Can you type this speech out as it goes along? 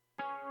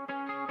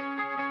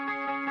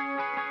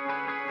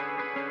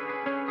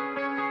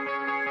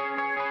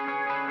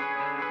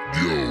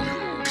Yo,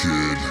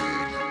 kid,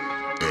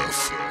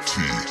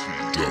 FTW,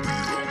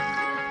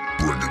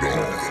 bring it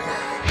on.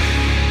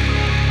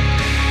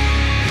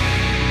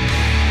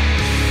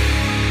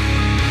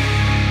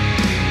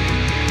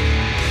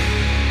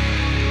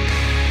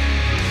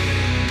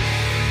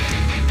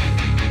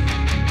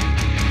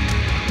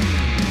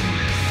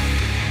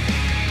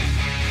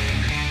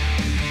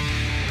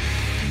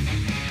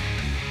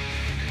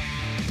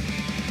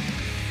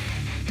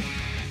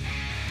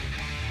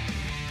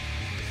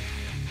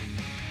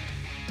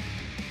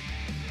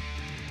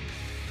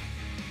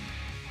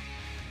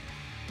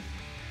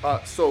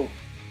 So,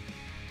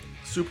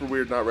 super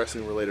weird, not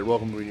wrestling related.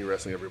 Welcome to New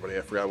Wrestling, everybody.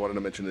 I forgot I wanted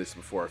to mention this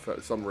before. I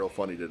found something real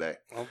funny today.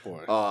 Oh,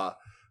 boy. I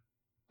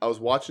was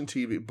watching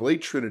TV.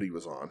 Blade Trinity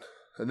was on,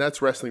 and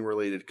that's wrestling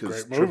related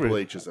because Great movie. Triple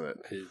H is in it.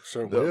 He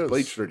certainly is.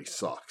 Blade Trinity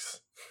sucks.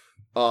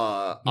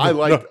 I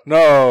liked.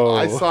 No.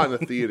 I saw it in the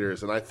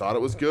theaters, and I thought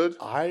it was good.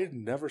 I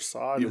never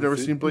saw it. You've never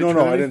seen Blade No,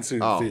 Trinity? I didn't see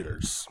it in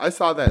theaters. I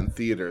saw that in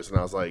theaters, and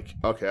I was like,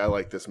 okay, I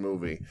like this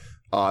movie.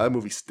 That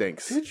movie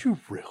stinks. Did you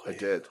really? I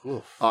did.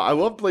 Oof. I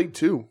love Blade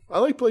 2. I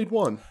like Blade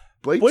 1.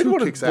 Blade 2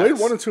 kicks ass.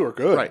 Blade 1 and 2 are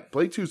good. Right.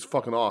 Blade 2 is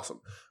fucking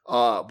awesome.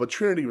 But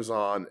Trinity was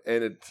on,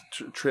 and it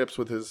trips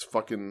with his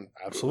fucking...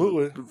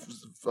 Absolutely.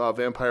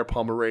 Vampire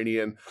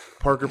Pomeranian.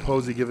 Parker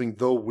Posey giving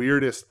the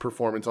weirdest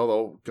performance,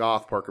 although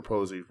goth Parker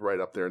Posey right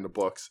up there in the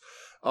books.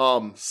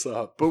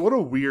 Sup? But what a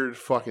weird,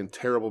 fucking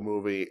terrible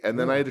movie. And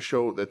then I had to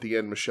show at the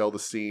end Michelle the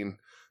scene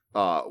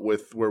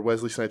with where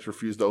Wesley Snipes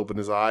refused to open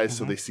his eyes,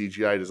 so they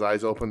CGI'd his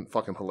eyes open.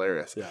 Fucking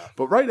hilarious. Yeah.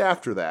 But right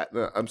after that,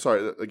 I'm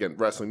sorry, again,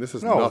 wrestling. This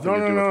has nothing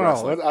to do with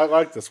wrestling. I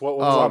like this. What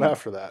was on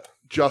after that?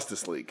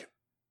 Justice League.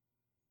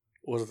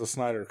 Was it the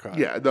Snyder Cut?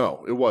 Yeah,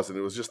 no, it wasn't.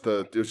 It was just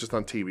on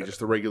TV, just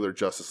the regular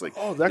Justice League.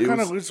 Oh, that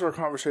kind of leads to our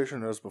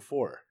conversation as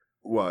before.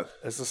 What?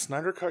 Is the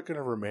Snyder Cut going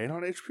to remain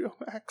on HBO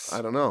Max?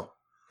 I don't know.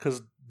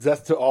 Because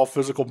death to all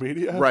physical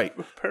media? Right.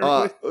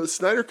 Apparently.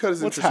 Snyder Cut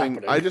is What's interesting.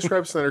 happening? I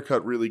described Snyder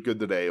Cut really good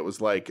today. It was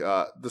like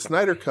the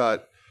Snyder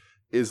Cut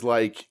is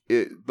like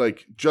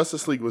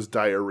Justice League was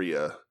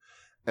diarrhea,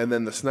 and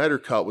then the Snyder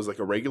Cut was like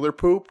a regular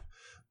poop.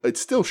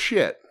 It's still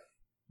shit,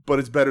 but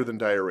it's better than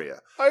diarrhea.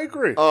 I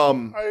agree.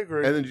 I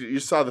agree. And then you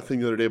saw the thing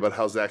the other day about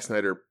how Zack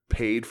Snyder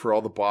paid for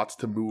all the bots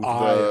to move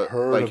I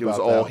heard like it was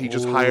about all that. he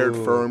just hired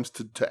firms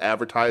to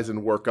advertise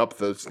and work up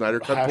the Snyder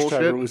Cut Hashtag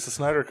bullshit. release the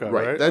Snyder Cut,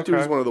 right? That dude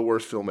was one of the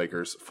worst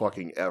filmmakers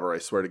fucking ever, I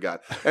swear to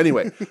God.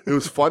 Anyway, it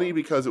was funny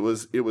because it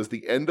was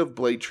the end of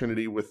Blade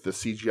Trinity with the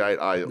CGI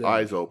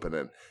eyes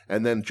opening,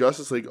 and then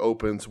Justice League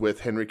opens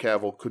with Henry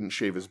Cavill couldn't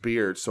shave his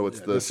beard, so it's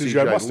the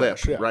CGI lip,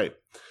 mustache, yeah. right?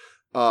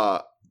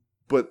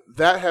 But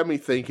that had me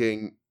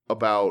thinking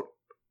about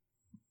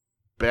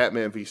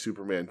Batman v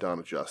Superman: Dawn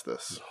of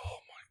Justice. Oh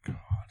my God.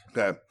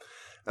 Okay.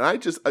 And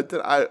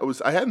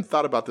I hadn't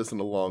thought about this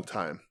in a long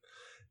time.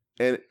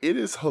 And it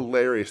is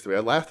hilarious to me. I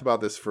laughed about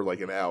this for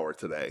like an hour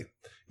today.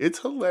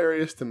 It's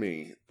hilarious to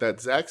me that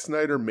Zack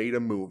Snyder made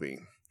a movie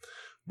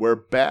where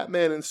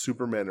Batman and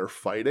Superman are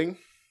fighting.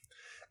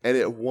 And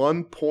at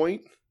one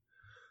point,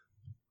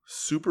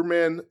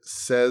 Superman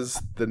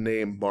says the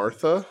name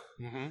Martha.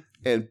 Mm-hmm.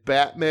 And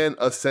Batman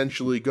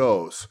essentially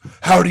goes,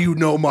 "How do you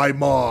know my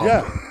mom?"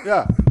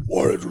 Yeah.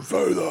 Why did you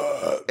say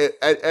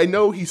that? I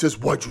know he says,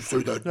 "Why'd you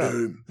say that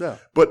name?" Yeah.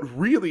 But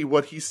really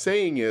what he's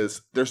saying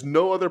is, there's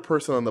no other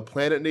person on the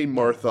planet named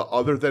Martha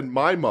other than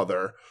my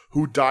mother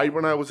who died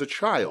when I was a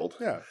child.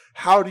 Yeah.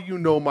 How do you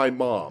know my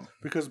mom?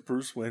 Because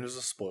Bruce Wayne is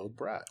a spoiled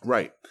brat.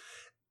 Right.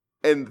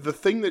 And the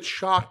thing that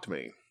shocked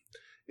me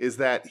is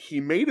that he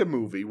made a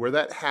movie where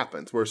that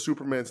happens, where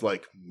Superman's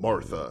like,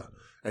 "Martha."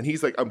 And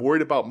he's like, "I'm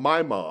worried about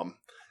my mom."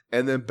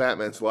 And then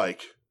Batman's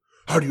like,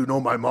 "How do you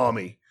know my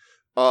mommy?"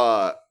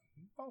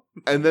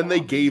 And then they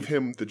gave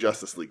him the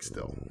Justice League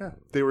still. Yeah.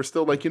 They were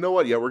still like, you know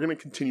what? Yeah, we're going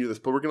to continue this,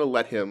 but we're going to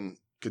let him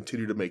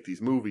continue to make these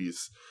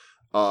movies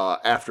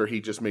after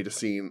he just made a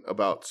scene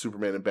about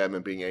Superman and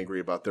Batman being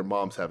angry about their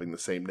moms having the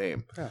same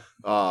name.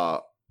 Yeah.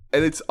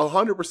 And it's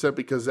 100%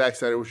 because Zack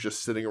Snyder was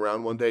just sitting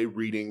around one day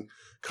reading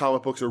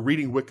comic books or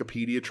reading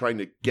Wikipedia, trying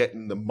to get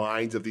in the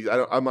minds of these.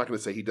 I'm not going to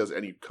say he does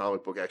any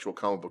actual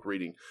comic book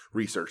reading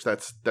research.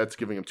 That's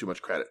giving him too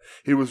much credit.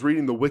 He was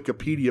reading the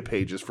Wikipedia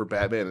pages for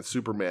Batman and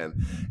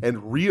Superman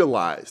and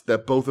realized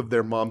that both of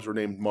their moms were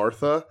named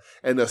Martha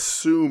and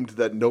assumed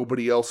that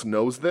nobody else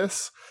knows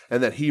this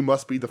and that he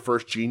must be the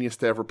first genius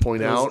to ever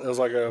point out. It was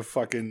like a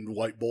fucking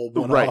light bulb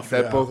went right, off.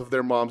 that both of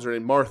their moms are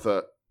named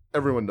Martha.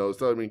 Everyone knows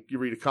that. I mean, you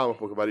read a comic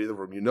book about either of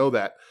them, you know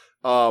that.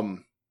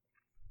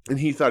 And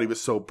he thought he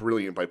was so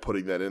brilliant by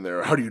putting that in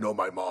there. How do you know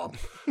my mom?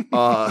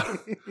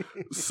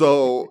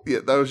 So, yeah,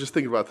 I was just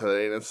thinking about that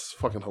today, and it's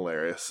fucking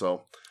hilarious.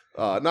 So,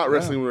 not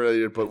wrestling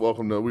related, but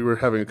welcome to, we were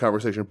having a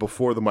conversation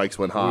before the mics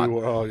went hot.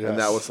 And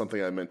that was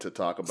something I meant to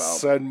talk about.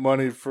 Send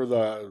money for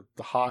the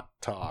hot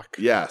talk.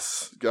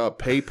 Yes.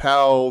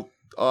 PayPal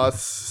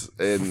us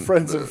and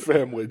friends and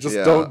family. Just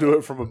don't do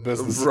it from a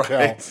business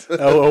account. Right.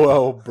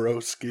 LOL,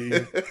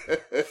 broski.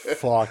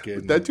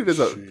 Fucking that dude is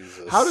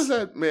Jesus. How does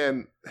that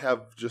man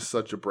have just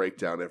such a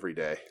breakdown every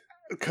day?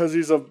 Because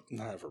he's a...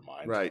 Never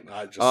mind. Right.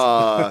 I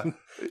just...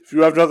 if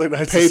you have nothing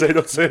nice to say,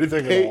 don't say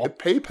anything at all.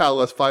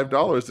 PayPal us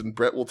 $5 and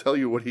Brett will tell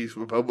you what he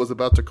was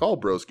about to call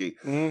Broski.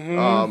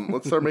 Mm-hmm.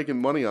 Let's start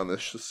making money on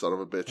this son of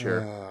a bitch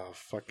here.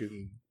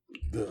 Fucking...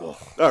 Ugh.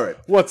 All right.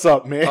 What's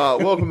up, man?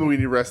 Welcome to We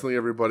Need Wrestling,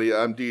 everybody.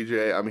 I'm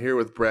DJ. I'm here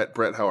with Brett.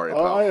 Brett, how are you,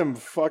 pal? I am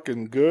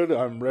fucking good.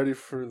 I'm ready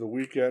for the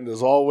weekend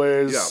as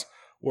always. Yeah.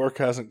 Work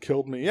hasn't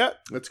killed me yet.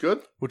 That's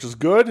good. Which is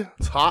good.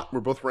 It's hot. We're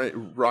both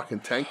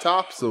rocking tank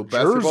tops, so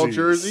basketball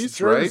jerseys,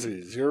 right?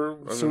 You're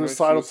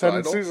suicidal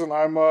tendencies, and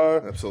I'm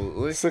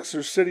absolutely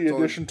Sixers City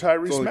edition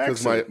Tyrese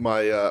Maxey.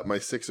 Because my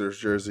Sixers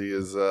jersey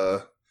is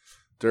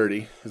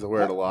dirty because I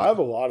wear it a lot. I have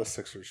a lot of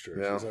Sixers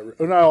jerseys.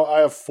 Yeah. No, I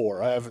have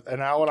 4. I have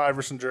an Allen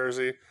Iverson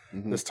jersey,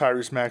 Mm-hmm. this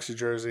Tyrese Maxey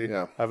jersey.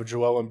 Yeah. I have a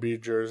Joel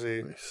Embiid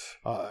jersey, Nice.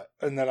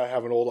 and then I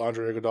have an old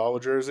Andre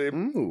Iguodala jersey.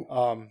 Ooh.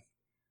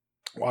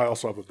 Well, I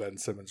also have a Ben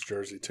Simmons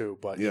jersey too,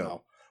 but you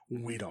know,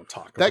 we don't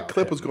talk about that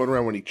clip him. was going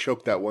around when he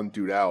choked that one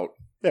dude out.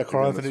 Yeah,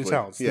 Karl Anthony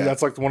Towns. Yeah.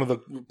 That's like one of the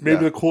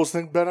the coolest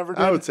thing Ben ever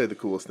did. I would say the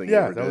coolest thing he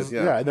ever did.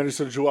 Yeah, and then he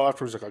said to Joel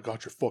afterwards, like, I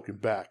got your fucking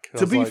back.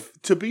 To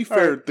be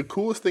fair, the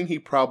coolest thing he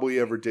probably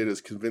ever did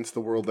is convince the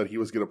world that he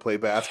was going to play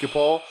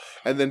basketball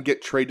and then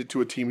get traded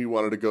to a team he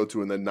wanted to go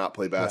to and then not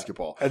play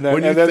basketball. Yeah. And then,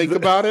 when you think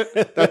about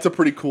it, that's a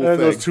pretty cool thing. And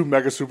those 2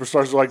 mega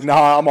superstars are like,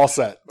 nah, I'm all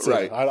set.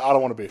 Right. I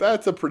don't want to be.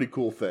 That's a pretty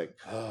cool thing.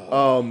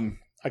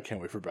 I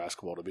can't wait for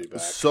basketball to be back.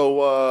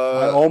 So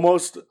I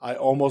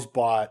almost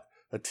bought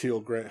a teal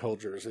Grant Hill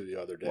jersey the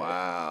other day.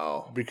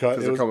 Wow.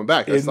 Because they're coming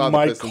back. I in saw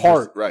my the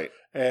cart. Right.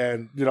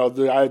 And,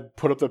 I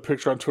put up the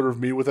picture on Twitter of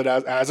me with it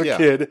as a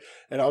kid.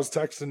 And I was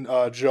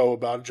texting Joe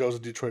about it. Joe's a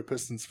Detroit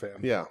Pistons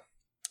fan. Yeah.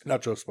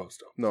 Not Joe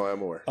Sposto. No,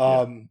 I'm aware.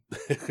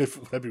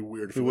 That'd be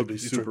weird if it would be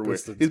Detroit super weird.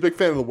 Pistons. He's a big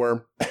fan of the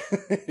Worm.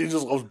 He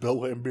just loves Bill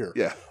Laimbeer.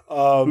 Yeah.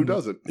 Who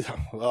doesn't?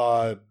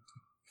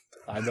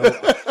 I know.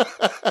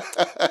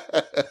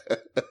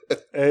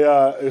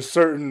 A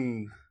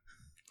certain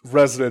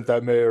resident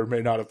that may or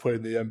may not have played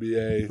in the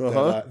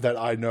NBA that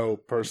I know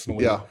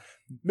personally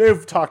may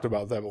have talked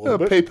about them a little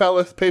bit.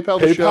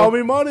 PayPal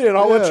me money and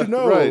I'll let you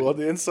know right. on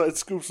the inside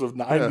scoops of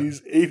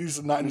 90s, 80s,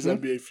 and 90s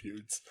NBA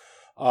feuds.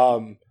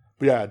 But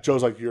yeah,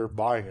 Joe's like, you're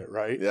buying it,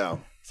 right? Yeah.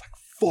 It's like,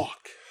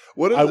 fuck.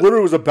 I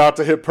literally was about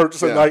to hit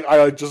purchase and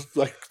I just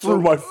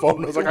threw my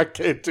phone. I was like, I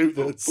can't do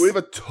this. We have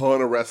a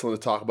ton of wrestling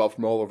to talk about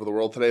from all over the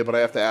world today, but I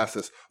have to ask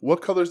this.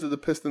 What colors do the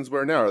Pistons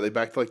wear now? Are they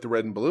back to like the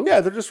red and blue?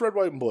 Yeah, they're just red,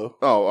 white, and blue.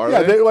 Oh, are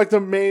they? Yeah, they like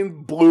the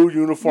main blue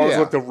uniforms,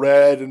 like the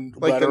red and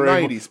like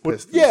lettering. the 90s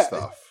Pistons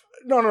stuff.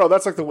 No,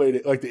 that's like the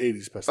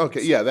 80s Pistons.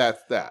 Okay, yeah,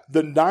 that's that.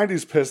 The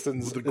 90s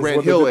Pistons, the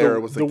Grant Hill era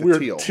was like the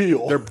weird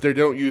teal. They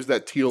don't use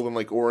that teal and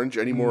like orange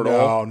anymore at No,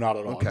 all? not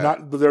at all. Okay.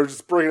 But they're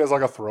just bringing it as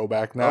like a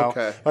throwback now.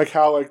 Okay. Like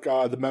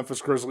how the Memphis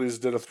Grizzlies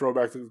did a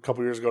throwback a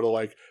couple years ago to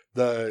like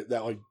that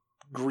like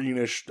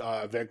greenish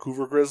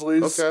Vancouver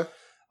Grizzlies. Okay.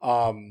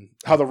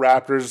 How the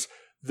Raptors,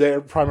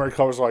 their primary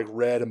colors are like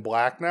red and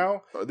black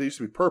now. They used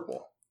to be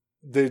purple.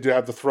 They do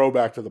have the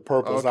throwback to the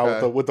purples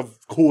Okay. now with the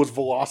coolest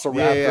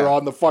Velociraptor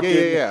on the fucking.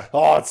 Yeah.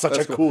 Oh, it's such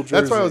a cool jersey.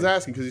 That's why I was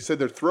asking because you said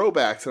they're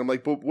throwbacks, and I'm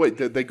like, but wait,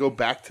 did they go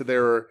back to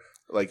their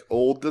like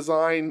old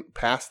design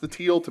past the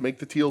teal to make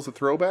the teals a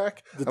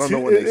throwback? I don't know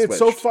when they switched. It's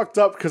so fucked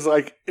up because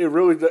like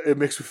it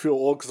makes me feel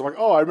old because I'm like,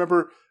 oh, I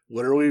remember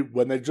literally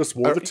when they just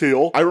wore the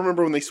teal. I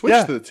remember when they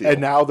switched to the teal,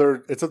 and now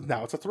it's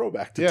a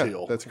throwback to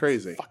teal. That's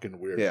crazy. It's fucking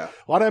weird. Yeah,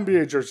 a lot of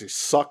NBA jerseys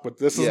suck, but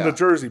this isn't a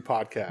jersey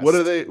podcast. What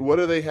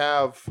do they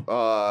have?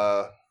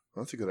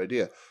 That's a good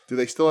idea. Do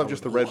they still have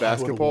just the red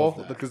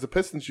basketball? Because the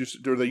Pistons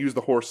they use the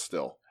horse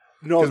still.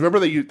 No, because remember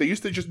they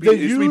used to just be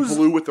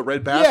blue with the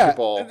red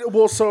basketball. Yeah.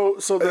 Well, so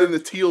then the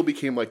teal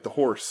became like the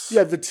horse.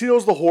 Yeah, the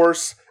teal's the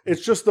horse.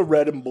 It's just the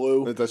red and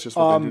blue. That's just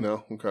what they do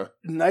now. Okay.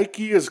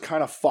 Nike is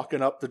kind of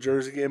fucking up the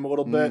jersey game a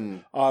little bit.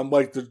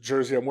 Like the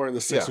jersey I'm wearing,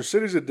 the Sixers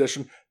Cities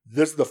edition.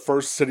 This is the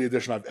first City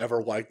edition I've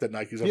ever liked that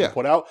Nike's ever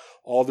put out.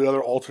 All the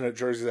other alternate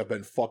jerseys have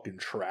been fucking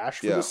trash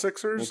for the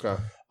Sixers.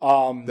 Okay.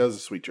 That was a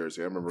sweet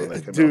jersey. I remember when that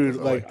came out. Dude,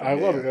 like I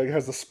love it. Like, it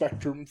has the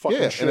Spectrum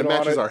fucking shit on it. And it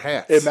matches our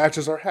hats. It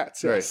matches our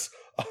hats, yes.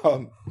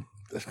 Right.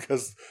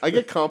 Because I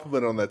get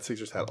complimented on that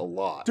Sixers hat a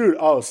lot. Dude,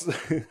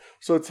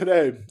 so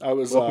today I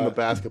was... Welcome to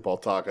basketball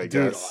talk, I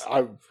guess.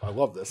 I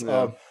love this.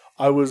 Yeah.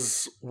 I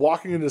was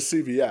walking into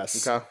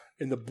CVS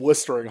in the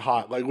blistering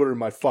hot, like literally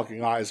my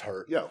fucking eyes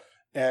hurt. Yeah.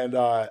 And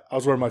I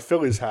was wearing my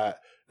Phillies hat,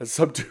 and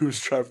some dude was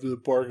driving through the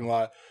parking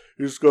lot.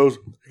 He just goes,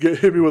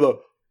 hit me with a,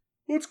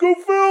 "Let's go,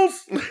 Phils!"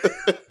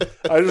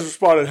 I just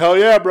responded, "Hell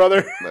yeah,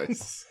 brother!"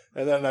 Nice.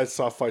 And then I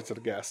saw fights at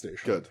a gas station.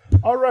 Good.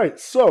 All right,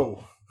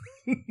 so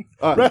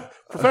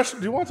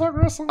professional. Do you want to talk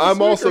wrestling?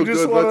 I'm also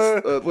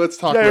good. Let's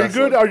talk. Yeah, wrestling.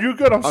 you're good. Are you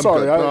good? I'm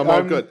sorry. Good. No, I'm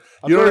all good.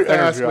 You don't have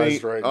to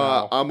ask me. Right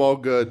now. I'm all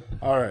good.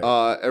 All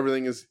right.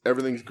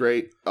 Everything's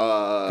great.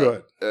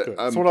 Good.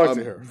 That's what I like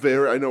to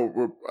hear. I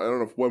don't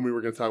know when we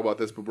were going to talk about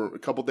this, but a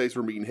couple days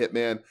we're meeting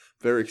Hitman.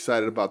 Very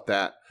excited about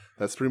that.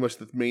 That's pretty much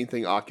the main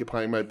thing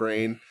occupying my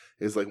brain.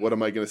 Is like, what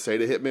am I going to say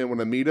to Hitman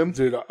when I meet him?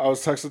 Dude, I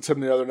was texting Tim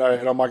the other night,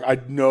 and I'm like,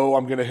 I know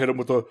I'm going to hit him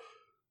with a,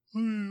 hey,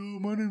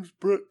 my name's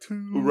Brett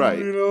too. Right,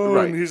 You know,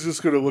 right. and he's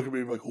just gonna look at me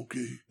and be like,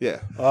 okay.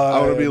 Yeah. I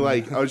want to be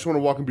like, I just want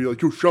to walk and be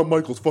like, yo, Shawn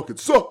Michaels fucking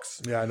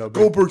sucks. Yeah, I know.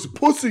 Goldberg's a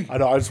pussy. I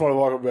know. I just want to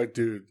walk up and be like,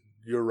 dude,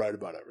 you're right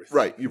about everything.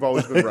 Right. You've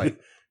always been right.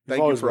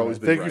 Thank you for always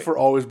being right. Thank you for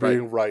always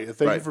being right. And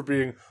thank you for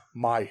being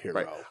my hero.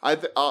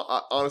 Right.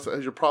 Honestly,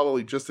 I should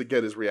probably, just to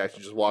get his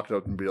reaction, just walk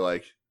up and be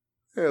like,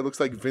 hey, it looks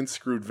like Vince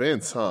screwed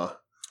Vince, huh?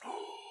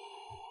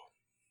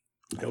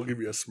 He'll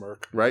give you a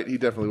smirk. Right? He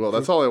definitely will.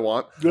 That's all I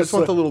want. I just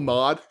want the little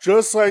nod.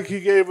 Just like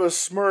he gave a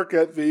smirk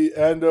at the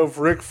end of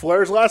Ric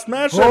Flair's last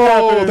match.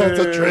 Oh, that's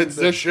a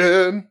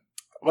transition.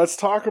 Let's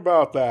talk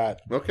about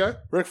that. Okay.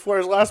 Ric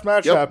Flair's last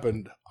match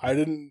happened.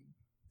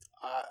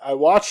 I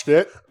watched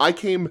it. I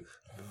came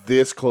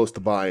this close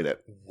to buying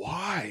it.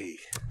 Why?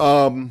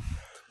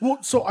 Well,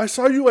 so I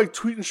saw you like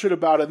tweeting shit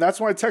about it, and that's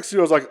when I texted you.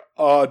 I was like,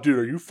 dude,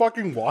 are you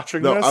fucking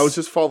watching this? No, I was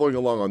just following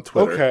along on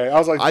Twitter. Okay. I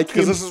was like,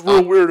 because this is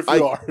real weird if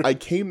you are. I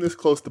came this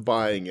close to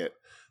buying it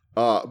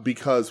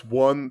because,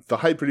 one, the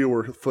hype video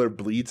where Flair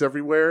bleeds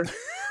everywhere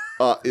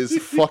is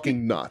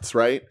fucking nuts,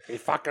 right? He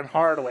fucking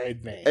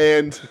hard-weighed me.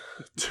 And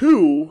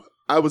two,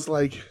 I was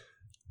like,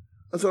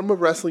 I'm a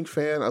wrestling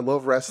fan. I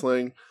love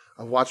wrestling.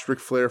 I've watched Ric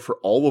Flair for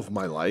all of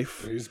my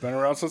life. He's been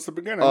around since the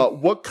beginning.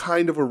 What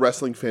kind of a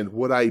wrestling fan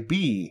would I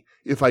be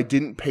if I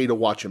didn't pay to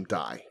watch him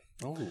die?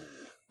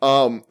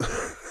 Oh.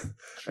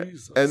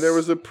 Jesus. And there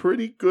was a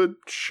pretty good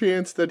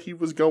chance that he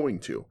was going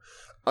to.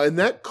 And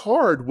that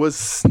card was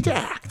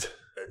stacked.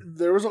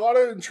 There was a lot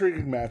of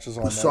intriguing matches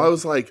on there. So I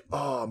was like,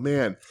 oh,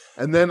 man.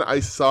 And then I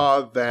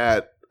saw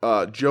that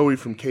Joey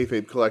from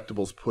Kayfabe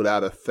Collectibles put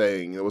out a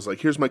thing. It was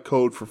like, here's my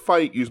code for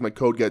fight. Use my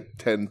code, get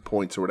 10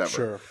 points or whatever.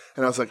 Sure.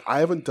 And I was like, I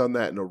haven't done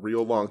that in a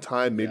real long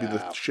time. Maybe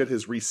the shit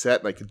has reset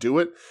and I could do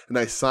it. And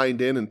I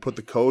signed in and put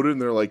the code in.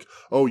 And they're like,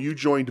 oh, you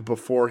joined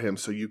before him,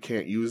 so you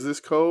can't use this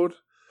code.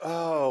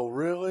 Oh,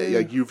 really?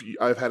 Like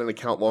I've had an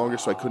account longer,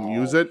 so I couldn't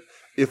use it.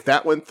 If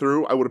that went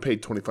through, I would have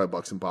paid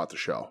 $25 and bought the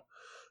show.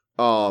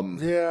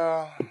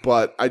 Yeah.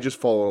 But I just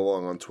followed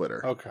along on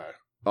Twitter. Okay.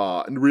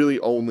 And really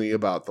only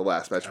about the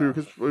last match.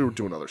 Because we were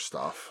doing other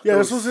stuff. Yeah,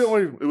 this was the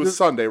only... It was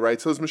Sunday, right?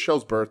 So it was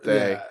Michelle's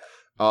birthday.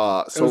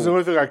 Yeah. So it was the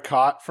only thing I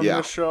caught from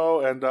this show,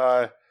 and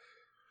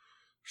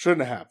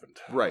shouldn't have happened.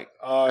 Right.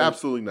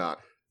 Absolutely not.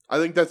 I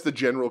think that's the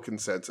general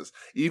consensus.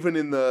 Even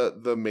in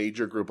the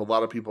major group, a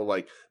lot of people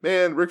like,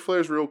 man, Ric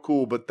Flair's real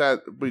cool, but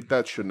that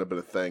shouldn't have been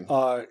a thing.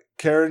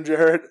 Karen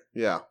Jarrett.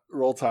 Yeah.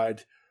 Roll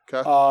Tide.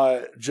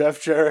 Okay.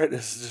 Jeff Jarrett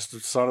is just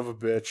a son of a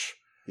bitch.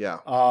 Yeah.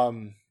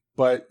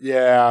 But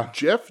yeah,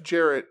 Jeff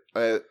Jarrett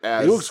as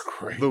he looks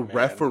great, the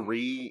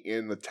referee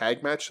in the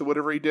tag match, or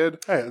whatever he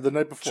did. Hey, the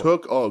night before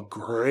took a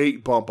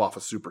great bump off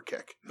a super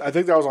kick. I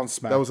think that was on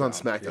SmackDown. That was on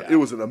SmackDown. Yeah. It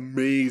was an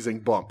amazing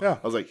bump. Yeah.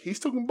 I was like, he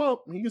still can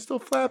bump. He can still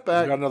flat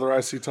back. He got another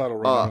IC title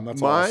run. And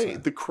that's all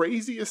the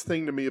craziest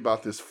thing to me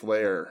about this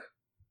Flair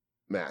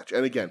match,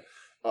 and again,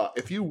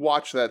 if you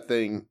watch that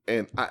thing,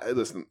 and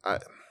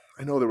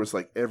I know there was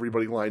like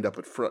everybody lined up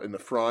in the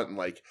front, and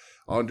like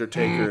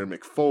Undertaker and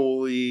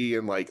McFoley,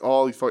 and like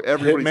all these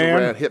everybody's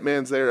around.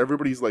 Hitman's there.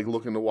 Everybody's like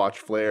looking to watch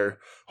Flair,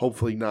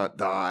 hopefully not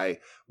die.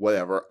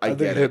 Whatever. I get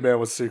think it. Hitman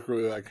was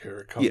secretly like, "Here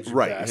it comes, yeah,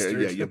 right? bastard.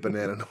 Here, you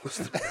banana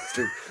nose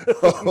bastard."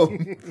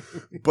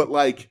 But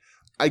like,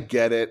 I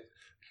get it.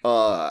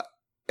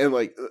 And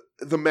like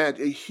the match,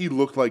 he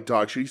looked like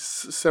dog shit.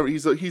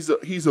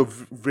 He's a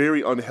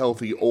very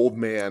unhealthy old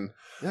man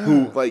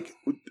who like.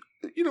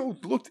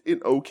 Looked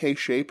in okay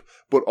shape,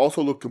 but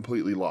also looked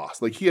completely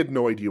lost. Like, he had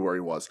no idea where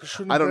he was.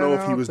 I don't know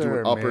if he was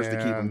doing uppers to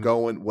keep him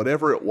going.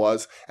 Whatever it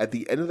was, at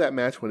the end of that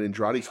match, when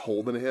Andrade's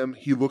holding him,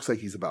 he looks like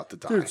he's about to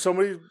die. Dude,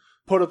 somebody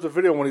put up the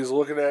video when he's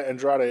looking at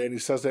Andrade, and he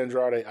says to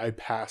Andrade, "I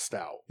passed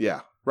out."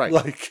 Yeah, right.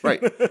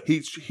 Right.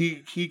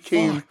 He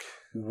came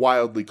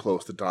wildly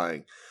close to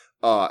dying.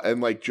 And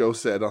like Joe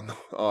said on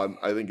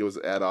I think it was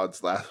At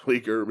Odds last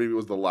week, or maybe it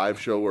was the live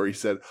show where he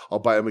said, I'll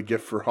buy him a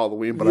gift for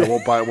Halloween, but I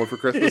won't buy him one for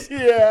Christmas.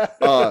 Yeah.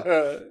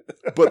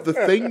 But the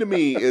thing to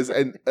me is,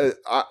 and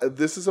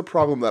this is a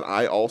problem that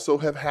I also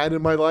have had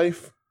in my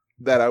life,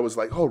 that I was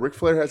like, oh, Ric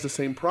Flair has the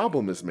same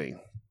problem as me.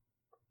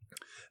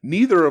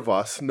 Neither of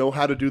us know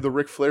how to do the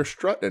Ric Flair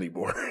strut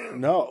anymore.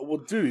 No, well,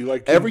 dude,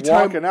 like every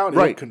time walking out,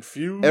 right,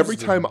 confused. Every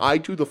time I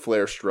do the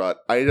Flair strut,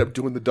 I end up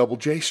doing the Double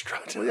J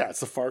strut. Well, yeah, it's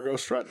the Fargo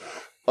strut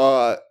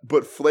now.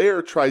 But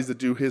Flair tries to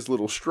do his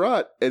little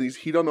strut, and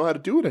he don't know how to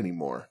do it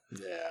anymore.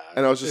 Yeah,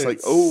 and I was just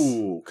like,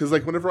 oh, because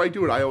like whenever I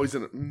do it, I always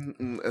end,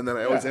 and then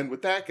I always end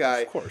with that guy.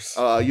 Of course,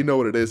 you know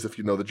what it is if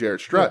you know the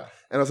Jarrett strut. Yeah.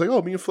 And I was like,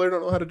 oh, me and Flair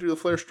don't know how to do the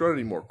Flair strut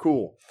anymore.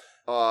 Cool.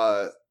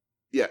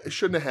 Yeah, it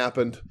shouldn't have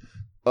happened.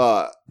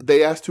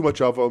 They asked too much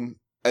of him,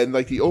 and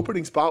like the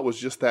opening spot was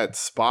just that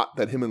spot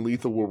that him and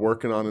Lethal were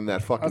working on in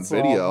that fucking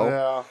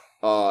video.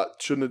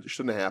 Shouldn't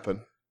have happened.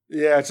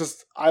 Yeah, it's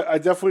just I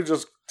definitely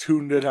just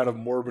tuned in out of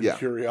morbid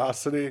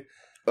curiosity.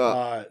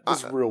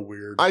 It's real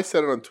weird. I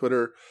said it on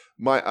Twitter.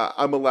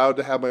 I'm allowed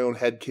to have my own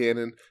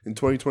headcanon. In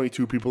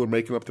 2022, people are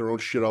making up their own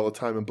shit all the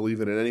time and believe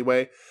in it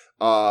anyway.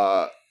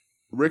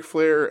 Ric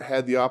Flair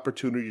had the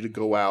opportunity to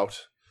go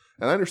out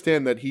And I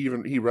understand that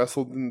he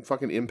wrestled in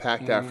fucking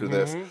Impact after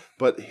this,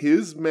 but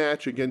his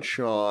match against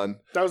Shawn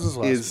that was his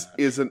last match.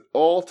 Is an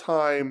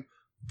all-time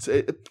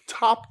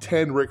top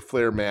 10 Ric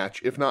Flair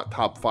match, if not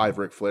top 5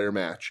 Ric Flair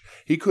match.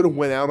 He could have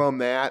went out on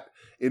that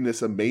in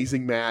this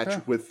amazing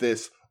match with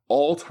this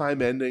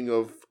all-time ending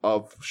of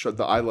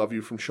the I Love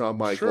You from Shawn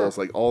Michaels,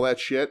 like all that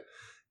shit.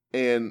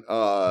 And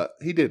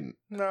he didn't.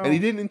 No. And he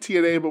didn't in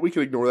TNA, but we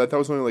can ignore that. That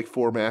was only like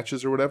 4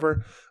 matches or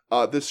whatever.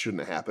 This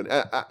shouldn't have happened.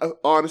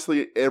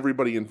 Honestly,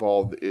 everybody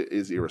involved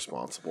is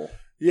irresponsible.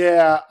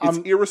 Yeah. It's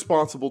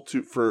irresponsible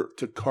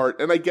to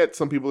cart. And I get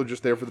some people are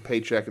just there for the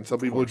paycheck, and some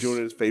people are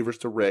doing it as favors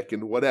to Rick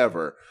and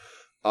whatever.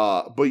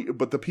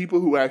 But the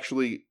people who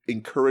actually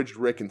encouraged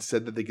Rick and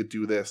said that they could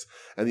do this,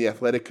 and the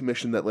athletic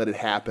commission that let it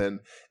happen,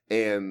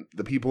 and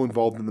the people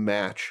involved in the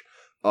match,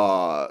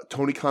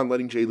 Tony Khan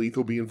letting Jay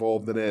Lethal be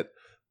involved in it,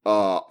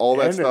 all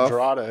that stuff,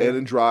 and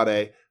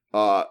Andrade,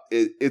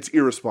 it's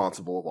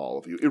irresponsible of all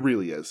of you. It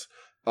really is.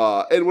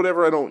 And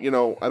whatever, I don't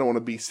want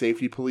to be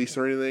safety police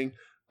or anything.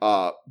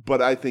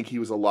 But I think he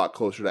was a lot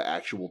closer to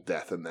actual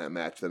death in that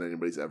match than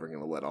anybody's ever going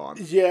to let on.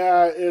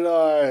 Yeah,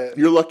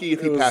 you're lucky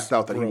if he passed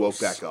out that he woke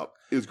back up.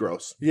 It was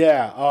gross.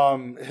 Yeah,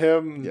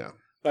 him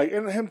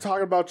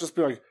talking about just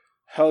being like,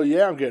 hell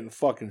yeah, I'm getting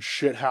fucking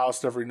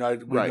shithoused every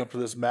night leading up to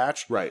this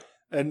match. Right.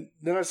 And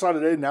then I saw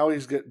today, now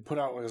he's getting put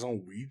out like his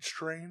own weed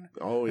strain.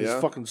 Oh, yeah.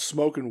 He's fucking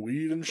smoking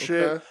weed and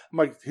shit. Okay. I'm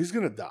like, he's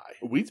going to die.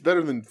 Weed's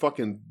better than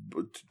fucking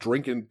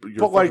drinking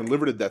your fucking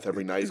liver to death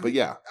every night, but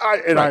yeah. I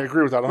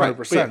agree with that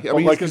 100%. Yeah, I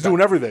mean, he's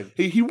doing everything.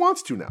 He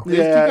wants to now.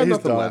 Yeah, he's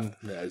done. Left.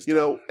 Yeah, he's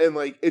done. And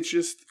like, it's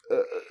just,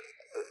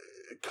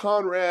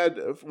 Conrad,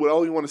 what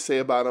all you want to say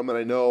about him, and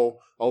I know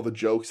all the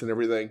jokes and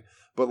everything,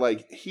 but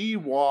like, he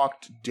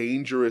walked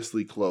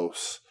dangerously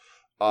close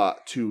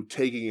to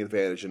taking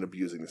advantage and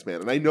abusing this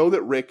man. And I know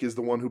that Rick is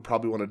the one who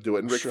probably wanted to do it.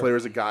 And Ric Flair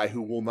is a guy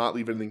who will not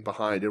leave anything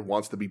behind and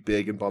wants to be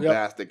big and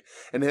bombastic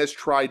and has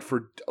tried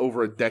for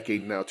over a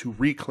decade now to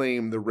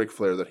reclaim the Ric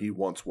Flair that he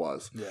once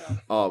was. Yeah.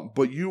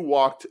 But you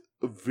walked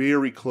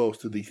very close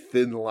to the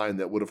thin line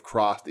that would have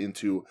crossed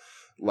into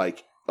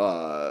like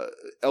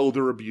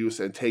elder abuse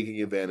and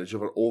taking advantage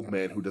of an old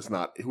man who is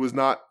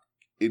not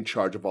in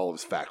charge of all of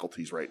his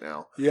faculties right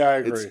now. Yeah, I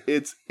agree.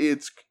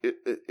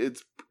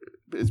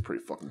 It's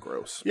pretty fucking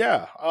gross.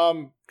 Yeah.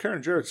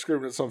 Karen Jarrett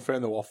screaming at some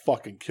fan that will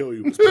fucking kill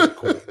you was pretty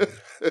cool.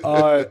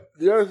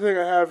 The other thing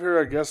I have here,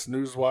 I guess,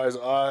 news-wise,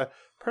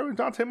 apparently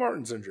Dante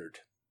Martin's injured.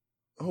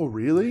 Oh,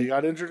 really? He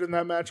got injured in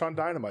that match on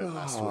Dynamite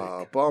last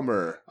week.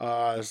 Bummer.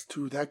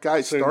 Dude, that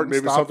guy's starting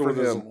maybe to stop something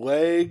for with him. His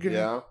leg.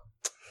 Yeah.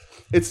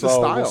 It's the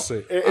style. We'll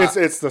see.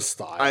 It's the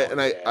style.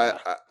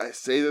 I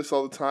say this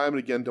all the time, and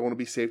again, don't want to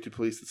be safety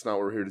police. That's not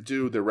what we're here to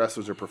do. The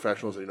wrestlers are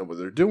professionals. They know what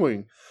they're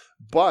doing.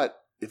 But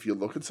if you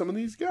look at some of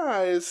these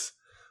guys,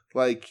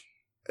 like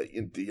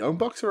the Young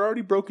Bucks are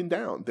already broken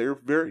down. They're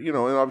very, and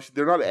obviously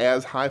they're not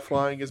as high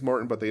flying as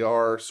Martin, but they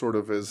are sort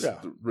of as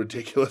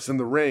ridiculous in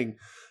the ring.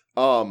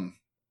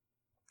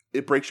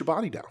 It breaks your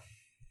body down.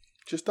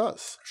 It just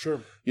does. Sure.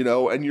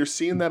 And you're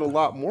seeing that a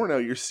lot more now.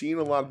 You're seeing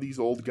a lot of these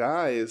old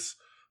guys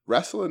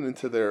wrestling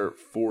into their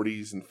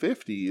 40s and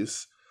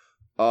 50s.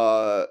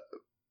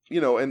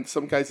 And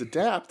some guys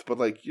adapt, but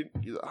like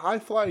high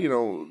fly,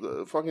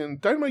 the fucking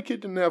Dynamite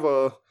Kid didn't have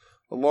a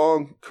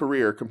long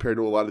career compared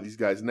to a lot of these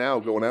guys now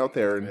going out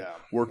there and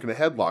working a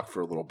headlock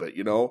for a little bit.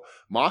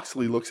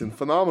 Moxley looks in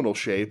phenomenal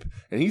shape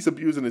and he's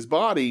abusing his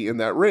body in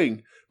that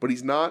ring, but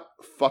he's not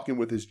fucking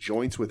with his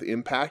joints with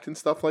impact and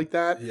stuff like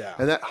that. Yeah.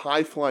 And that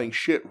high flying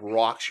shit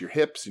rocks your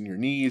hips and your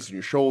knees and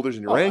your shoulders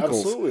and your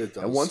ankles. Absolutely it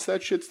does. And once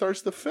that shit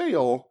starts to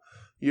fail,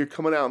 you're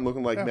coming out and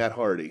looking like Matt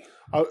Hardy,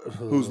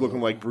 who's looking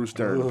like Bruce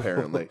Dern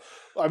apparently.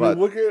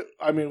 Look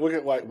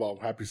at like, well,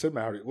 I'm happy you said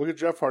Matt Hardy. Look at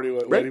Jeff Hardy.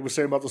 What he was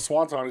saying about the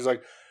Swanton. He's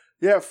like,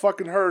 yeah, it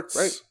fucking hurts.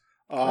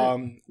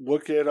 Right.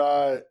 Look at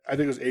I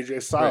think it was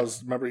AJ Styles.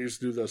 Right. Remember he used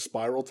to do the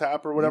spiral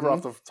tap or whatever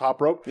off the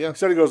top rope. Yeah. He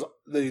said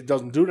he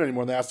doesn't do it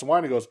anymore. And they asked him why,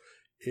 and he goes,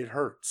 it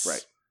hurts.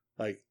 Right.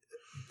 Like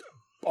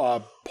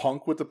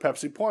Punk with the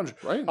Pepsi plunge.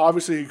 Right.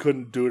 Obviously he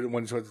couldn't do it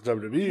when he went to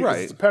WWE because right.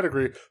 it's a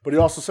pedigree. But he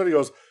also said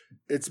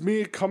it's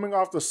me coming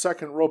off the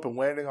second rope and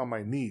landing on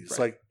my knees. Right.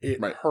 Like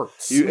it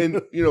hurts.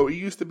 It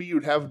used to be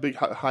you'd have big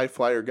high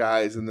flyer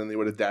guys and then they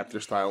would adapt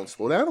their style and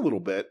slow down a little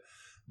bit.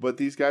 But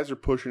these guys are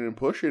pushing, and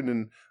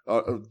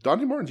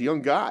Dante Martin's a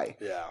young guy.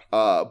 Yeah.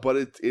 But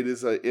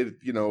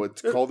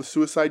it's called the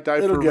suicide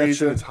dive for a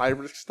reason. It's high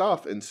risk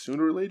stuff, and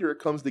sooner or later it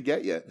comes to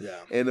get you. Yeah.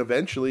 And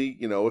eventually,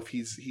 if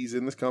he's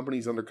in this company,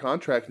 he's under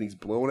contract, and he's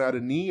blown out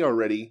a knee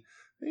already,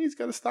 he's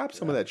got to stop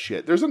some of that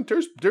shit. There's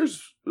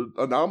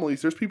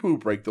anomalies. There's people who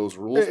break those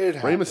rules.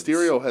 Rey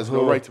Mysterio has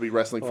no right to be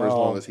wrestling for as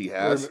long as he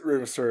has. Rey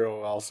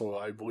Mysterio also,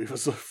 I believe,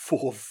 is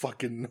full of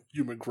fucking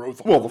human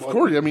growth. Well, of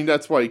course. I mean,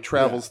 that's why he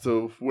travels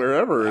to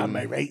wherever. On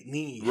my right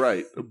knee.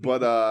 Right.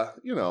 But,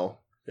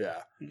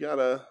 yeah. You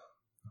gotta...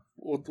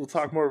 We'll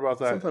talk more about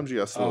that. Sometimes you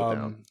gotta slow it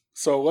down.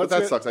 But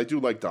that sucks. I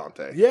do like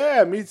Dante.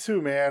 Yeah, me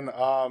too, man.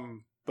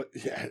 But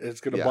yeah, it's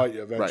gonna bite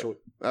you eventually.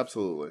 Right.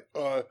 Absolutely.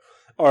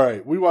 All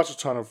right, we watched a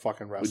ton of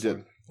fucking wrestling. We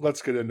did.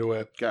 Let's get into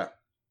it. Yeah.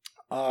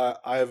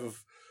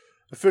 I've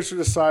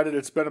officially decided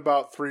it's been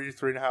about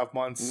 3.5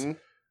 months. Mm-hmm.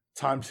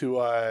 Time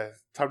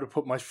to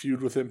put my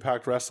feud with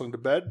Impact Wrestling to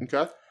bed.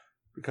 Okay.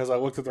 Because I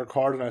looked at their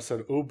card and I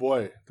said, oh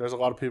boy, there's a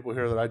lot of people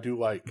here that I do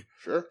like.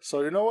 Sure.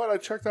 So you know what? I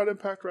checked out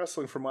Impact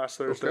Wrestling from last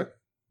Thursday. Okay.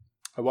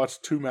 I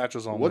watched 2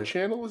 matches only. What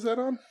channel was that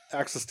on?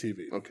 Access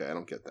TV. Okay, I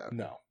don't get that.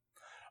 No.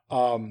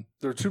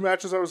 There are 2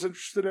 matches I was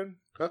interested in.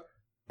 Okay.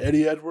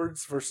 Eddie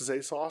Edwards versus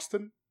Ace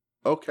Austin.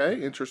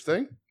 Okay,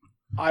 interesting.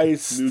 New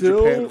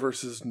Japan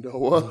versus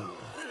Noah.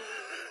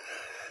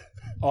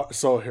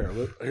 So hear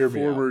me out.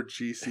 Former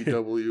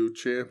GCW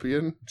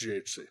champion.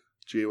 GHC.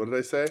 G, what did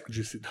I say?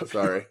 GCW.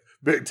 Sorry.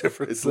 Big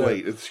difference. It's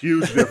late. It's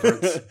huge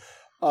difference.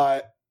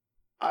 I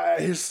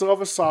still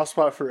have a soft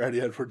spot for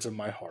Eddie Edwards in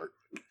my heart.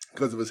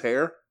 Because of his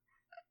hair?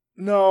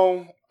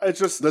 No, it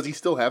just... Does he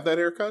still have that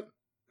haircut?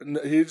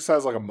 He just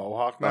has like a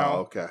mohawk now. Oh,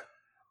 okay.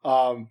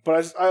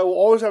 But I will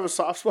always have a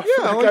soft spot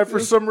for that guy for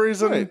some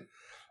reason.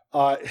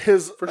 Right.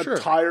 His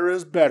attire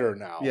is better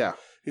now. Yeah.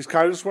 He's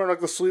kind of just wearing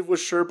like the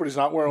sleeveless shirt, but he's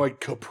not wearing like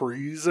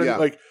capris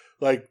and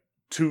like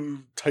too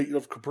tight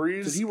of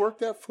capris. Did he work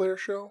that Flair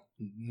show?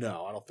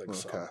 No, I don't think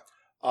so.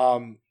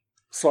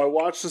 So I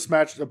watched this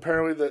match.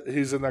 Apparently, that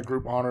he's in that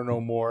group Honor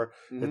No More.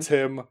 Mm-hmm. It's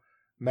him,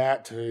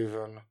 Matt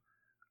Taven,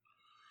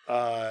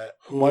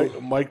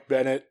 Mike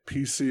Bennett,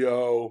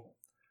 PCO,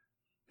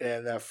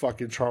 and that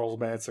fucking Charles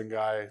Manson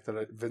guy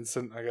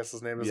Vincent, I guess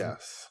his name is.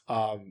 Yes.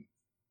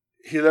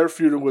 They're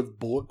feuding with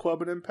Bullet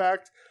Club and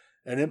Impact.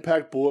 And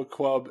Impact Bullet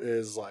Club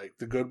is like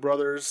the Good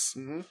Brothers,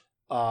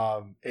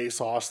 Ace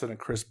Austin, and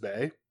Chris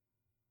Bay.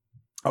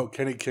 Oh,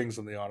 Kenny King's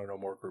in the Honor No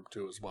More group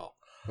too as well.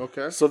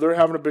 Okay. So they're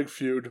having a big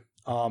feud.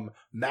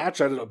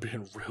 Match ended up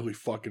being really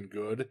fucking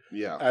good.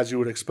 Yeah. As you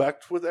would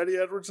expect with Eddie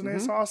Edwards and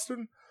Ace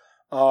Austin.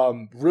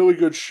 Really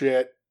good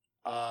shit.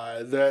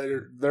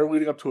 They're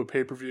leading up to a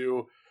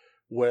pay-per-view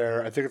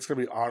where I think it's going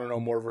to be Honor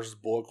No More versus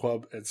Bullet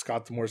Club. And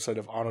Scott D'Amore said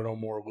if Honor No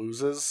More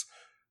loses,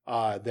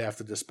 they have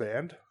to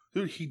disband.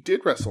 Dude, he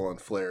did wrestle on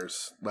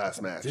Flair's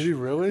last match. Did he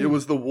really? It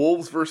was the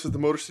Wolves versus the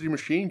Motor City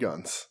Machine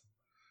Guns.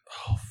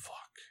 Oh, fuck.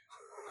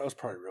 That was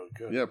probably really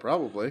good. Yeah,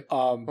 probably.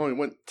 Only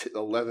went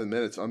 11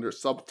 minutes, under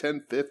sub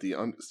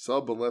 10:50,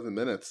 sub 11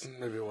 minutes.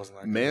 Maybe it wasn't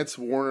that Mance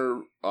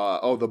Warner,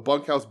 the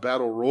Bunkhouse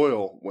Battle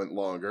Royal went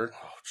longer.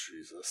 Oh,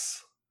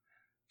 Jesus.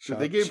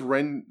 They gave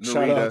Ren Narita.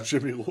 Shout out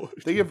Jimmy Lloyd.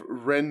 They gave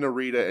Ren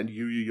Narita and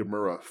Yuya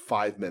Yamura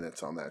 5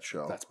 minutes on that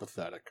show. That's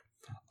pathetic.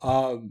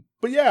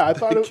 But yeah, I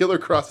thought Killer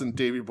Cross and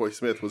Davey Boy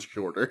Smith was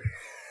shorter.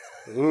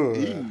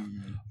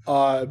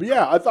 But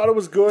yeah, I thought it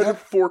was good. That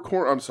four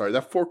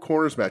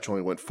corners match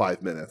only went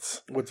 5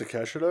 minets. With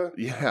Takeshita?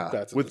 Yeah.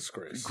 That's a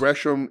disgrace.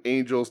 Gresham,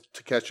 Angels,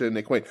 Takeshita, and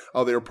Nick Wayne.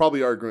 Oh, they were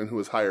probably arguing who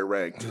was higher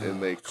ranked,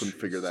 and they couldn't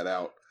figure that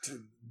out.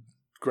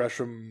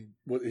 Gresham,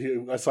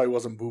 I saw he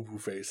wasn't boo-boo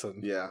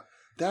facing. Yeah.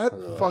 That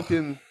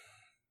fucking...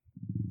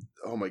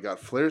 Oh my God,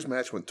 Flair's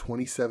match went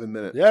 27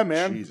 minutes. Yeah,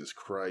 man. Jesus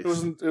Christ.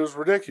 It was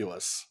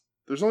ridiculous.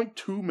 There's only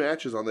 2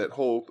 matches on that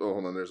whole... Oh,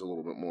 hold on, there's a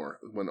little bit more.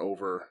 It went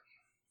over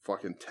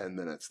fucking 10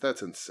 minutes.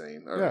 That's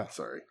insane. All right,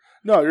 sorry.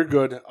 No, you're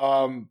good.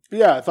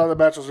 Yeah, I thought the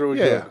match was really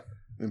good.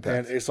 Yeah.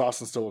 Impact. And Ace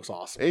Austin still looks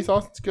awesome. Ace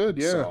Austin's good,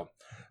 yeah. So,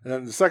 and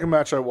then the second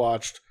match I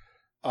watched,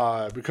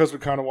 because we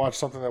kind of watched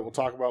something that we'll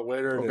talk about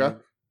later, and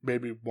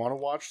maybe want to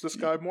watch this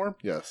guy more.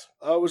 Yes.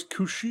 Was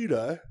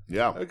Kushida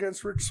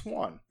against Rich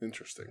Swann.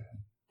 Interesting.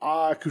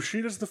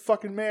 Kushida's the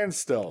fucking man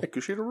still. Hey,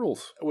 Kushida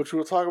rules. Which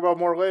we'll talk about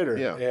more later.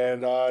 Yeah.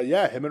 And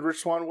him and Rich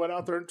Swann went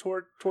out there and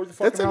tore the fucking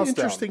That's an house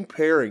interesting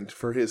pairing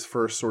for his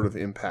first sort of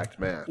Impact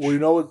match. Well, you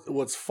know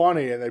what's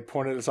funny, and they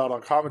pointed this out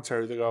on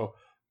commentary, they go,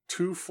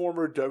 2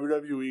 former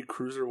WWE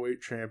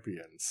Cruiserweight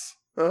champions.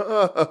 I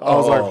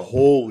was like,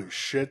 holy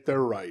shit,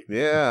 they're right.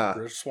 Yeah.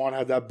 Rich Swann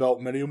had that belt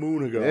many a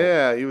moon ago.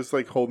 Yeah, he was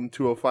like holding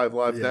 205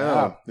 Live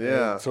down.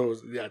 Yeah. So,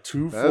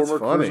 2 former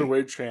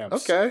Cruiserweight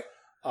champs. Okay.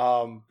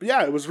 But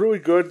yeah, it was really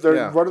good.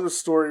 They're running the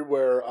story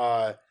where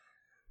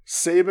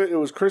it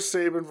was Chris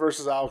Sabin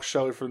versus Alex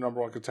Shelley for the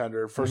number 1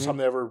 contender. First time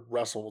they ever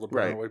wrestled,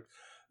 apparently.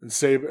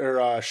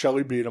 Right. And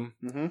Shelley beat him.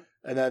 Mm-hmm.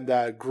 And then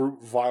that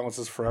group Violence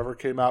is Forever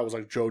came out. It was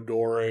like Joe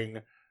Doring,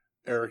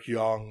 Eric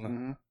Young.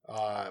 Mm-hmm.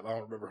 I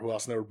don't remember who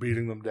else, and they were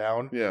beating them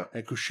down. Yeah.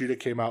 And Kushida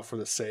came out for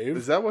the save.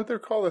 Is that what they're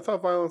called? I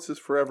thought Violence is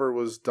Forever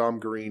was Dom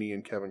Guarini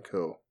and Kevin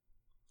Koo.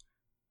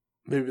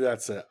 Maybe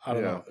that's it. I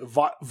don't know.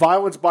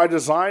 Violence by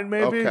design,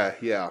 maybe? Okay,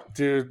 yeah.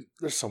 Dude,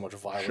 there's so much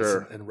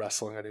violence in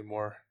wrestling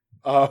anymore.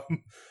 But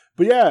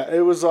yeah,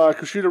 it was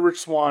Kushida,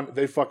 Rich Swann.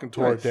 They fucking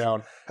tore it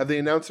down. Have they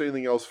announced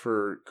anything else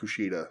for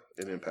Kushida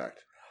in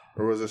Impact?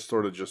 Or was this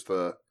sort of just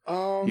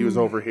he was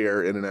over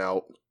here, in and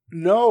out?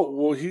 No,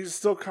 well, he's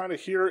still kind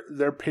of here.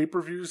 Their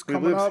pay-per-views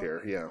coming up. He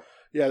lives here, yeah.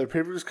 Yeah, their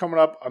pay-per-views coming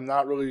up. I'm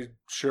not really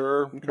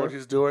sure what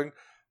he's doing.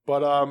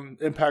 But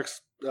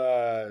Impact's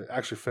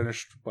actually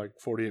finished like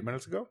 48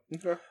 minutes ago.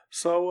 Okay.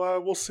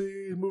 So we'll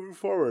see moving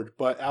forward.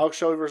 But Alex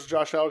Shelley versus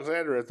Josh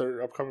Alexander at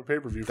their upcoming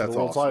pay-per-view for the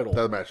world title.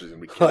 That match is going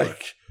to be killer.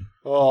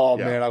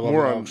 Man, I love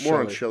more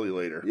on Shelley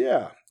later.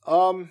 Yeah.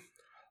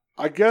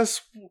 I guess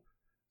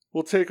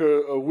we'll take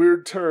a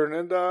weird turn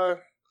and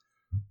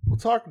We'll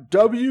talk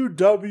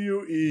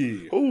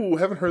WWE. Oh,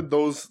 haven't heard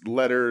those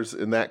letters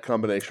in that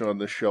combination on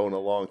this show in a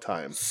long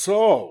time.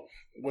 So,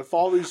 with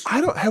all these...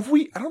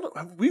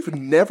 We've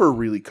never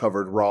really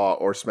covered Raw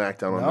or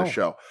SmackDown on this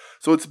show.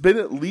 So it's been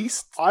at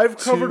least I've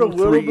covered a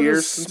little bit years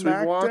of since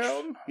we've watched.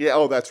 SmackDown. Yeah,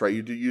 oh, that's right.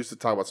 You used to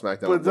talk about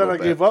SmackDown But then I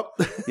gave up.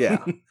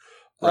 Yeah.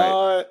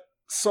 Right.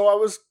 So I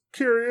was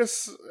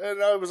curious,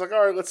 and I was like,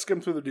 all right, let's skim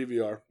through the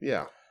DVR.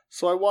 Yeah.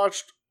 So I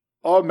watched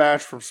a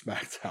match from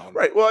SmackDown.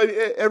 Right. Well,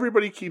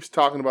 everybody keeps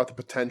talking about the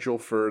potential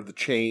for the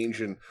change,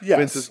 and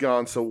Vince is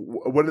gone. So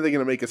when are they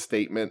going to make a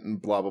statement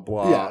and blah blah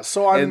blah? Yeah.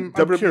 So I'm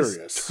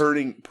curious.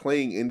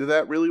 Playing into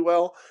that really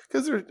well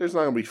because there's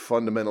not going to be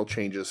fundamental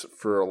changes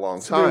for a long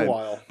It's been time. a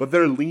while. But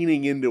they're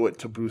leaning into it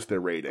to boost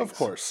their ratings, Of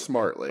course,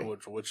 smartly.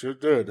 Which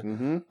it did.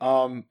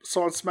 Mm-hmm.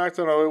 So on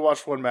SmackDown, I only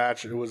watched one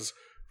match. It was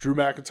Drew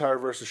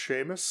McIntyre versus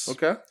Sheamus.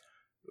 Okay.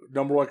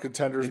 Number one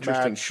contenders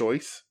Interesting match.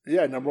 choice.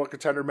 Yeah, number one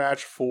contender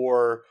match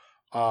for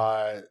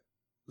the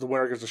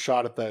winner gets a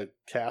shot at the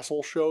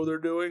Castle show they're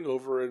doing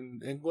over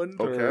in England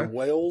or in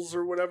Wales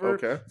or whatever.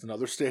 Okay. It's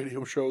another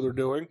stadium show they're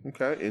doing.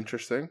 Okay,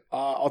 interesting.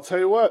 I'll tell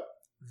you what,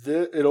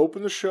 it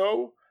opened the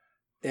show,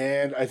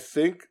 and I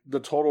think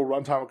the total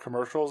runtime of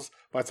commercials,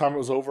 by the time it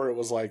was over, it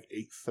was like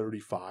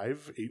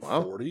 8:35,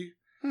 8:40.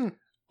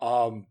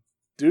 Wow.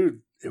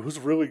 Dude, it was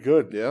really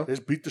good. Yeah. They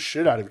just beat the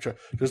shit out of each other.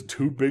 Just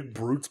two big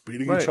brutes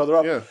beating each other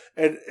up. Yeah.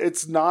 And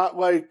it's not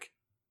like,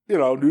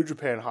 New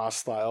Japan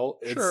hostile.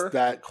 It's Sure.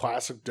 that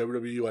classic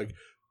WWE, like,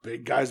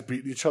 big guys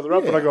beating each other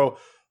up. And I go,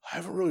 I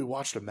haven't really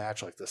watched a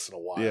match like this in a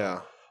while. Yeah.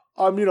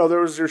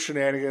 There was your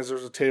shenanigans. There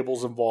was the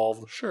tables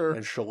involved. Sure.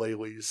 And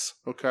shillelaghs.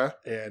 Okay.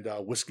 And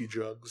whiskey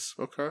jugs.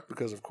 Okay.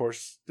 Because, of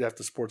course, they have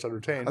to sports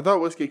entertain. I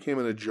thought whiskey came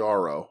in a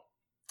jarro.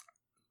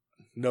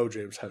 No,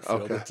 James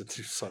Hetfield. Okay. That's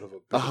a son of a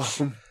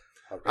bitch.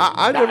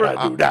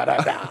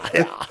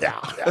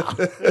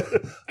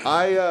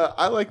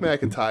 I like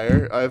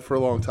McIntyre for a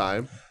long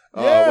time.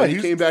 When he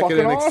came back in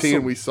NXT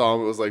and we saw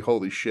him, it was like,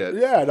 holy shit.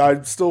 Yeah, and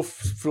I still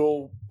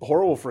feel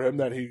horrible for him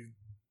that he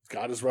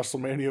got his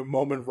WrestleMania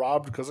moment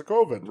robbed because of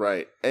COVID.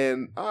 Right.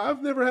 And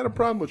I've never had a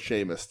problem with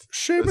Sheamus.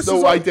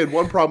 I did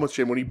one problem with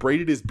Sheamus. When he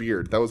braided his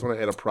beard, that was when I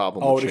had a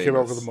problem with Sheamus. Oh, and he came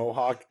over with the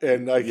mohawk,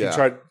 and he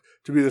tried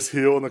to be this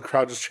heel, and the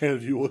crowd just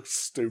chanted, "You look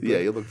stupid." Yeah,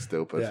 you look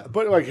stupid. Yeah,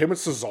 but like him and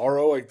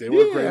Cesaro, they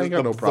were great. I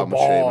got no problem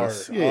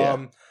with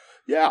Sheamus.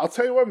 Yeah, I'll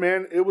tell you what,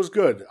 man, it was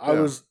good. I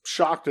was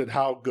shocked at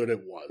how good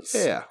it was.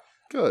 Yeah,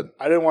 good.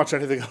 I didn't watch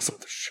anything else on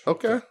the show.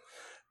 Okay.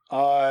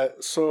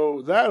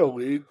 So that'll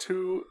lead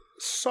to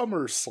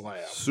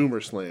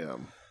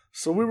SummerSlam.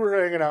 So we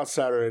were hanging out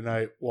Saturday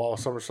night while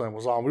SummerSlam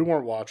was on. We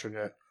weren't watching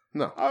it.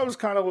 No. I was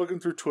kind of looking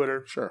through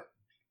Twitter. Sure.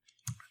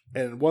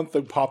 And one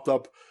thing popped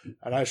up,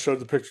 and I showed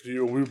the picture to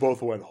you, and we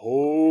both went,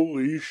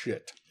 holy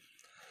shit.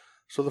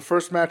 So the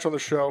first match on the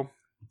show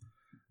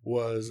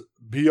was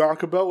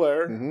Bianca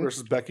Belair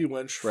versus Becky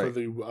Lynch for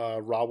the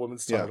Raw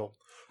Women's title.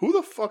 Who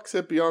the fuck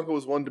said Bianca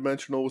was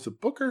one-dimensional? Was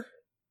it Booker?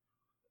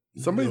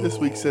 Somebody this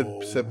week said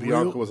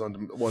Bianca was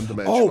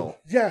one-dimensional. Oh,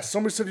 yeah.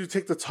 Somebody said you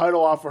take the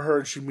title off of her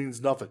and she means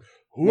nothing.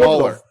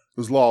 Lawler. It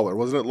was Lawler.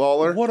 Wasn't it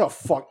Lawler? What a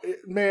fuck.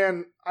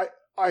 Man,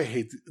 I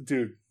hate...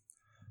 Dude.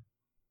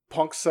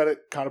 Punk said it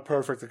kind of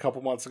perfect a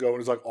couple months ago, and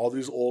he's like, all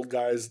these old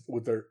guys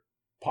with their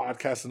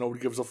podcasts that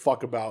nobody gives a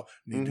fuck about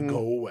need to go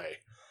away.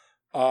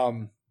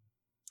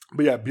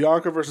 But yeah,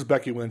 Bianca versus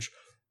Becky Lynch.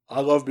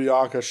 I love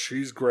Bianca.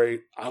 She's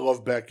great. I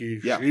love Becky.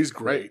 She's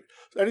great.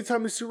 Right.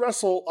 Anytime we see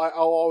wrestle, I'll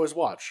always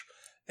watch.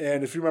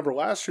 And if you remember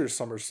last year's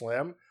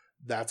SummerSlam,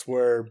 that's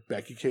where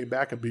Becky came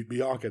back and beat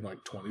Bianca in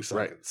like 20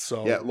 seconds. Right.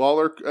 So yeah,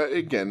 Lawler,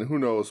 again, who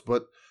knows,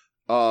 but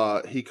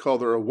he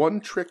called her a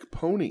one-trick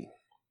pony.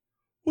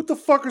 What the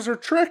fuck is her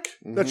trick?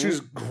 That she's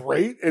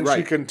great and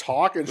she can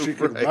talk and she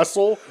can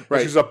wrestle.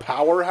 And she's a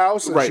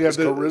powerhouse and she has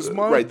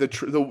charisma. Right.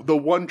 The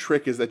one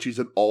trick is that she's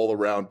an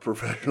all-around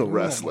professional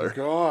wrestler. Oh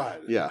my God.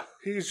 Yeah.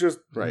 He's just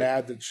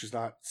mad that she's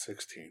not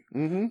 16.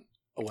 Mm-hmm.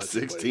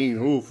 Allegedly. 16.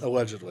 Oof.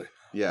 Allegedly.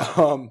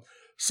 Yeah.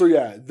 So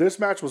yeah, this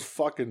match was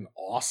fucking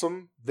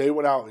awesome. They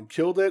went out and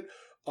killed it.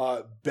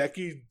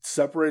 Becky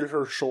separated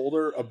her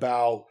shoulder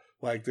about,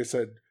 like they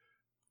said,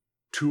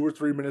 2 or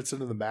 3 minutes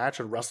into the match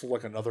and wrestled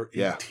like another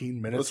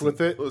 18 minutes with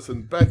it.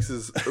 Listen, Bex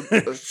is...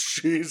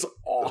 she's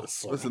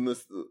awesome. Listen,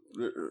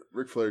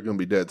 Ric Flair going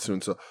to be dead soon,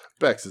 so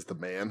Bex is the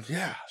man.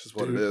 Yeah. That's just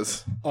what it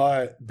is.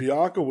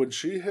 Bianca, when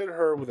she hit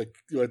her with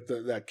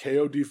that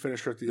KOD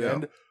finisher at the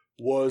end,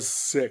 was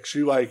sick.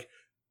 She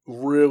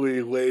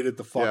really laid it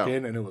the fuck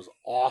in, and it was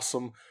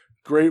awesome.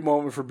 Great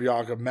moment for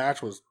Bianca.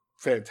 Match was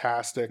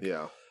fantastic.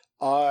 Yeah.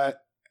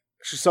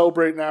 She's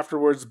celebrating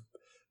afterwards.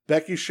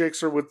 Becky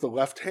shakes her with the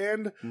left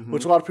hand,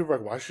 which a lot of people are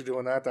like, why is she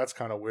doing that? That's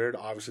kind of weird.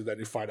 Obviously, then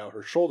you find out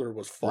her shoulder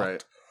was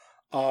fucked.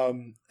 Right.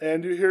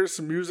 And you hear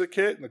some music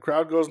hit, and the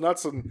crowd goes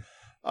nuts, and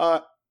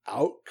out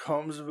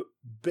comes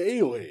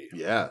Bayley.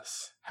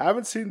 Yes.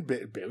 Haven't seen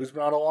Bayley's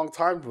been out a long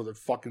time with a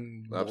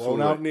fucking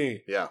blown-out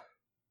knee. Yeah.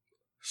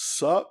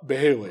 Sup,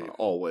 Bayley.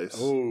 Always.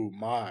 Oh,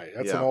 my.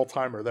 That's an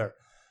all-timer there.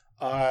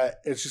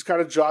 And she's kind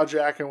of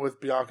jaw-jacking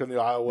with Bianca in the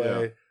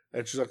aisleway.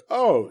 And she's like,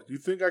 "Oh, you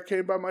think I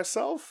came by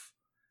myself?"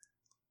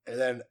 And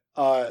then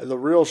the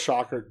real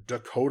shocker,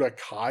 Dakota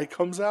Kai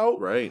comes out.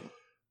 Right.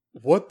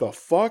 What the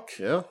fuck?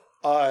 Yeah.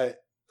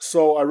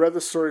 So I read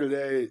the story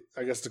today.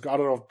 I guess I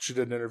don't know if she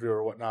did an interview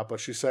or whatnot, but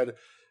she said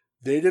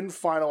they didn't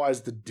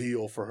finalize the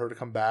deal for her to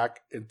come back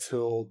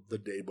until the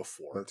day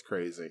before. That's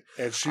crazy.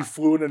 And she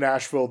flew into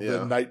Nashville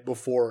the night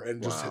before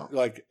and just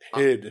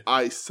hid.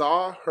 I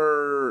saw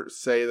her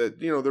say that,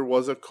 there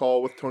was a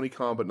call with Tony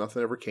Khan, but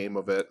nothing ever came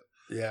of it.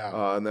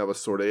 Yeah. And that was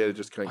sort of it. It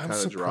just kind of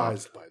dropped.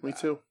 Surprised by that. Me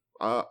too.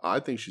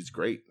 I think she's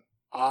great.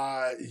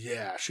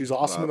 Yeah, she's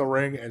awesome in the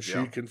ring and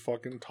she can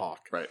fucking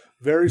talk. Right.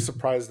 Very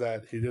surprised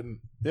that he didn't.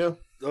 Yeah.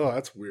 Oh,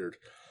 that's weird.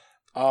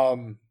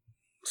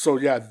 So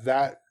yeah,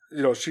 that,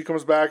 she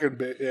comes back and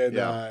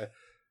Bay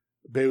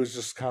was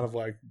just kind of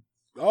like,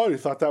 "Oh, you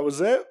thought that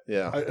was it?"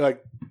 Yeah.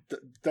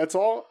 That's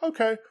all?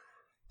 Okay.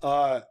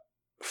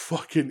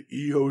 Fucking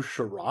Io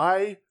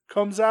Shirai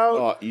comes out.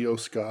 Oh, Io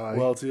Sky.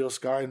 Well, it's Io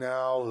Sky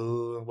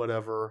now.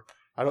 Whatever.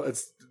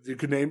 You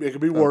could name it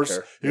could be worse.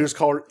 You just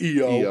call her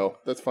Io. Io.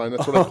 That's fine.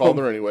 That's what I called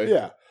her anyway.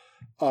 Yeah.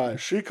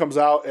 She comes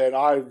out, and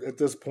I, at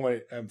this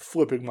point, am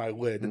flipping my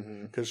lid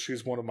because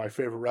she's one of my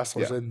favorite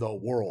wrestlers in the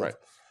world. Right.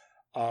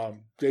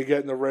 They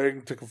get in the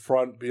ring to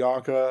confront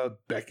Bianca.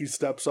 Becky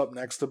steps up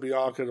next to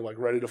Bianca to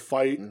ready to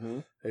fight.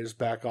 They just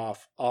back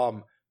off.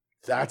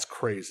 That's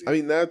crazy. I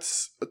mean,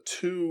 that's I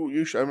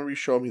remember you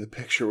showing me the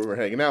picture when we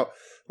were hanging out.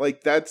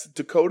 That's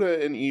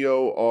Dakota and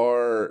Io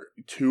are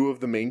two of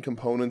the main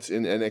components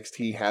in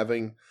NXT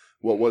having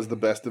what was the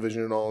best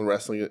division in all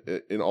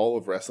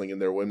of wrestling in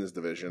their women's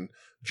division.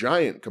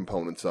 Giant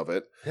components of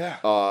it. Yeah.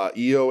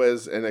 Io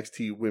as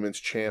NXT Women's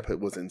Champ, it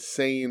was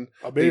insane.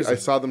 Amazing. I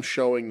saw them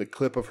showing the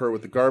clip of her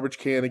with the garbage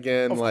can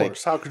again. Of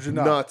course. How could you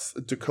not? Nuts.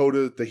 The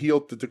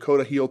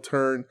Dakota heel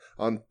turn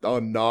on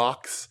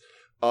Knox.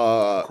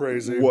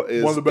 Crazy.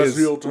 One of the best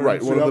heel turns.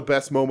 Right. One of the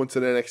best moments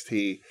in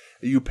NXT.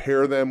 You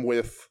pair them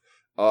with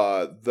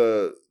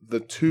the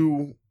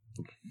two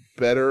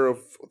better of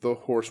the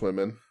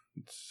horsewomen.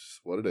 It's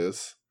what it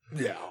is.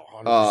 Yeah,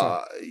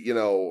 100%.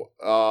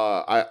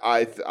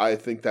 I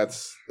think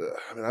that's.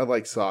 I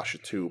like Sasha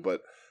too,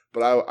 but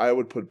I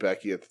would put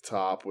Becky at the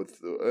top.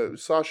 With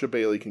Sasha,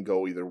 Bailey can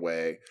go either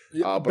way.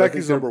 Yeah, but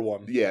Becky's number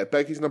one. Yeah,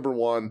 Becky's number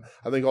one.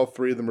 I think all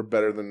three of them are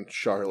better than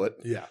Charlotte.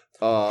 Yeah,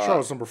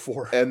 Charlotte's number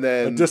 4, and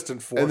then a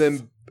distant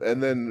 4th,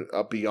 and then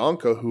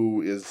Bianca,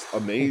 who is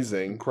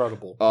amazing,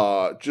 incredible.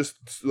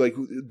 Just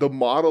the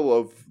model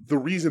of the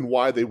reason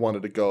why they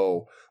wanted to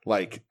go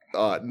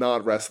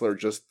not wrestler,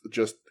 just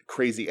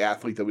crazy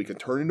athlete that we can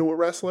turn into a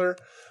wrestler.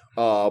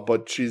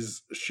 But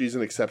she's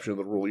an exception to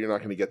the rule. You're not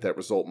going to get that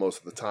result most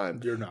of the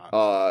time. You're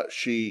not.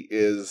 She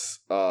is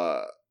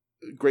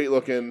great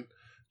looking,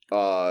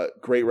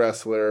 great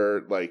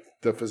wrestler.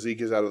 The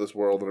physique is out of this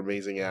world. An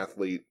amazing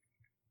athlete.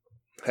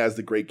 Has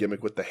the great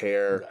gimmick with the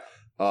hair.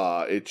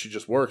 She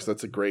just works.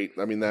 That's a great.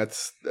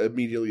 That's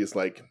immediately is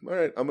all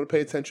right. I'm going to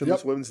pay attention to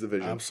this women's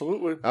division.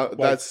 Absolutely.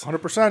 That's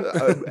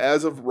 100%.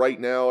 As of right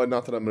now, and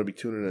not that I'm going to be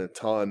tuning in a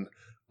ton.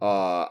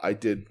 I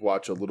did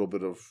watch a little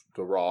bit of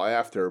the Raw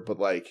after, but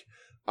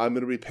I'm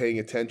going to be paying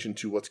attention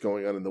to what's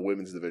going on in the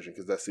women's division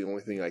because that's the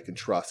only thing I can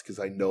trust because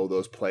I know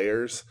those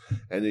players,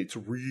 and it's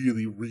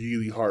really,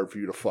 really hard for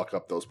you to fuck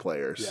up those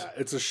players. Yeah,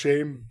 it's a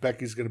shame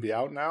Becky's going to be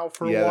out now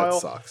for a while. Yeah, that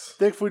sucks.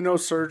 Thankfully, no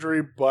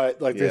surgery, but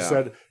they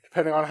said,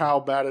 depending on how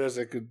bad it is,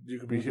 you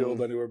could be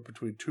healed anywhere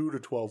between 2 to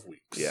 12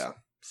 weeks. Yeah,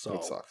 so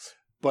it sucks.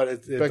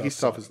 But Becky's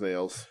tough as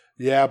nails.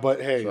 Yeah,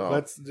 but hey,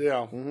 let's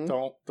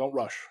don't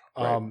rush.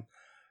 Right.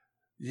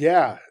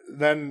 Yeah,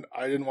 then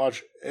I didn't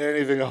watch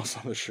anything else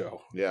on the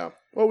show. Yeah.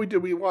 Well, we did.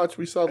 We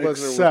saw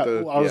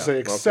Lesnar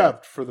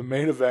except for the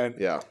main event.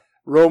 Yeah.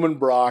 Roman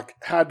Brock,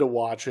 had to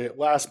watch it.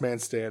 Last man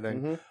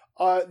standing.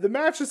 The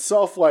match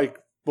itself,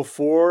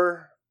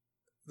 before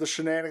the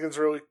shenanigans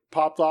really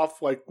popped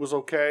off, was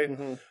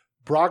okay.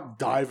 Brock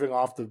diving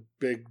off the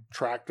big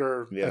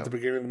tractor at the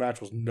beginning of the match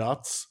was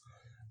nuts.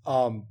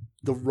 The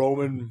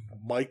Roman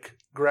mic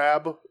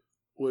grab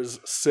was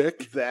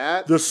sick.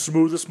 The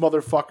smoothest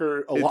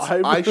motherfucker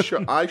alive.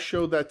 I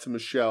showed that to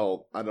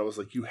Michelle, and I was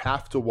like, "You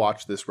have to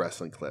watch this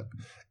wrestling clip.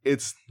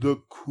 It's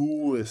the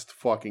coolest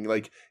fucking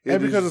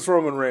and because it's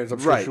Roman Reigns, I'm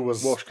sure she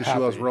was because she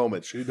loves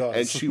Roman. She does,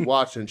 and she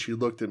watched and she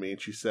looked at me and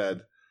she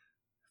said,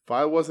 "If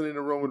I wasn't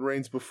into Roman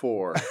Reigns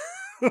before,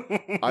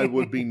 I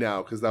would be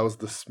now because that was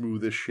the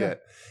smoothest shit."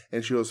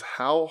 And she goes,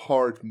 "How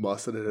hard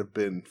must it have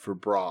been for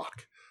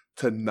Brock?"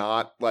 To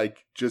not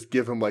just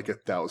give him that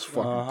was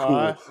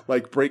fucking cool,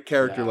 break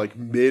character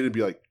mid and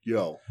be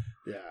yo,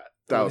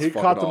 that was he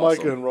fucking caught the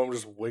awesome. mic and Rome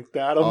just winked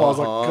at him. I was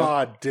like,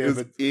 God damn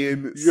it,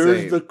 insane.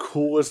 You're the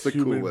coolest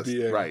human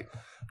being. Right.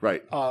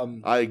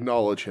 I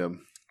acknowledge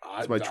him.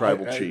 He's my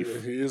tribal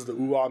chief. He is the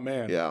ooh-ah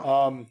man.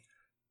 Yeah.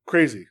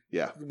 Crazy.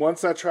 Yeah.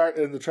 Once that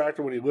in the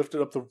tractor when he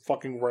lifted up the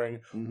fucking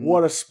ring,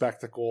 what a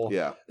spectacle.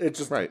 Yeah. It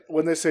just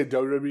when they say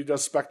WWE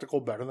does spectacle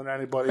better than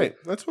anybody, right.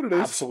 That's what it is.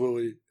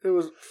 Absolutely, it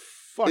was.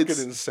 Fucking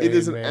insane. It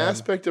is an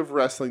aspect of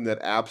wrestling that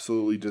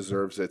absolutely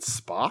deserves its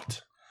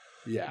spot.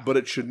 Yeah. But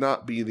it should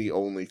not be the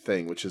only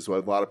thing, which is why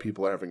a lot of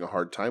people are having a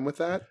hard time with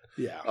that.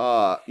 Yeah.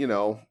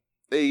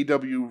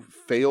 AEW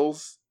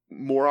fails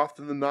more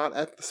often than not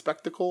at the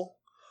spectacle,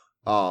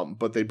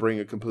 but they bring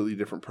a completely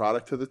different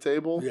product to the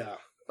table. Yeah.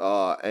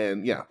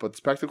 But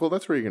spectacle,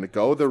 that's where you're going to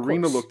go. The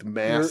arena looked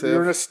massive.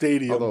 You're in a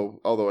stadium.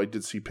 Although I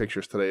did see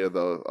pictures today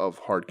of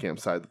Hard Camp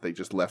side that they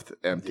just left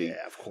empty.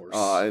 Yeah, of course.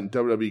 And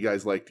WWE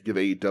guys like to give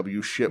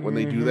AEW shit when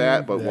they do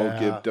that, but won't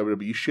give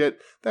WWE shit.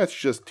 That's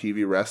just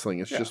TV wrestling.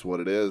 It's just what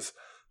it is.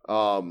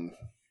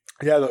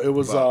 It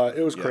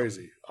was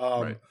crazy.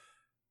 Right.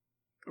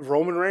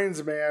 Roman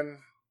Reigns, man,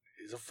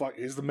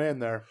 he's the man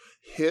there.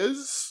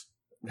 His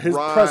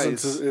rise,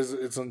 presence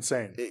is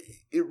insane.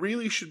 It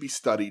really should be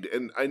studied,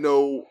 and I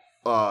know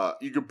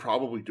you could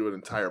probably do an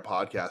entire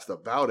podcast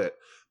about it,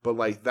 but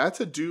like that's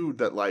a dude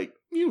that like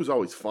he was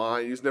always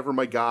fine. He was never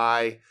my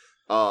guy.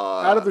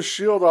 Out of the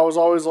Shield, I was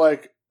always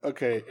like,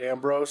 okay,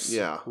 Ambrose,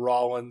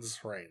 Rollins,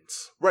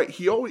 Reigns. Right.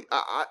 He always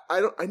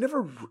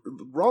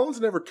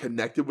Rollins never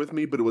connected with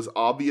me, but it was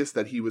obvious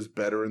that he was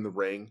better in the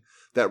ring.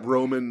 That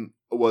Roman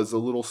was a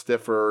little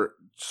stiffer,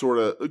 sort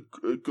of a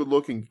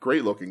good-looking,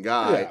 great-looking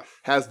guy.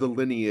 Has the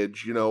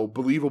lineage,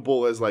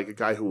 believable as like a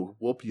guy who will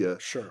whoop you.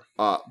 Sure.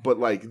 But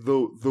like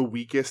the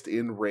weakest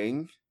in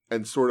ring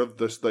and sort of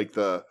this like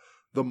the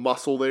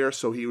muscle there,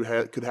 so he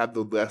could have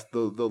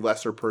the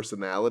lesser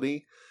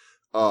personality.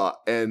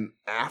 And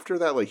after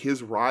that, like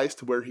his rise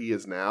to where he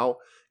is now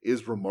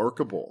is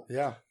remarkable.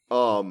 Yeah.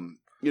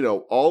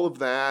 All of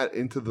that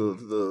into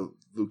the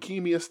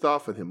leukemia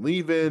stuff and him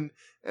leaving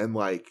and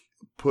like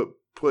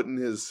putting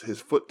his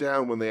foot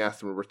down when they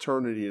asked him to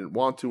return and he didn't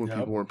want to and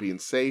people weren't being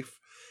safe.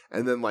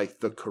 And then like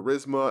the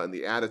charisma and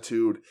the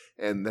attitude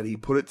and then he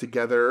put it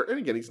together. And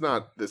again, he's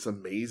not this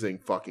amazing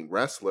fucking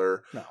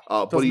wrestler. No,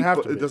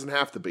 it doesn't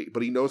have to be.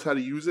 But he knows how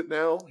to use it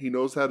now. He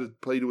knows how to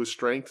play to his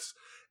strengths.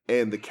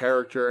 And the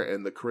character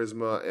and the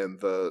charisma and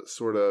the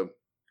sort of...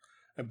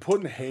 And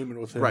putting Heyman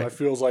with him, I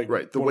feels like...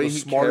 Right, the way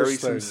he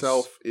carries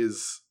himself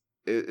is...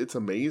 It's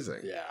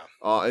amazing. Yeah.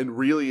 And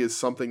really is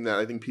something that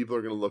I think people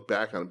are going to look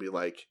back on and be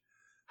like,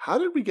 how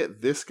did we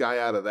get this guy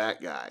out of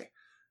that guy?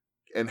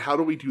 And how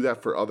do we do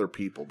that for other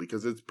people?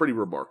 Because it's pretty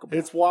remarkable.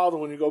 It's wild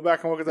when you go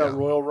back and look at that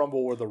Royal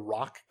Rumble where The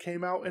Rock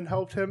came out and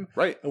helped him.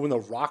 Right. And when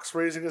The Rock's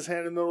raising his hand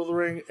in the middle of the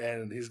ring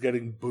and he's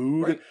getting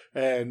booed. Right.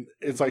 And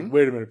it's like,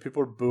 wait a minute,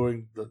 people are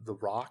booing The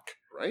Rock?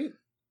 Right.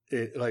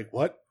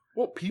 What?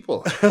 Well,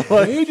 people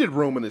hated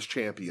Roman as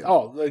champion.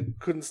 Oh, they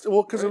couldn't...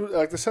 Well, because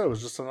like I said, it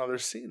was just another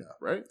Cena.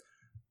 Right.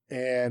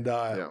 And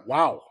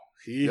wow,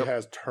 he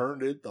has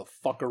turned it the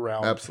fuck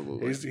around.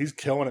 Absolutely. He's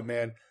killing it,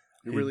 man.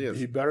 He really is.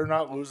 He better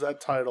not lose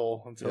that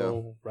title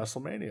until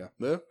WrestleMania.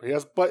 Yeah.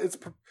 But it's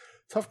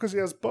tough because he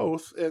has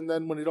both. And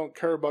then when you don't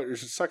care about your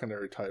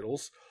secondary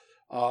titles,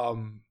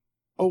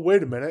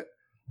 wait a minute.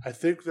 I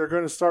think they're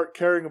going to start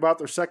caring about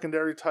their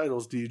secondary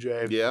titles,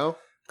 DJ. Yeah.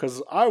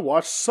 Because I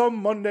watched some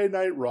Monday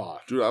Night Raw.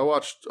 Dude, I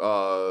watched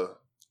match.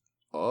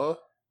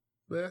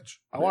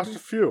 I watched a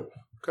few.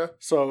 Okay.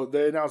 So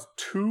they announced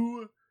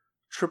 2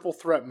 triple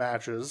threat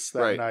matches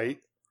that night.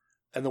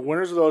 And the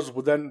winners of those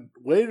would then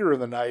later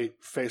in the night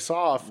face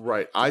off.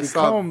 Right. I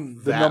saw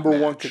the number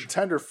one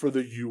contender for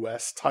the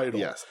U.S. title.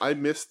 Yes. I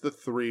missed the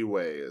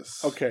 3-ways.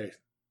 Okay.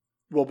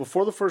 Well,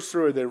 before the first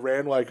 3-way, they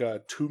ran like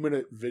a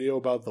 2-minute video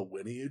about the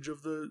lineage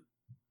of the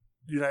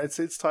United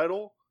States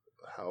title.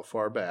 How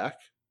far back?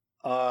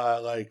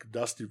 Like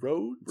Dusty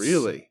Rhodes.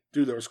 Really?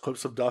 Dude, there was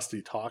clips of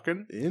Dusty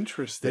talking.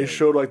 Interesting. They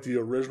showed like the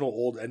original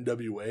old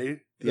NWA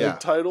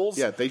titles.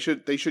 Yeah, they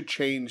should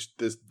change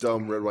this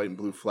dumb red, white, and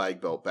blue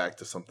flag belt back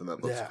to something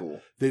that looks cool.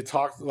 They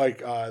talked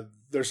like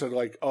they said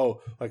like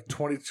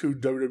 22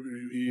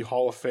 WWE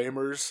Hall of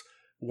Famers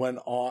went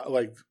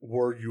on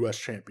were US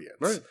champions.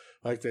 Right.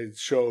 Like they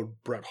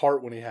showed Bret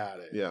Hart when he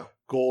had it. Yeah.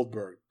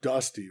 Goldberg,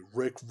 Dusty,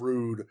 Rick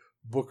Rude,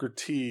 Booker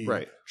T,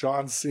 right?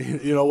 John Cena.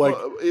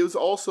 It was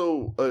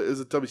also is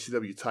a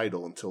WCW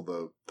title until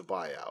the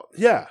buyout.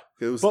 Yeah,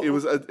 it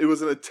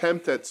was an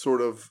attempt at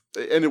sort of,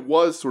 and it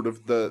was sort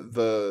of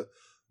the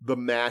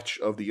match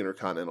of the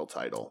Intercontinental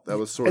title. That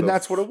was sort of, and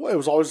that's what it was. It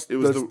was always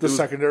the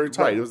secondary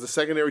title. Right, it was the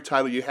secondary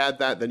title. You had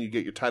that, then you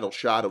get your title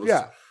shot. It was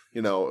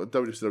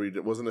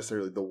WCW wasn't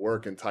necessarily the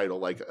working title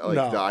like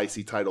the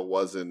IC title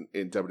was in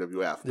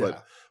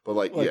WWF,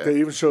 but they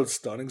even showed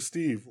Stunning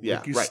Steve,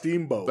 Ricky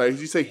Steamboat. Right,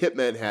 as you say,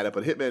 Hitman had it,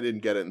 but Hitman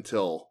didn't get it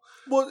until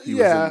he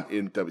was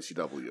in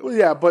WCW. Well,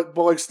 yeah,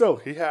 but still,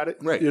 he had it.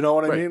 Right, you know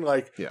what I mean?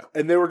 Yeah.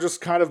 And they were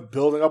just kind of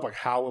building up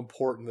how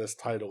important this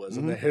title is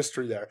and the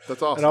history there.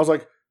 That's awesome. And I was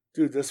like,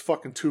 dude, this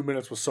fucking 2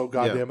 minutes was so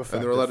goddamn effective.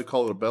 And they're allowed to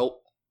call it a belt.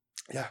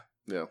 Yeah,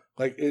 yeah.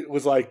 It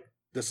was like,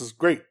 this is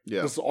great.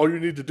 Yeah. This is all you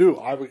need to do.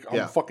 I'm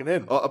fucking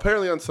in.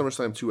 Apparently on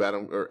SummerSlam 2,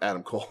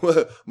 Adam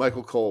Cole,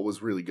 Michael Cole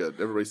was really good.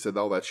 Everybody said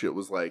all that shit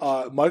was like...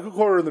 Michael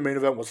Cole in the main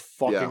event was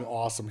fucking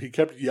awesome. He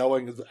kept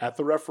yelling at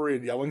the referee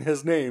and yelling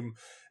his name.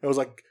 It was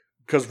like,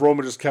 because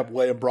Roman just kept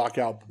laying Brock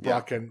out.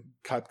 Brock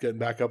kept getting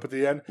back up at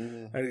the end.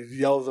 Mm-hmm. And he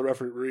yelled at the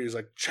referee. He's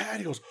like, Chad,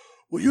 he goes,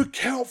 will you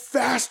count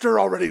faster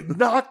already?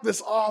 Knock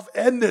this off.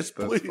 End this,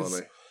 please. That's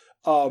funny.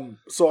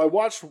 So I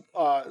watched.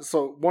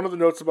 So one of the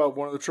notes about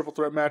one of the triple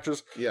threat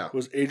matches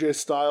was AJ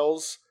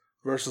Styles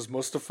versus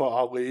Mustafa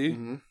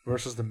Ali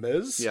versus The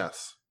Miz.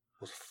 Yes.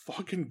 It was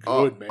fucking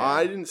good, man.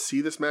 I didn't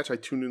see this match. I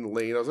tuned in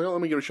late. I was like, oh,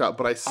 let me give it a shot.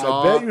 But I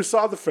bet you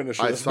saw the finish.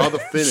 I saw the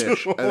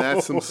finish, and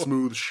that's some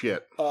smooth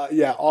shit.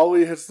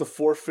 Ali hits the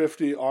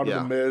 450 onto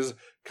The Miz,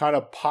 kind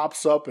of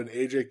pops up, and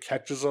AJ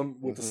catches him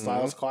with the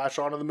Styles Clash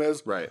onto The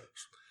Miz. Right.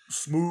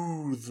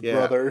 Smooth,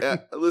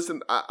 brother.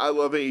 Listen, I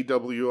love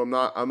AEW.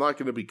 I'm not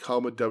going to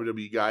become a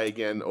WWE guy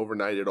again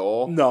overnight at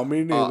all. No,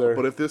 me neither.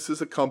 But if this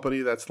is a company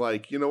that's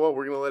like, you know what,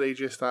 we're going to let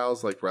AJ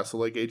Styles like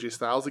wrestle like AJ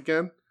Styles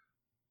again,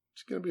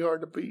 it's going to be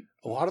hard to beat.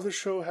 A lot of the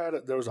show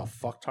there was a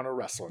fuck ton of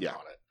wrestling on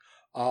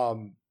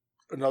it.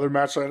 Another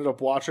match I ended up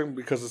watching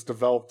because it's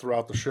developed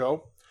throughout the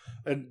show.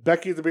 And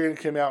Becky at the beginning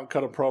came out and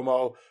cut a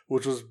promo,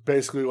 which was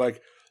basically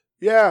like,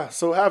 yeah,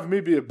 so having me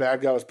be a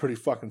bad guy was pretty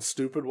fucking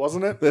stupid,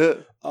 wasn't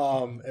it?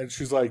 And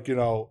she's like,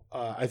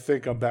 I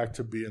think I'm back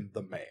to being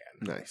the man.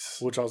 Nice.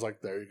 Which I was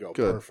like, there you go.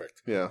 Good.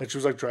 Perfect. Yeah. And she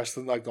was like dressed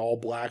in like the all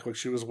black like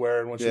she was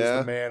wearing when she was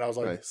the man. I was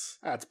like, nice.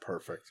 That's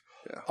perfect.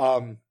 Yeah.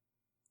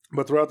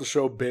 But throughout the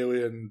show,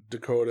 Bayley and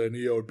Dakota and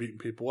Io are beating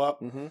people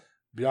up.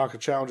 Bianca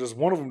challenges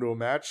one of them to a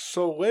match.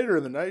 So later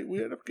in the night,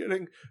 we end up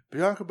getting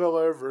Bianca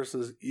Belair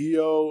versus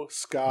Io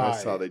Sky. I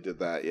saw they did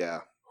that,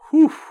 yeah.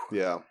 Whew.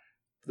 Yeah.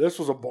 This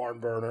was a barn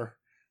burner.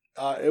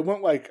 It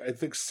went like, I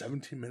think,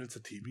 17 minutes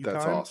of TV time.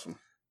 That's awesome.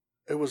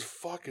 It was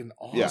fucking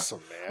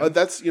awesome, man.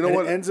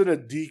 What? It ends in a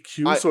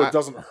DQ, so it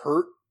doesn't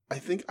hurt. I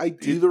think I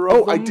did. Either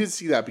of them. I did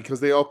see that because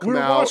they all come out. We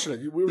were watching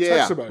it. We were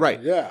texting about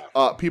it.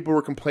 Yeah. People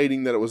were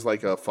complaining that it was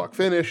like a fuck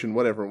finish and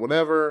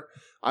whatever.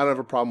 I don't have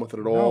a problem with it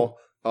at all.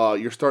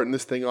 You're starting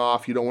this thing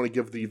off. You don't want to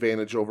give the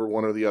advantage over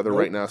one or the other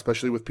right now,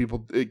 especially with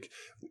people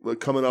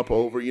coming up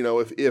over.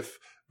 If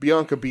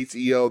Bianca beats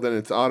Io, then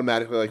it's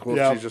automatically like,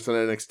 well, she's just an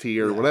NXT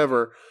or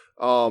whatever.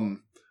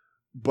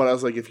 But I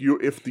was like, if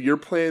you're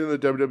playing in the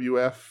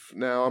WWF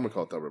now, I'm gonna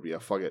call it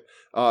WWF. Fuck it.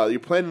 You're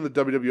playing in the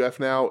WWF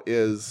now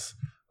is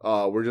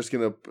we're just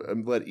gonna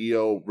let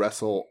Io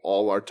wrestle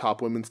all our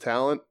top women's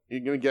talent.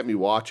 You're gonna get me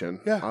watching.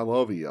 Yeah, I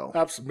love Io.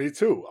 Absolutely, me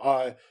too.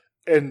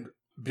 And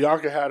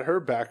Bianca had her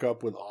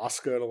backup with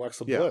Asuka and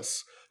Alexa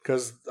Bliss.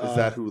 Because is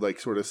that who like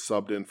sort of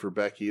subbed in for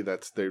Becky?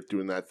 They're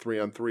doing that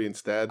 3-on-3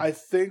 instead. I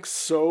think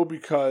so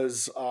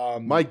because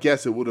my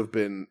guess it would have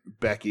been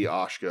Becky,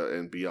 Asuka,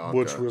 and Bianca,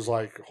 which was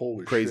like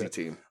holy crazy shit.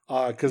 Team.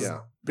 Because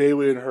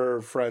Bayley and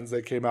her friends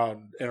they came out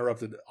and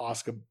interrupted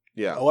Asuka,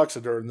 Alexa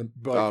during the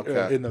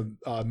in the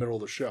middle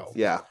of the show.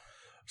 Yeah,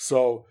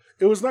 so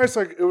it was nice.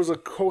 Like it was a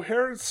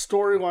coherent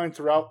storyline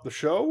throughout the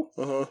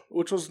show,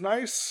 which was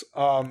nice.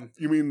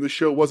 You mean the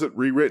show wasn't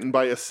rewritten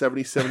by a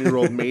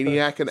 77-year-old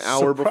maniac an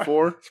hour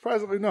before?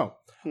 Surprisingly, no.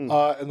 And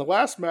the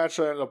last match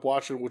I ended up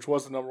watching, which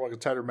was the number 1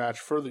 contender match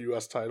for the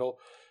U.S. title,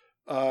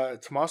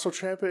 Tommaso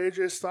Ciampa,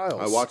 AJ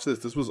Styles. I watched this.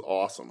 This was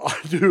awesome.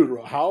 Dude,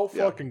 how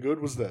fucking good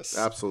was this?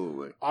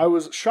 Absolutely. I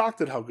was shocked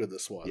at how good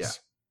this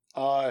was.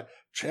 Yeah.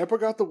 Ciampa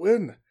got the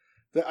win.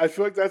 I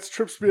feel like that's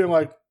Trips being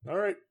like, all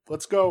right,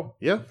 let's go.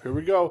 Yeah. Here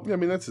we go. Yeah, I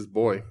mean, that's his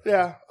boy.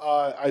 Yeah.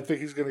 I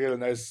think he's going to get a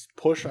nice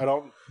push. I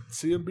don't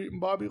see him beating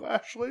Bobby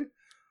Lashley.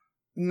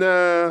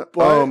 Nah.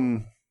 But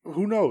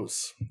who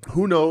knows?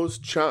 Who knows?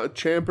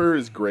 Ciampa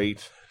is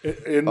great.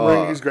 In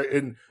ring, he's great.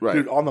 And,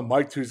 dude, on the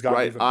mic, too, he's got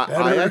even better.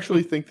 I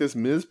actually think this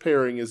Miz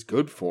pairing is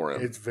good for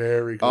him. It's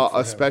very good for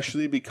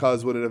especially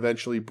because when it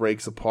eventually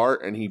breaks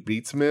apart and he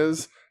beats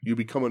Miz, you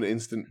become an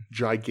instant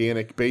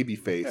gigantic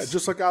babyface. Yeah,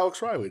 just like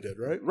Alex Riley did,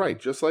 right? Right,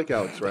 just like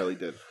Alex Riley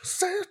did.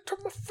 Say it to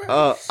my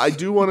face. I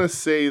do want to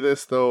say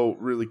this, though,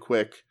 really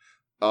quick.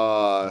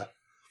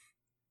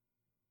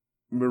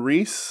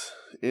 Maurice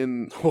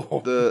in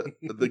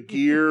the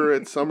gear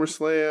at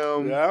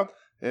SummerSlam. Yeah.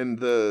 And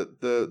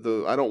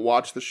the I don't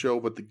watch the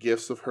show, but the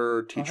gifts of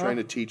her trying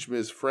to teach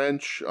Miz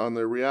French on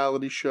the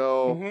reality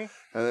show, and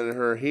then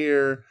her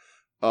here.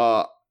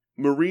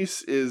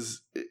 Maurice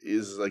is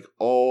like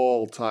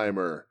all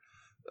timer.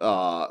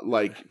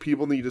 Like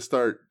people need to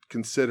start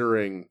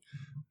considering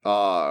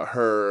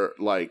her,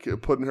 like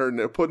putting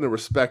a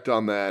respect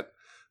on that.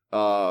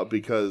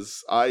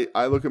 Because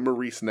I look at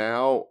Maurice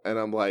now and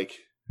I'm like,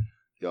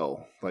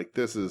 yo, like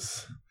this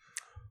is.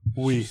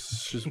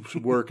 She's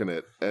working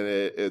it, and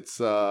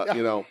it's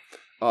you know,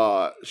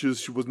 she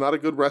was not a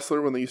good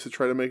wrestler when they used to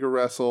try to make her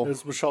wrestle. It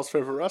was Michelle's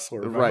favorite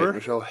wrestler, remember? Right?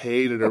 Michelle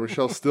hated her.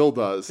 Michelle still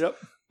does. Yep.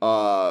 That's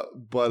all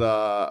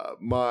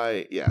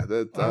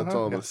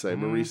I'm gonna say.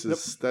 Maurice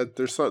is that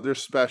they're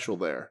special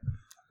there.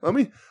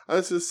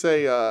 Let's just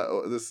say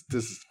this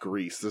is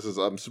Greece.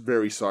 I'm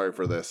very sorry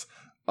for this.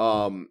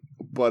 When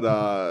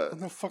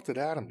the fuck did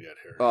Adam get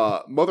here?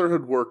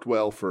 Motherhood worked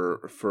well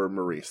for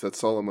Maurice.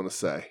 That's all I'm gonna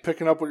say.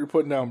 Picking up what you're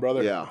putting down,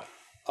 brother. Yeah.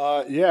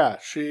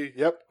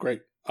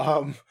 Great.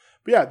 But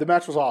yeah, the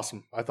match was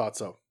awesome. I thought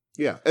so.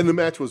 Yeah, and the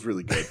match was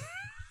really good.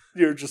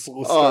 You're just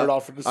start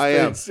off in the space. I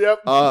am.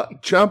 Yep.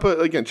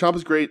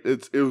 Ciampa's great.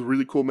 It was a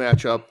really cool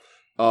matchup.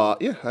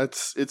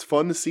 It's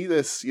fun to see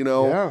this, you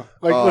know. Yeah.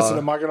 Listen,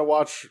 am I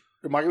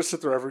gonna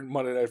sit there every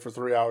Monday night for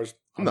 3 hours?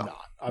 I'm not.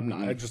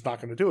 I'm just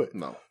not gonna do it.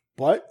 No.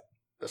 But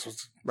this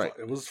was Right.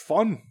 It was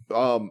fun.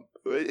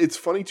 It's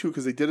funny too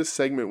because they did a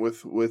segment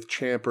with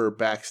Ciampa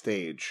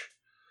backstage,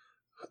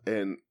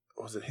 and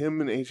was it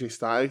him and AJ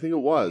Styles? I think it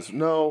was.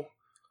 No,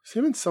 it's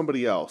him and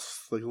somebody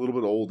else, like a little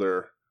bit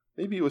older.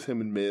 Maybe it was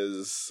him and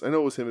Miz. I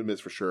know it was him and Miz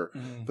for sure,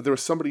 but there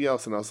was somebody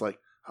else, and I was like,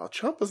 "Oh,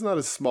 Ciampa's not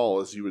as small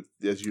as you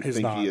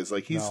think he is.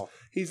 Like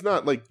he's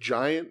not like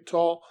giant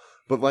tall,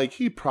 but like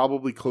he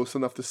probably close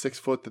enough to 6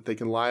 foot that they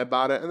can lie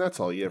about it, and that's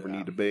all you ever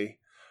need to be."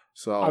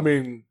 So I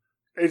mean,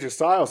 AJ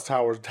Styles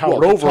towered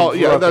over.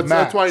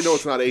 That's why I know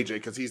it's not AJ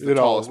because he's the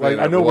tallest man.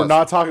 I know we're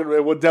not talking.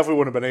 It definitely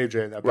wouldn't have been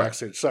AJ in that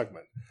backstage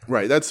segment.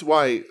 Right. That's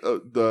why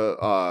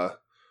the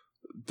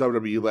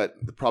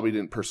WWE probably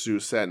didn't pursue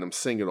Satnam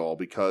Singh at all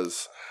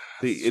because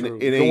in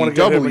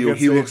AEW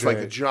he looks like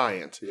a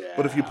giant. Yeah.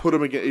 But if you put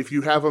him if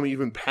you have him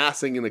even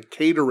passing in a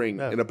catering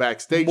in a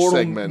backstage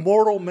segment,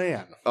 mortal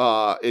man,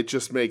 it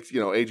just makes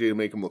AJ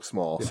make him look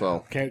small. Yeah.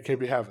 So can't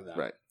be having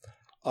that.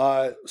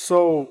 Right.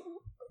 So.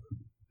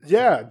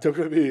 Yeah,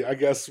 WWE. I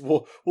guess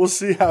we'll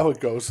see how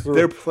it goes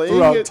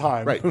throughout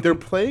time. Right, they're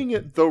playing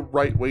it the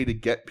right way to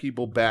get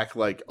people back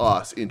like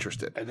us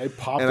interested. And they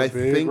popped a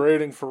big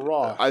rating for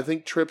Raw. I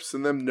think Trips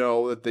and them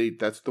know that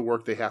that's the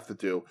work they have to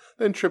do.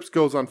 Then Trips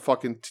goes on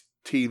fucking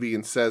TV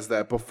and says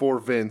that before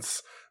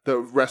Vince, the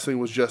wrestling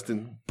was just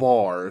in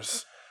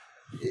bars.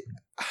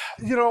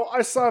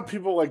 I saw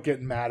people like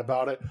getting mad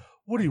about it.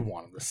 What do you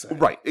want him to say?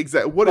 Right,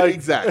 exactly.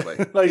 Exactly.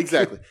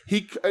 Exactly.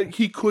 He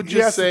could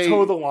just say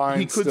toe the line.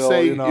 He could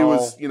say it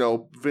was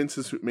Vince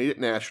has made it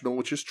national,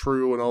 which is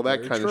true, and all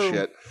that kind of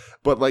shit.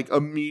 But like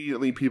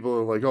immediately, people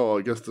are like, "Oh,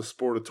 I guess the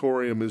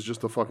Sportatorium is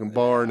just a fucking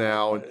bar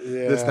now," and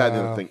this, that, and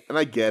the other thing. And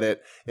I get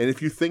it. And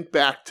if you think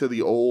back to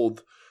the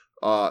old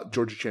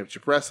Georgia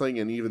Championship Wrestling,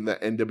 and even the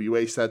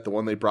NWA set, the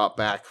one they brought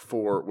back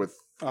with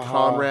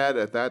Conrad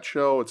at that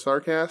show at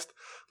Starrcast.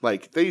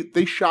 Like,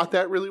 they shot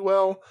that really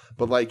well,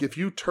 but, like, if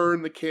you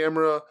turn the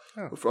camera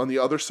on the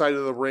other side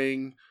of the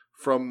ring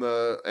from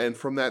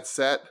that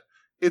set,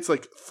 it's,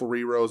 like,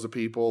 3 rows of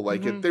people.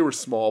 Like, they were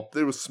small.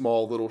 They were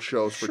small little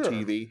shows for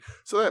TV.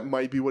 So that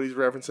might be what he's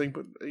referencing,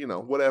 but,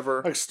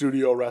 whatever. Like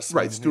studio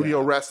wrestling. Right,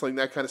 studio wrestling,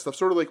 that kind of stuff.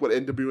 Sort of like what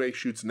NWA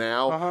shoots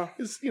now.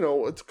 Is,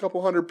 it's a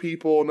couple hundred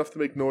people, enough to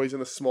make noise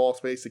in a small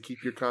space to keep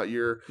your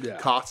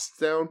costs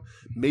down.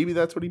 Maybe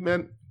that's what he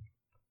meant.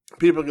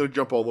 People are going to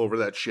jump all over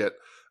that shit.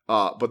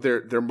 But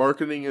they're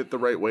marketing it the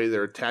right way.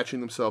 They're attaching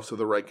themselves to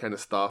the right kind of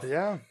stuff.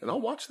 Yeah. And I'll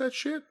watch that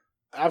shit.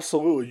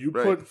 Absolutely. You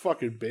put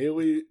fucking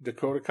Bayley,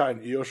 Dakota Kai,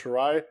 and Io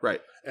Shirai.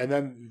 Right. And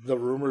then the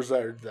rumors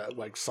that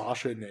like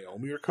Sasha and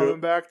Naomi are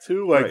coming back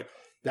too. Like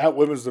that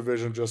women's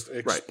division just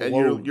explodes. Right.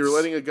 And you're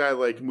letting a guy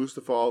like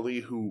Mustafa Ali,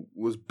 who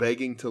was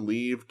begging to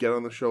leave, get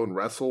on the show and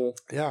wrestle.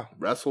 Yeah.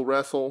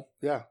 Wrestle.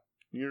 Yeah.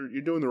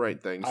 You're doing the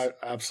right things.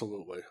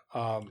 Absolutely.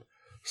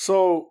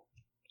 So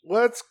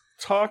let's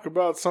talk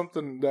about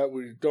something that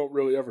we don't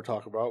really ever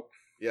talk about.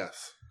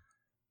 Yes.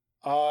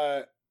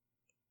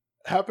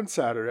 Happened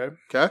Saturday.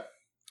 Okay.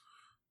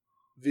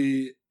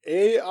 The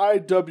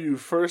AIW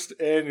first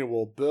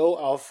annual Bill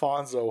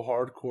Alfonso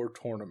Hardcore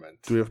Tournament.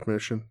 Do we have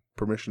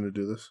permission to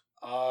do this?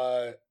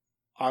 I'll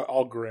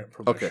grant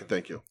permission. Okay,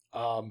 thank you.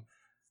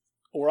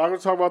 We're not going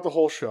to talk about the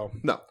whole show.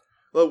 No.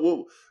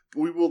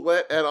 We will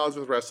let At Odds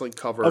with Wrestling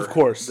cover of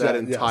course, that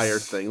entire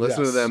thing.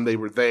 Listen to them. They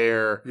were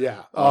there.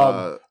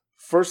 Yeah.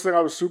 First thing I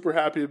was super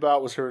happy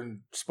about was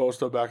hearing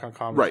Sposto back on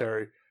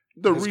commentary. Right.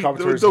 The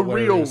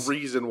real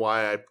reason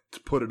why I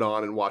put it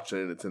on and watched it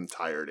in its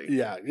entirety.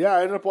 Yeah.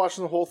 I ended up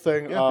watching the whole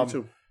thing. Yeah, me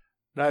too.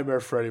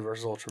 Nightmare Freddy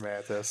versus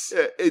Ultramantis.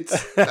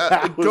 It's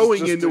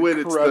going into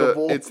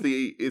incredible. It's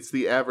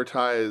the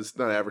advertised,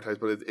 not advertised,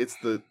 but it's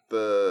the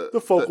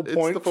focal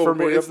point for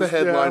me. It's the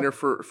headliner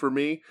for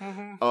me.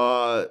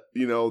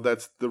 Mm-hmm.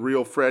 That's the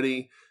real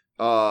Freddy.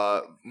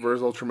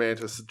 Versus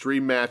Ultramantis, a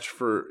dream match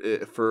for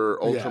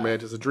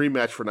Ultramantis, a dream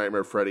match for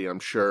Nightmare Freddy.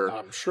 I'm sure.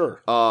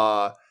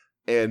 That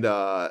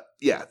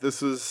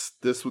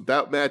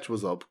match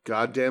was a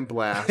goddamn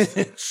blast.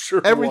 It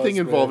sure Everything was,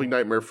 involving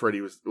Nightmare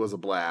Freddy was a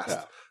blast.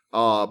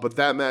 Yeah. But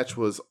that match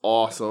was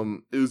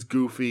awesome. It was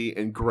goofy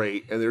and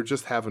great, and they were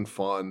just having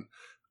fun.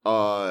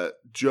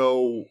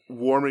 Joe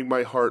warming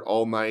my heart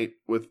all night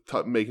with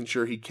making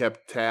sure he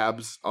kept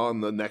tabs on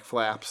the neck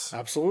flaps.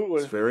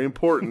 Absolutely. It's very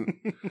important.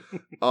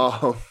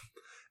 I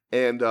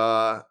think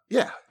Joe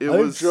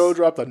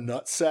dropped a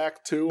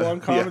nutsack too on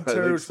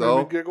commentary, which made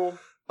me giggle.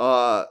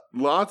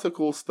 Lots of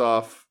cool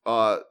stuff.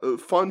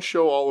 Fun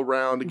show all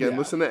around. Again,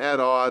 listen to At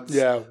Odds.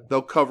 Yeah.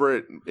 They'll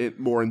cover it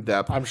more in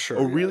depth. I'm sure.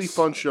 A really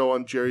fun show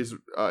on Jerry's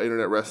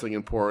Internet Wrestling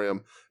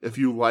Emporium. If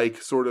you like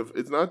it's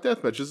not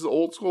deathmatch. This is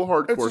old school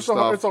hardcore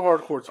stuff. It's a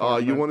hardcore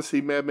tournament. You want to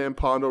see Madman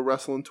Pondo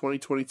wrestle in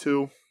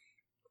 2022?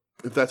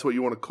 If that's what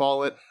you want to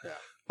call it.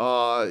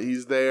 Yeah.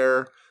 He's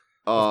there.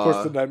 Of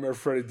course, the Nightmare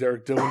Freddy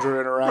Derek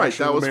Dillinger interaction. Right,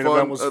 that was the main fun.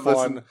 Event was fun.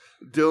 Listen,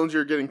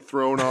 Dillinger getting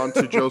thrown on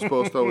to Joe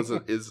Sposto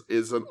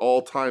is an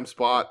all time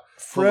spot.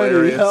 Freddy,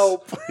 hilarious.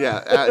 help!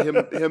 Yeah,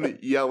 him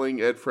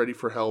yelling at Freddy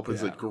for help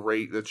is a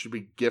great. That should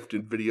be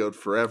gifted, videoed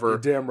forever,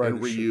 damn right,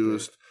 and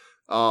reused.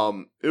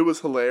 It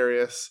was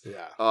hilarious.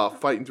 Yeah.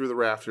 Fighting through the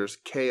rafters,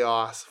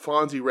 chaos.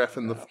 Fonzie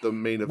reffing the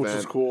main event, which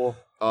was cool.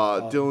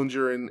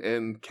 Dillinger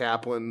and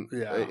Kaplan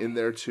in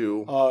there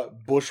too.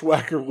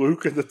 Bushwhacker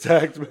Luke in the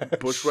tag match.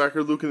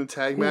 Bushwhacker Luke in the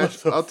tag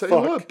match. I'll tell you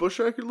what,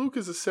 Bushwhacker Luke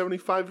is a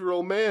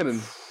 75-year-old man,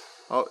 and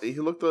he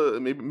looked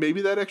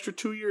maybe that extra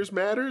 2 years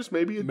matters.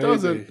 Maybe it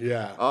doesn't.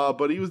 Yeah.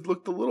 But he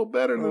looked a little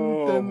better than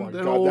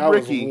God, old that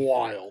Ricky. Was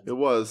wild. It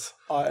was.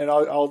 And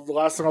the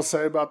last thing I'll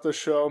say about this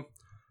show,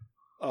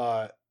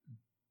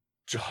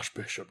 Josh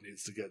Bishop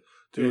needs to get.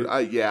 Dude,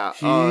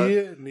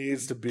 he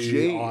needs to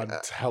be on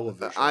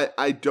television.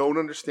 I don't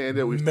understand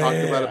it. We've talked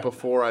about it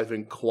before. I've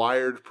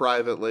inquired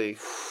privately.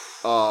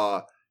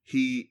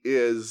 He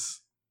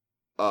is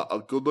a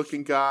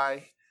good-looking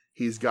guy.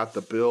 He's got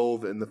the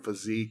build and the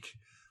physique.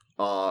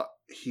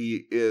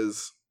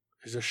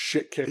 He's a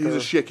shit kicker. He's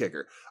a shit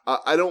kicker.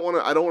 I'm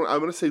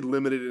going to say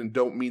limited and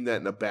don't mean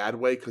that in a bad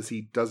way because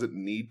he doesn't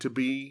need to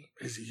be.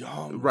 He's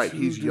young. Right,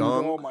 he's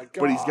young. Oh my God.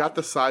 But he's got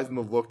the size and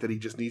the look that he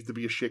just needs to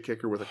be a shit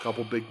kicker with a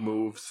couple big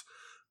moves.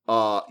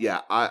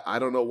 I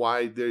don't know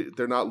why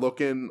they're not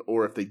looking,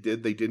 or if they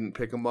did, they didn't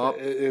pick him up.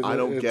 I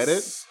don't get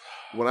it.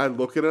 When I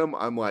look at him,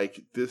 I'm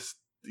like, this,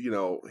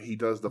 he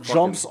does the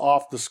jumps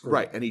off the screen.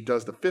 Right, and he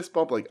does the fist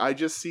bump. Like, I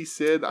just see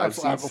Sid. I've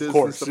seen Sid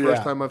since the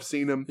first time I've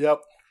seen him. Yep.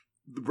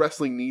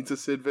 Wrestling needs a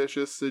Sid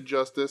Vicious, Sid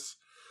Justice.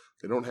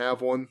 They don't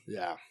have one.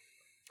 Yeah.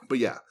 But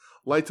yeah,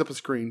 lights up a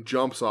screen,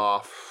 jumps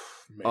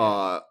off.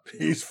 Man,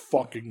 he's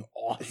fucking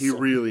awesome. He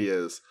really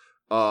is.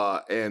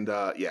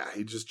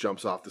 He just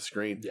jumps off the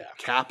screen. Yeah.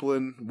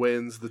 Kaplan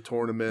wins the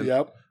tournament.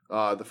 Yep.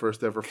 The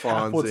first ever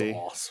Fonzie. Kaplan's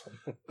awesome.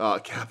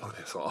 Kaplan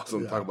is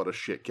awesome. Yeah. Talk about a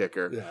shit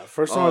kicker. Yeah.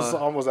 First time I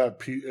saw him was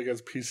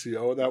against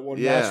PCO, that one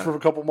match from a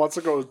couple months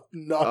ago. It was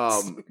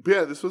nuts.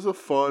 This was a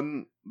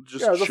fun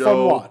it was a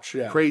fun watch.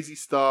 Yeah. Crazy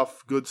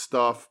stuff, good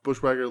stuff.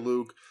 Bushwhacker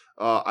Luke.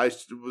 I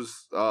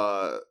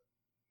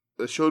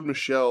showed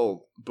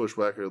Michelle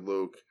Bushwhacker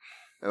Luke,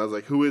 and I was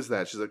like, "Who is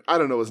that?" She's like, "I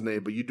don't know his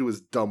name, but you do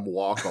his dumb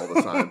walk all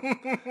the time."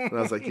 And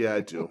I was like, "Yeah,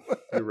 I do.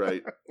 You're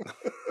right.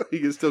 You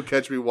can still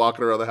catch me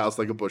walking around the house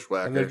like a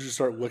bushwhacker." And then you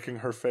start licking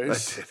her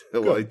face. I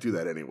did. Well, I do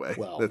that anyway.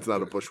 Well, that's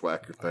not a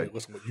bushwhacker thing. Right,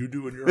 listen, what you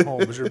do in your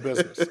home is your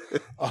business.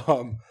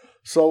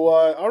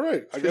 All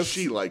right. I guess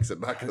she likes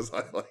it, not because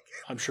I like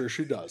it. I'm sure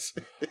she does.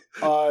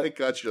 Thank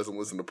God she doesn't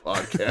listen to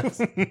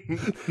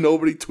podcasts.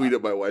 Nobody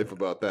tweeted my wife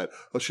about that.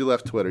 Oh, she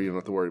left Twitter. You don't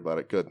have to worry about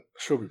it. Good.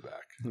 She'll be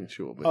back. Yeah,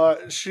 she will be.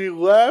 She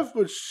left,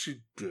 but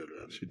she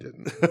didn't. She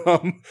didn't.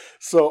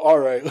 All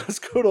right. Let's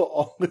go to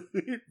All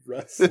Elite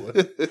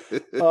Wrestling.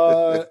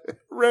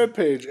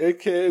 Rampage,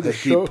 a.k.a. the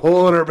show. Keep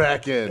pulling her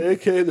back in.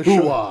 A.k.a.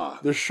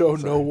 the show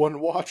no one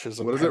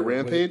watches. What is it,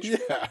 Rampage?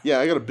 Yeah. Yeah,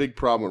 I got a big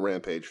problem with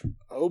Rampage.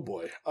 Oh,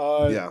 boy.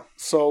 Yeah.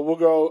 So we'll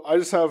go. I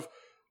just have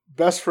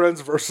Best Friends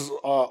versus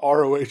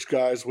ROH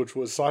guys, which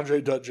was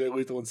Sanjay Dutt, Jay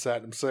Lethal, and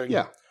Satnam Singh.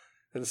 Yeah.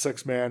 In the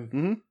 6-man.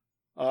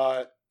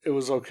 Mm-hmm. It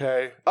was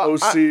okay.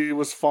 OC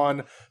was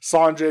fun.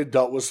 Sanjay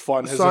Dutt was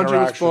fun. His Sanjay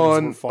interactions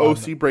was fun. were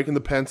fun. OC breaking the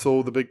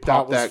pencil, the big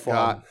pop that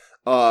got.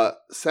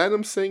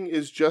 Satnam Singh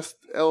is just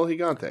El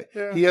Gigante.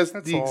 Yeah, he has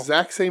the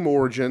exact same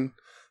origin,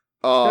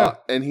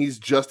 and he's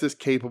just as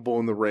capable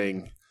in the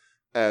ring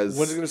as...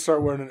 When's he going to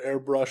start wearing an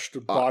airbrushed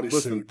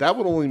bodysuit? That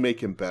would only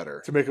make him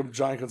better. To make him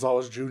Giant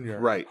Gonzalez Jr.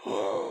 Right.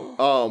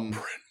 El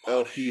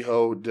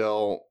Hijo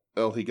del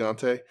El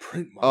Gigante.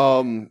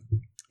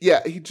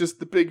 Yeah, he just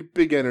the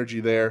big energy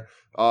there.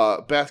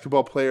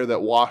 Basketball player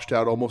that washed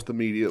out almost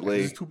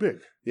immediately. He's too big.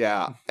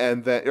 Yeah,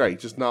 and then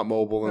just not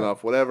mobile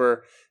enough,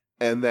 whatever.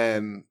 And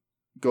then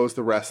goes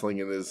to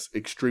wrestling and is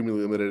extremely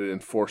limited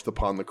and forced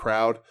upon the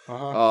crowd.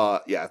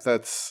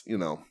 That's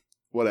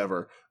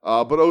whatever.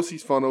 But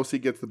OC's fun.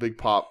 OC gets the big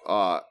pop.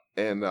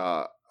 And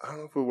I don't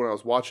know if when I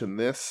was watching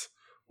this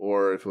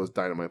or if it was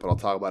Dynamite, but I'll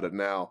talk about it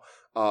now.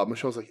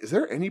 Michelle's like, is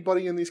there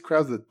anybody in these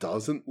crowds that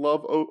doesn't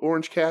love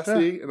Orange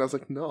Cassidy? Yeah. And I was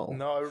like, no,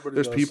 everybody.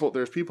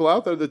 There's people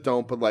out there that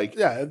don't, but like,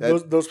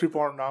 those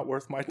people are not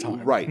worth my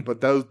time, right?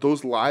 But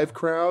those live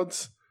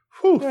crowds,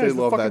 they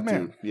love that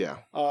dude. Yeah,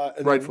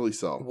 rightfully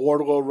so.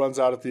 Wardlow runs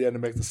out at the end to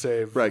make the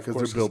save, right?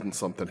 Because they're building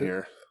something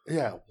here.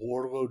 Yeah,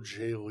 Wardlow,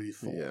 Jay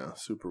Lethal. Yeah,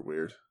 super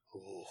weird.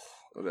 Ugh.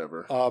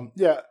 Whatever. I don't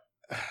know.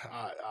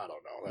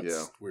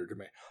 That's weird to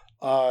me.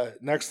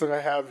 Next thing I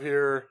have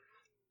here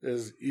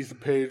is Ethan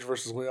Page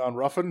versus Leon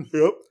Ruffin.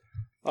 Yep.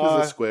 This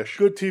is a squish.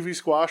 Good TV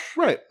squash.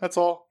 Right. That's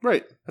all.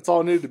 Right. That's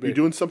all it needed to be. You're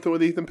doing something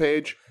with Ethan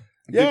Page.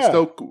 Yeah. Big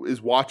Stoke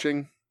is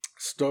watching.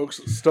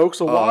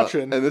 Stokes are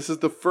watching. And this is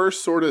the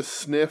first sort of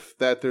sniff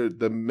that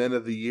the Men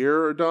of the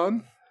Year are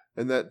done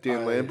and that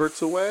Dan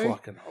Lambert's away. I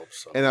fucking hope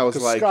so. And I was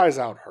like, Sky's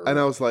out hurt. And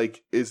I was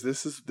like, is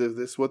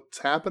this what's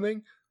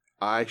happening?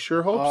 I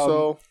sure hope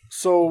so.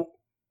 So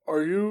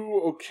are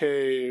you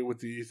okay with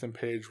the Ethan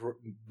Page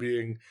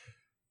being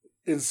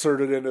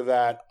inserted into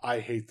that I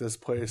hate this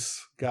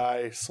place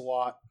guy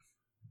slot?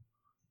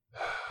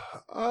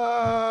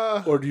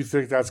 Or do you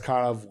think that's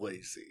kind of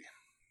lazy?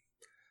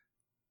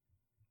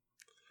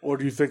 Or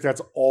do you think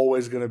that's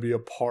always going to be a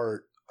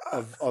part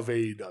of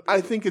AEW? I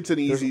think it's an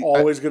easy... There's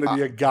always going to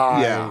be a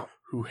guy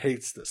who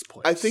hates this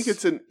place. I think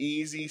it's an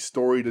easy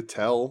story to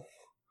tell.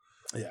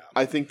 Yeah.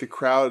 I think the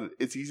crowd,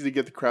 it's easy to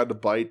get the crowd to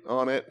bite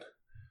on it.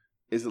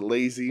 Is it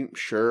lazy?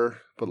 Sure.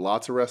 But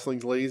lots of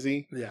wrestling's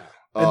lazy. Yeah.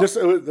 And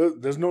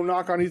there's no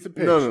knock on Ethan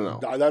Page. No.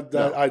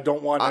 No. I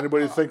don't want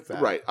anybody to think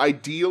that. Right.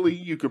 Ideally,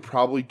 you could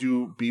probably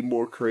be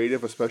more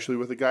creative, especially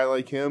with a guy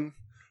like him.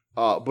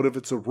 But if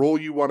it's a role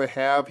you want to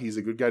have, he's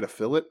a good guy to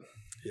fill it.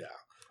 Yeah.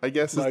 I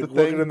guess like is the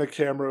looking thing. in the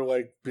camera,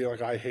 like being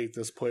like, I hate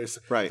this place.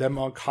 Right. Them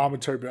on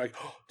commentary being like,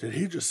 oh, did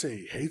he just say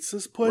he hates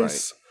this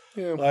place?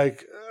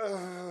 Right.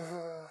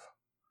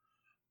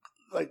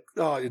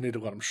 Yeah. You need to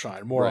let him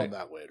shine. More on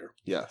that later.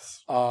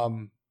 Yes.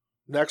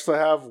 Next I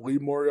have Lee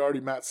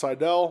Moriarty, Matt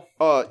Sydal.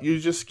 You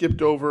just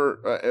skipped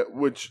over,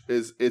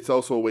 it's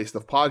also a waste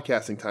of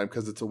podcasting time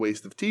because it's a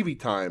waste of TV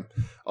time.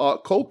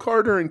 Cole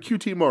Carter and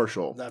QT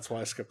Marshall. That's why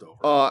I skipped over.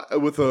 Why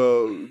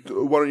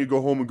don't you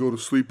go home and go to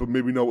sleep, but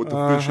maybe not with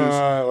the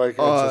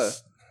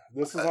fishes.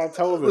 This is on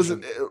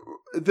television.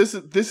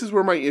 Listen, this is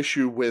where my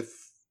issue with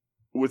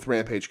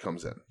Rampage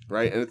comes in,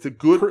 right? And it's a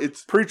good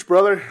preach,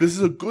 brother. This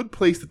is a good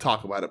place to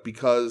talk about it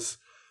because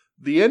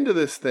the end of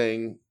this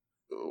thing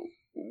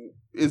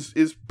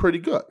is pretty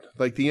good.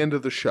 Like the end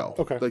of the show.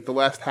 Okay. Like the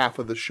last half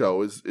of the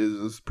show is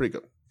pretty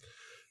good.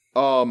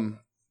 But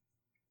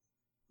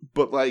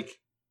like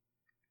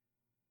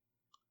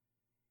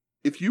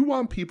if you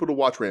want people to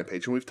watch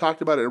Rampage, and we've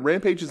talked about it, and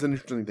Rampage is an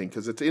interesting thing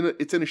because it's in a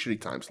shitty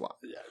time slot.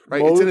 Yeah.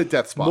 Right? It's in a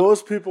death spot.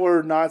 Most people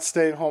are not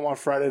staying home on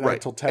Friday night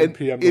until 10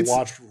 p.m. to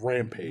watch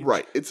Rampage.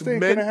 Right. It's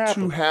meant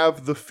to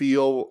have the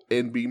feel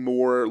and be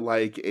more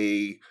like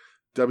a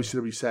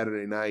WCW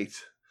Saturday Night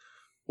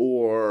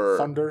or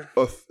Thunder.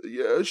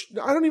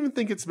 I don't even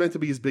think it's meant to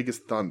be as big as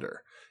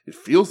Thunder. It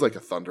feels like a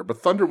Thunder,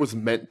 but Thunder was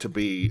meant to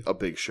be a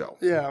big show.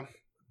 Yeah.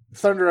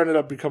 Thunder ended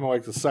up becoming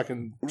like the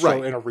second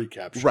show in a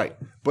recap show. Right.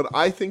 But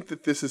I think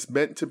that this is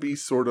meant to be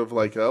sort of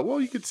like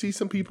you could see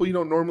some people you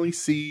don't normally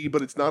see,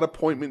 but it's not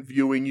appointment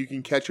viewing. You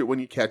can catch it when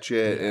you catch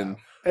it. Yeah.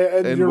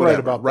 And you're whatever, right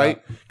about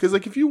right? Because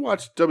like if you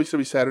watch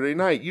WCW Saturday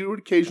Night, you would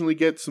occasionally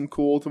get some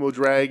cool Ultimo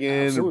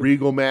Dragon and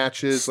Regal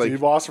matches.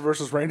 Steve Austin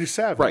versus Randy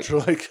Savage.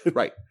 Right.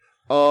 Right.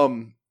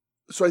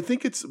 So I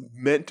think it's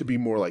meant to be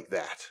more like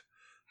that.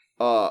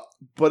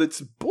 But it's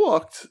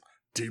booked...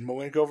 Dean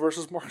Malenko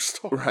versus Mark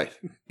Stone. Right.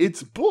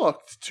 It's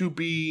booked to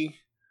be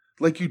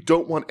like you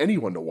don't want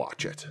anyone to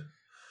watch it.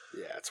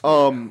 Yeah, it's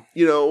weird.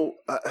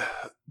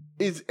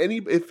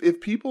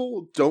 If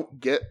people don't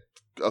get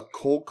a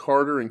Cole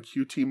Carter and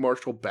QT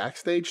Marshall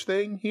backstage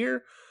thing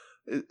here,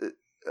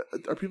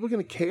 are people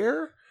going to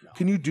care? No.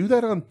 Can you do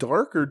that on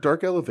Dark or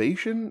Dark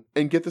Elevation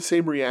and get the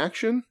same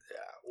reaction?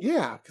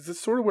 Yeah, because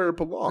it's sort of where it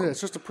belongs. Yeah, it's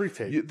just a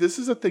pre-tape. This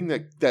is a thing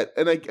that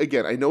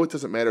I know it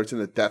doesn't matter. It's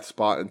in a death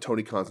spot, and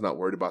Tony Khan's not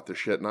worried about this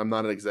shit, and I'm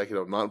not an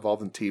executive. I'm not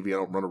involved in TV. I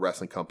don't run a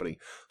wrestling company.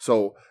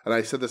 So, and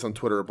I said this on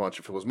Twitter a bunch.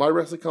 If it was my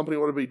wrestling company,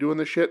 would I be doing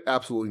this shit?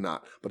 Absolutely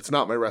not. But it's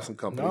not my wrestling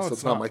company, so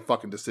it's not my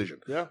fucking decision.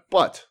 Yeah.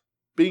 But,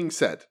 being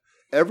said,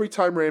 every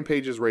time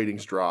Rampage's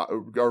ratings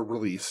are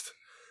released,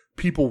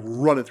 people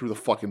run it through the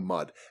fucking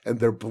mud, and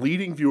they're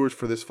bleeding viewers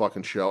for this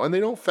fucking show, and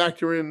they don't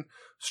factor in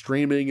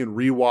streaming and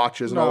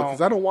rewatches and all that,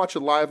 because I don't watch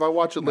it live. I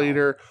watch it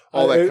later,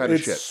 all that kind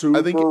of shit.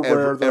 I think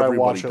rare that I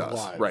watch it does.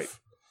 live. Right.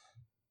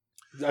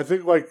 I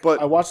think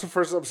I watched the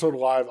first episode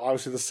live,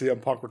 obviously the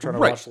CM Punk return I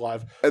watched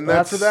live. And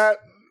after that,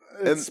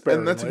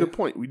 and that's a good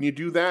point. When you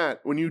do that,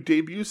 when you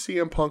debut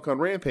CM Punk on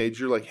Rampage,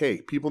 you're like,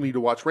 hey, people need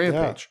to watch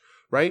Rampage,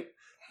 right?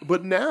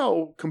 But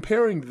now,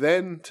 comparing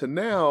then to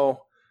now,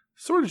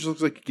 sort of just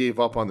looks like you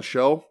gave up on the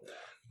show.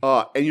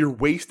 And you're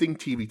wasting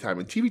TV time.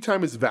 And TV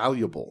time is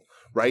valuable.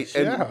 Right.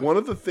 Yeah. And one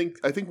of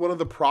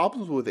the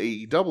problems with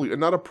AEW, and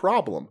not a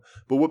problem,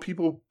 but what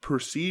people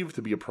perceive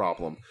to be a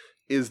problem,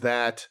 is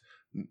that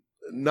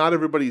not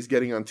everybody's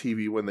getting on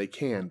TV when they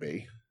can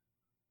be.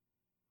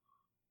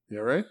 You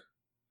all right?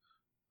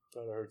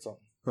 Thought I heard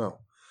something. Oh.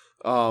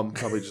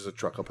 Probably just a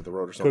truck up at the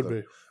road or something.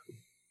 Could be.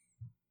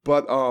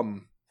 But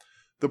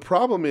the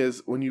problem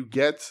is when you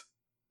get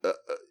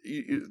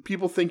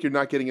people think you're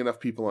not getting enough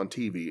people on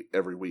TV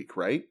every week,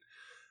 right?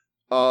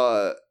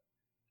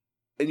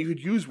 And you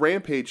could use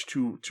Rampage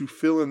to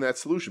fill in that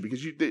solution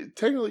because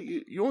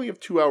technically you only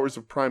have 2 hours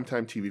of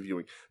primetime TV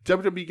viewing.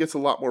 WWE gets a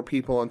lot more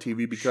people on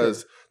TV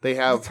because they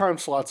have... The time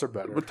slots are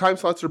better. The time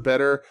slots are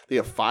better. They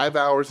have 5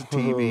 hours of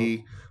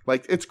TV.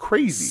 Like, it's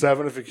crazy.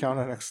 7 if you count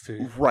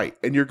NXT. Right.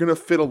 And you're going to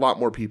fit a lot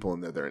more people in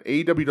there. And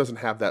AEW doesn't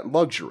have that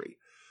luxury.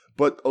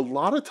 But a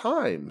lot of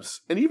times,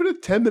 and even a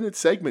 10-minute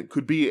segment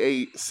could be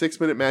a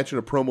 6-minute match and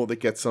a promo that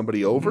gets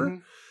somebody over.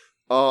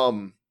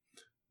 Mm-hmm.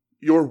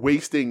 You're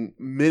wasting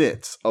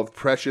minutes of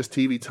precious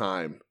TV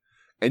time,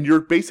 and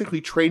you're basically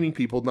training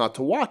people not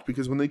to watch,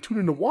 because when they tune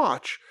in to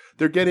watch,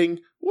 they're getting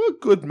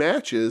good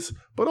matches,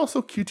 but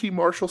also QT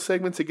Marshall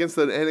segments against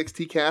the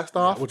NXT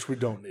cast-off. Yeah, which we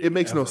don't need. It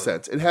makes no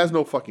sense. It has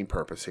no fucking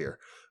purpose here.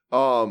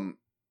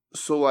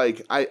 So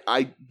like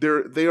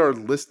they are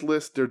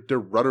listless. They're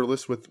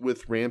rudderless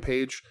with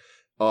Rampage,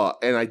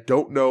 and I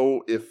don't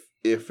know if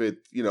it,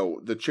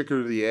 the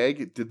chicken or the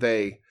egg.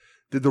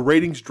 Did the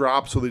ratings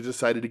drop so they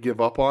decided to give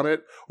up on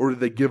it? Or did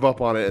they give up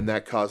on it and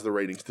that caused the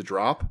ratings to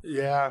drop?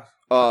 Yeah.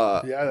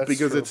 That's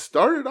because true. it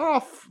started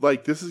off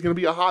like this is going to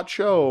be a hot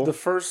show.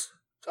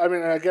 I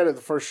get it,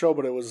 the first show,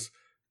 but it was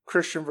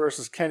Christian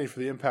versus Kenny for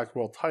the Impact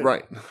World title.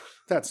 Right.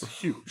 That's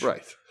huge.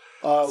 Right.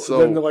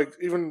 So then,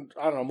 even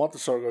I don't know, a month or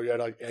so ago, you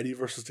had Eddie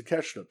versus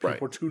Takeshita. People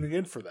were tuning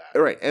in for that.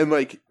 Right, and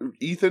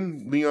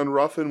Leon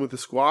Ruffin with the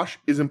squash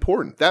is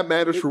important. That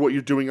matters for what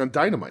you're doing on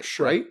Dynamite,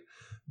 right?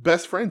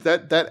 Best friends,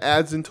 that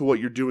adds into what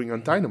you're doing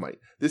on Dynamite.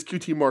 This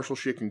QT Marshall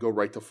shit can go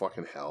right to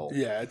fucking hell.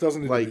 Yeah, it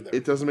doesn't need to be there.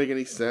 It doesn't make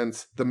any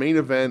sense. The main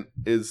event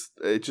is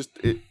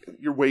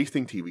you're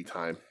wasting TV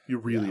time. You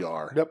really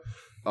are. Yep.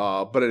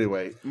 But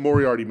anyway,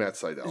 Moriarty, Matt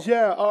Sydal.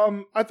 Yeah,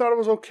 I thought it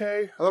was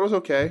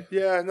okay.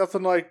 Yeah,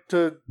 nothing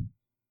to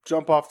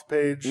jump off the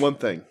page. One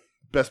thing,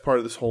 best part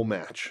of this whole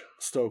match.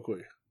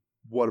 Stokely.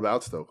 What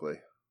about Stokely?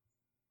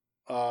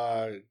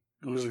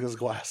 Losing his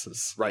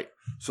glasses. Right.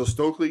 So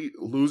Stokely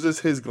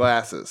loses his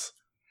glasses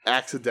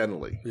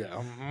accidentally. Yeah.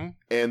 Mm-hmm.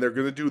 And they're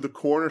going to do the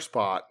corner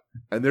spot,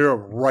 and they're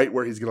right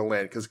where he's going to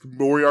land because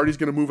Moriarty's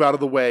going to move out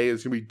of the way.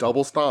 It's going to be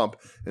double stomp,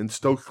 and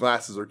Stokes'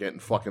 glasses are getting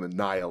fucking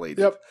annihilated.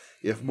 Yep.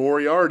 If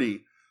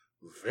Moriarty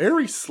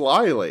very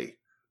slyly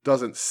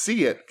doesn't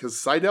see it,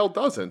 because Sydal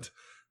doesn't,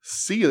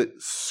 see it,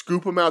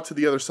 scoop him out to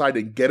the other side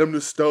and get him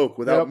to Stoke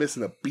without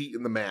missing a beat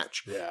in the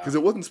match. Yeah. Because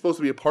it wasn't supposed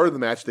to be a part of the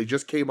match. They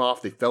just came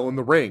off. They fell in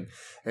the ring.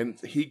 And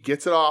he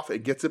gets it off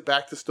and gets it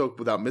back to Stoke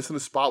without missing a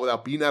spot,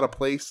 without being out of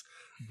place.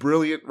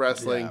 Brilliant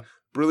wrestling. Yeah.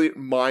 Brilliant,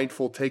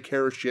 mindful, take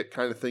care of shit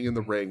kind of thing in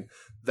the ring.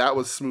 That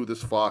was smooth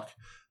as fuck.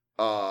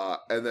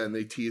 And then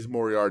they tease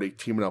Moriarty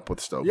teaming up with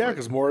Stoke. Yeah,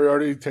 because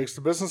Moriarty takes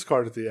the business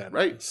card at the end.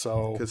 Right.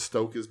 So because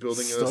Stoke is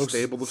building a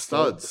stable of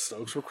studs.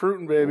 Stoke's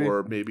recruiting, baby.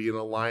 Or maybe an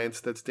alliance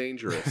that's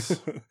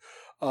dangerous.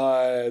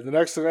 The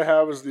next thing I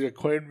have is the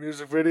Acclaimed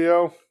music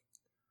video.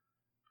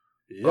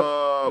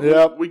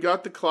 Yep. We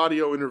got the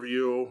Claudio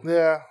interview.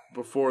 Yeah.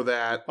 Before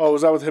that. Oh,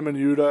 was that with him and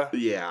Yuta?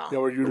 Yeah. Yeah,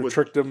 where Yuta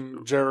tricked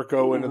him,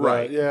 Jericho, into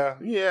that. Yeah.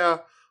 Yeah.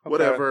 Okay.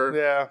 Whatever.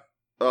 Yeah.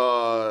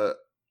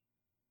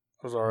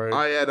 It was all right.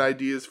 I had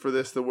ideas for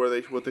this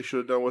what they should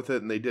have done with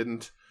it, and they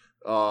didn't.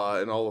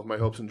 And all of my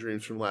hopes and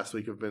dreams from last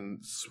week have been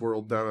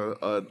swirled down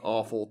an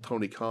awful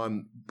Tony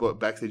Khan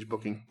backstage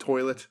booking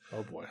toilet.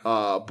 Oh boy.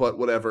 But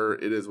whatever,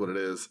 it is what it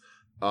is.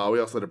 We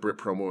also had a Brit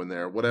promo in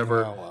there.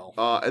 Whatever. Oh,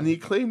 well. And the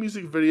Acclaim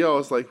music video, I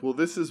was like, well,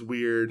 this is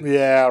weird.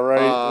 Yeah,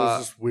 right. It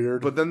was just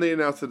weird. But then they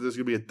announced that there's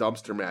going to be a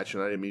dumpster match,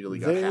 and I immediately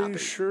got happy. They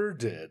sure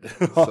did.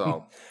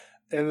 So.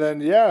 And then,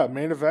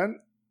 main event.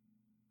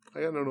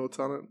 I got no notes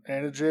on it.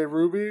 Anna J.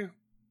 Ruby.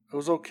 It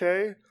was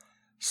okay.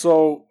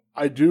 So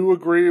I do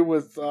agree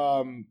with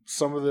some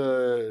of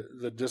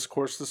the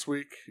discourse this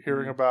week,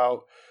 hearing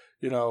about,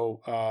 the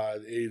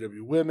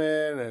AEW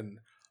women and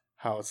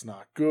how it's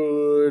not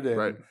good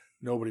and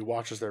nobody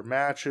watches their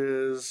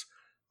matches.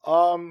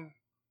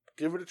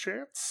 Give it a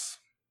chance.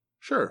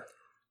 Sure.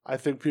 I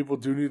think people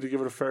do need to give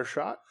it a fair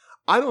shot.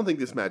 I don't think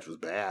this match was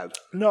bad.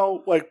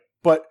 No,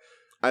 but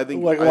I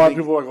think a lot of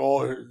people are like,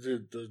 oh,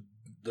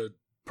 the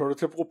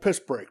prototypical piss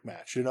break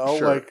match,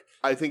 Sure.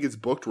 I think it's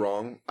booked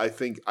wrong. I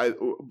think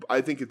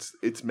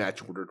it's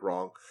match ordered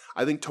wrong.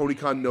 I think Tony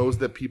Khan knows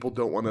that people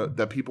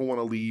want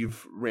to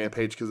leave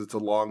Rampage because it's a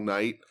long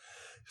night.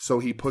 So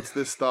he puts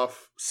this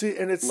stuff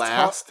and it's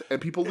last tough.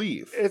 And people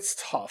leave. It's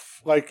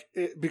tough.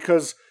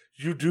 Because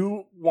you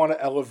do want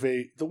to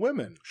elevate the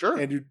women. Sure.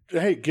 And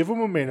give them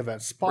a main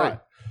event spot. Right.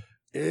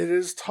 It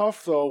is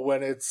tough though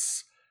when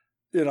it's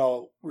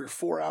we're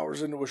 4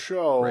 hours into a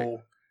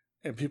show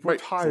and people are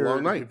tired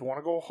and people want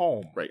to go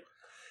home. Right.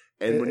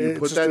 And when you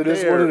put that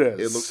there,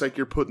 it looks like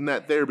you're putting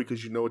that there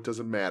because you know it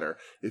doesn't matter.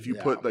 If you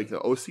put the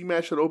OC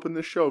match that opened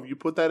the show, if you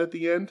put that at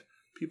the end,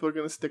 people are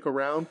going to stick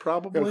around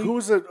probably. Yeah, who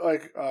was it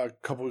a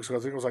couple weeks ago?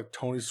 I think it was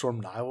Tony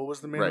Storm Nyla was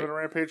the main event of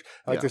Rampage.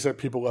 They said,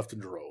 people left in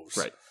droves.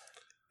 Right.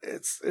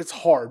 It's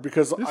hard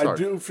because I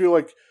do feel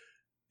like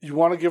you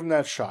want to give them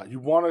that shot. You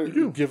want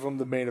to give them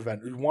the main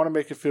event. You want to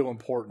make it feel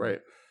important.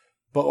 Right.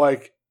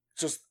 But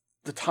just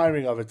the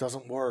timing of it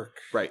doesn't work.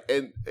 Right.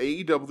 And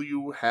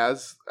AEW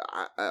has,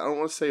 I don't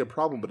want to say a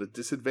problem, but a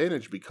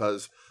disadvantage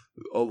because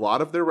a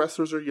lot of their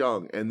wrestlers are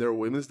young and their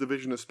women's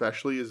division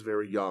especially is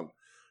very young.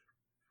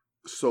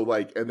 So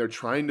and they're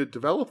trying to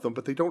develop them,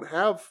 but they don't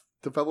have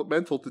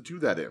developmental to do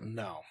that in.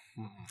 No.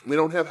 Mm-mm. They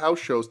don't have house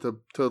shows to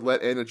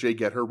let Anna Jay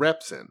get her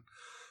reps in.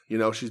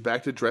 She's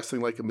back to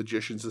dressing like a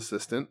magician's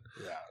assistant.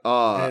 Yeah.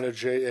 Anna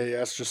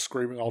JAS just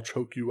screaming, "I'll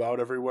choke you out"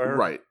 everywhere.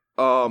 Right.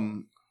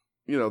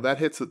 That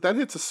hits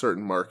a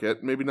certain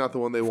market. Maybe not the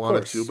one they want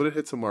it to, but it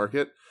hits a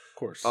market. Of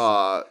course.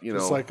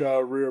 It's like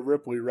Rhea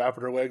Ripley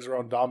wrapping her legs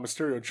around Dom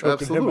Mysterio,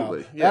 choking him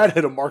out. Yeah. That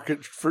hit a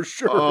market for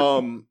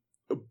sure.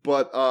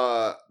 But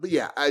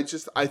yeah,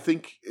 I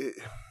think,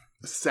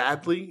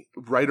 sadly,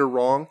 right or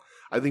wrong,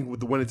 I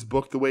think when it's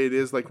booked the way it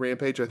is, like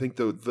Rampage, I think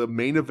the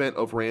main event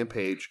of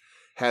Rampage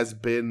has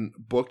been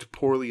booked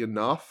poorly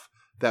enough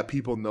that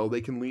people know they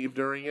can leave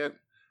during it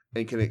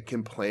and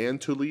can plan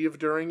to leave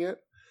during it.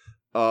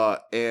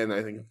 And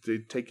I think they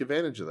take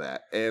advantage of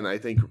that. And I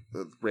think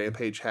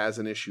Rampage has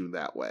an issue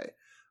that way.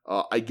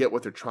 I get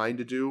what they're trying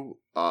to do,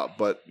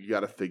 but you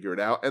got to figure it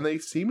out. And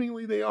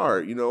they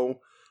are.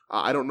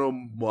 I don't know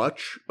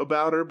much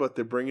about her, but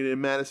they're bringing in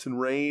Madison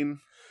Rain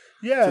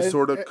to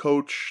sort of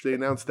coach. They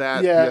announced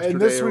that yesterday and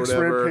this or week's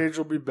whatever. Rampage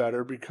will be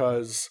better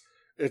because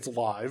it's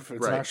live.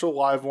 It's Right. an actual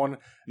live one.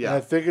 Yeah. And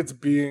I think it's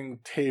being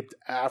taped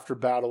after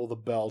Battle of the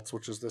Belts,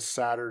 which is this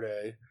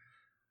Saturday.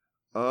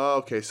 Oh,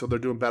 okay, so they're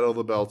doing Battle of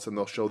the Belts, and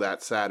they'll show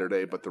that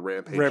Saturday, but the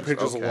Rampage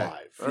is okay.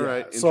 live. All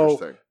right, interesting.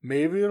 So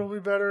maybe it'll be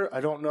better.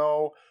 I don't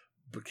know.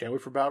 But can't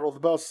wait for Battle of the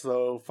Belts,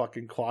 though.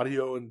 Fucking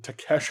Claudio and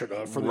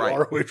Takeshita for the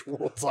ROH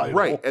World title.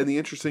 Right, and the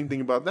interesting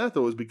thing about that,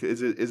 though, is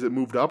because is it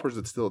moved up or is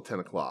it still at 10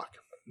 o'clock?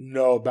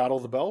 No, Battle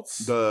of the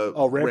Belts?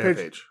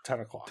 Rampage.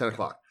 10 o'clock. 10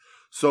 o'clock.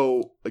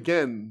 So,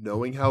 again,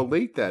 knowing how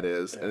late that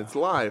is, and it's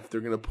live,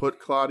 they're going to put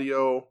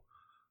Claudio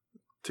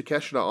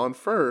Takeshita on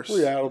first. Well,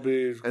 yeah, it'll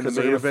be because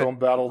they're going to film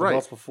Battle of the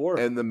Belts before.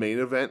 And the main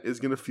event is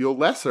going to feel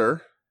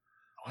lesser.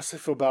 Unless they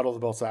film Battle of the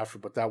Belts after,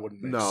 but that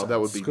wouldn't make sense. No,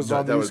 that would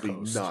be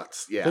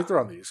nuts. Yeah. I think they're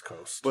on the East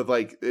Coast. But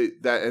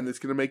and it's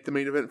going to make the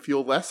main event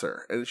feel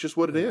lesser. And it's just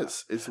what it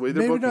is. It's the way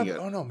they're booking it.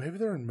 Oh, no, maybe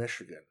they're in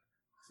Michigan.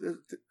 I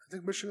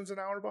think Michigan's an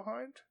hour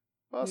behind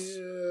us. Yeah.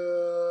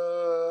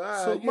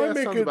 So it might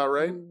make sounds it about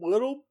right. a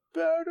little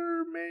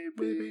better,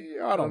 maybe.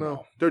 I don't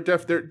know. They're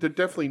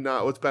definitely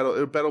not. What's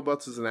Battle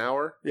Belts is an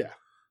hour? Yeah.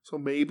 So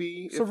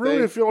maybe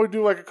if you only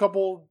do like a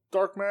couple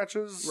dark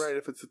matches, right?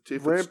 If it's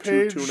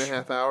Rampage,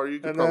 2.5 hour, you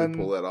could probably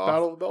pull that off.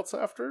 Battle of the Belts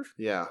after,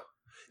 yeah,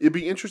 it'd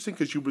be interesting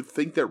because you would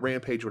think that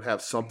Rampage would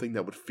have something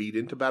that would feed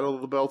into Battle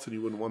of the Belts, and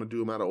you wouldn't want to do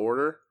them out of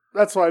order.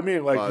 That's what I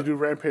mean. Like you do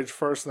Rampage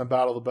first, and then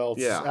Battle of the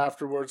Belts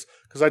afterwards.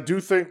 Because I do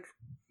think,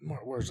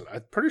 where is it?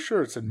 I'm pretty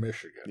sure it's in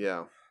Michigan.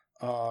 Yeah.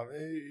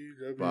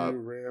 AEW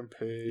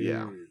Rampage.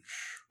 Yeah,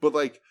 but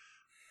like.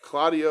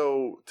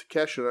 Claudio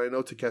Takeshita, I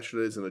know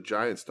Takeshita isn't a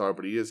giant star,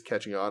 but he is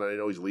catching on, and I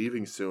know he's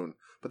leaving soon.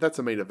 But that's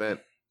a main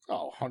event.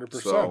 Oh,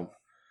 100%. So,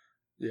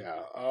 yeah.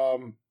 All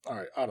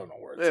right. I don't know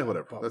where it's at,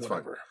 whatever. That's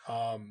whatever.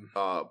 fine.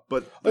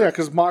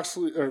 Because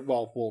Moxley.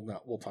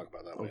 We'll talk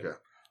about that later.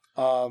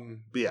 Okay.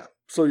 But yeah.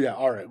 So yeah.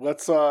 All right.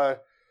 Let's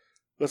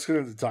get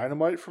into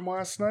Dynamite from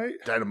last night.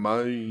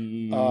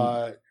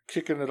 Dynamite.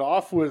 Kicking it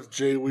off with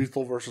Jay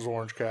Lethal versus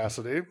Orange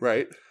Cassidy.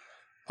 Right.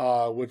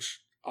 Which.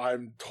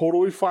 I'm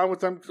totally fine with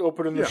them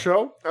opening the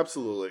show.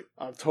 Absolutely.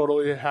 I'm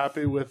totally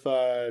happy with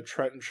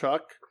Trent and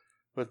Chuck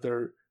with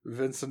their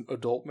Vincent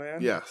Adult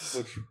Man. Yes.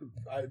 Which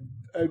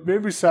it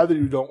made me sad that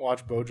you don't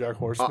watch BoJack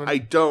Horseman. I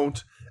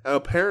don't.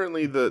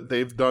 Apparently,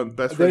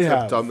 Best Friends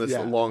have done this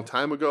a long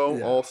time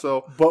ago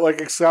also. But like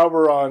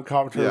Excalibur on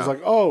commentary was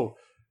like, oh,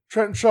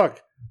 Trent and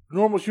Chuck,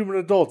 normal human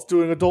adults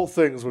doing adult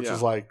things, which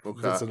is like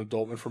Vincent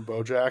Adultman from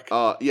BoJack.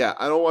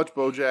 I don't watch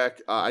BoJack.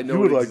 I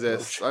know it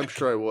exists. I'm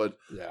sure I would.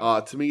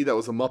 Yeah. To me, that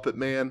was a Muppet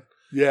Man.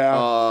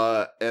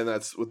 Yeah. And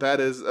that's what that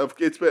is.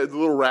 It's been, the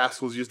Little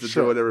Rascals used to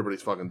do it.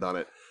 Everybody's fucking done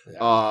it.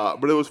 Yeah.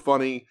 But it was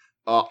funny.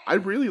 I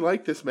really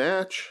liked this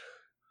match.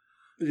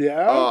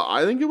 Yeah.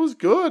 I think it was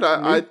good.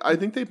 I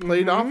think they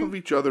played off of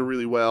each other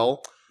really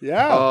well.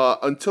 Yeah.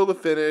 Until the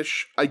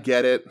finish. I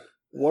get it.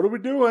 What are we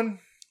doing?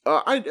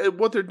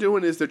 What they're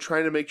doing is they're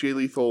trying to make Jay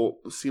Lethal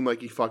seem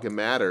like he fucking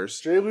matters.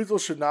 Jay Lethal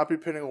should not be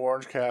pinning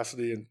Orange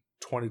Cassidy in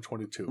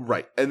 2022.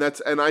 Right. And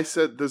I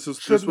said this was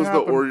the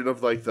origin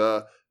of like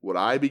would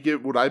I be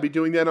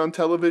doing that on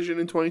television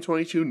in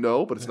 2022?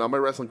 No, but it's not my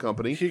wrestling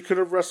company. He could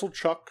have wrestled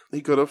Chuck.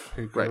 He could have.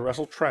 He could have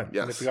wrestled Trent.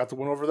 Yes. And if he got the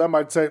win over them,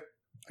 I'd say,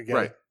 I get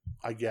it.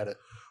 I get it.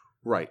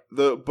 Right.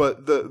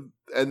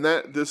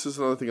 This is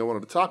another thing I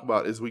wanted to talk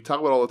about is we talk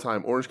about all the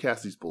time. Orange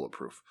Cassidy's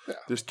bulletproof. Yeah.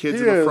 There's kids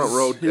in the front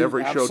row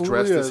every show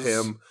dressed as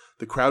him.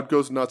 The crowd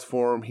goes nuts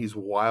for him. He's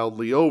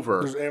wildly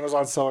over. There's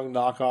Amazon selling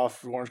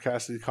knockoff Orange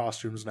Cassidy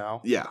costumes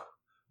now. Yeah,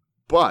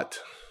 but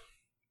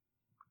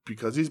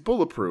because he's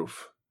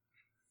bulletproof,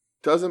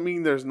 doesn't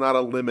mean there's not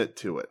a limit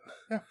to it.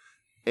 Yeah,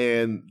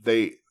 and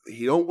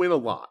he don't win a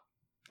lot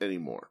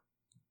anymore.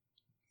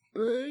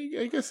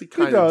 I guess he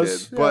kind of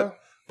did, yeah.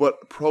 But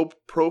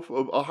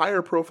a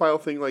higher profile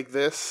thing like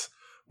this,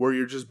 where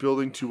you're just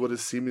building to what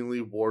is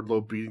seemingly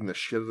Wardlow beating the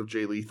shit out of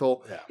Jay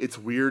Lethal, it's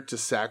weird to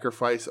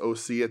sacrifice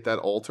OC at that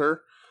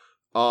altar.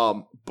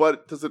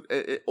 But does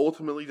it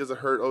ultimately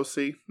hurt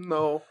OC?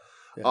 No.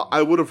 Yeah.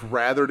 I would have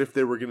rathered if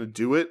they were going to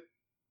do it.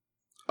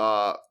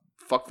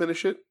 Fuck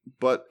finish it,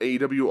 but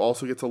AEW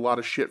also gets a lot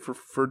of shit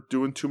for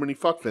doing too many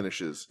fuck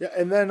finishes. Yeah,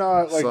 and then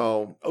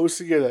OC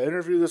gave an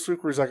interview this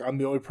week where he's like, I'm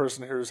the only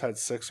person here who's had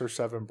 6 or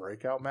 7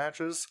 breakout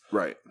matches.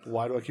 Right.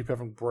 Why do I keep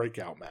having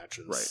breakout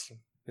matches? Right.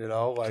 You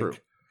know, like... True.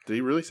 Did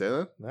he really say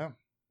that? Yeah.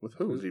 With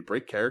who? Did he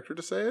break character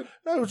to say it?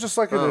 No, it was just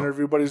like an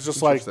interview, but he's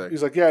just like,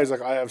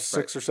 I have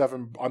 6 or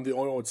 7, I'm the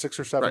only one with 6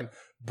 or 7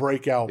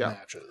 breakout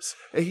matches.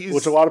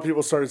 Which a lot of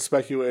people started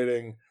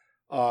speculating...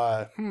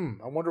 I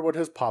wonder what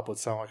his pop would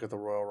sound like at the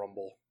Royal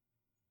Rumble.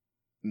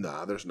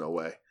 Nah, there's no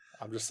way.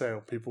 I'm just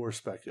saying, people were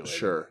speculating.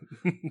 Sure.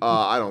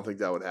 I don't think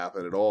that would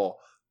happen at all.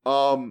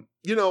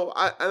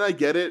 I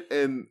get it,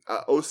 and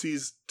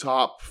OC's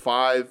top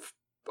 5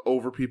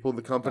 over people in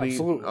the company.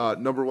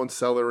 Absolutely. Number one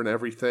seller and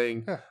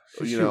everything. Yeah,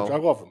 you know, I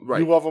love him.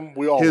 right. You love him.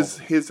 We all love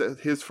him.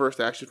 His first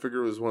action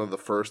figure was one of the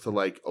first to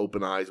like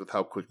open eyes with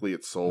how quickly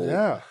it sold.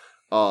 Yeah.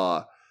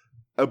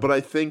 But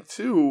I think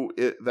too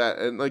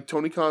and like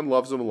Tony Khan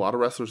loves him. A lot of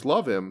wrestlers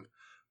love him.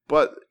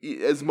 But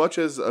as much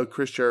as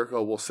Chris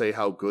Jericho will say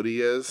how good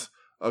he is,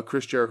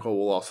 Chris Jericho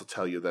will also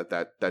tell you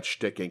that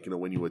shtick ain't going to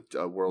win you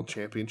a world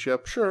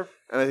championship. Sure.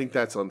 And I think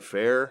that's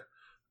unfair.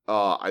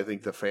 I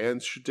think the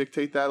fans should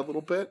dictate that a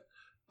little bit.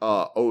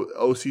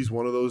 OC's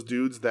one of those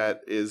dudes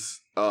that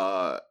is,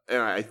 and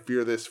I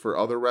fear this for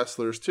other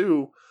wrestlers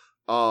too,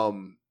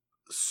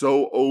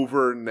 so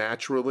over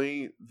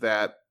naturally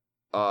that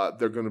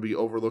they're going to be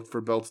overlooked for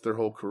belts their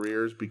whole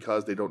careers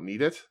because they don't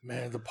need it.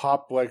 Man, the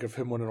pop like of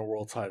him winning a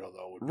world title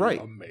though would be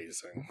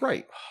amazing.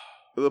 Right.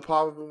 The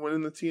pop of him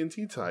winning the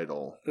TNT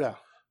title. Yeah.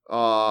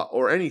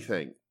 Or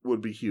anything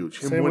would be huge.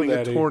 Him Same winning with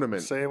a Eddie.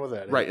 tournament. Same with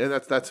Eddie. Right, and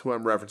that's who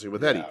I'm referencing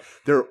with Eddie. Yeah.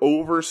 They're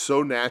over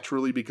so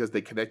naturally because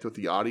they connect with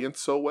the audience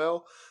so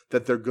well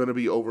that they're going to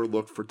be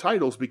overlooked for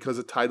titles because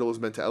a title is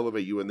meant to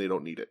elevate you and they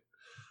don't need it.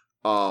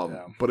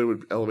 But it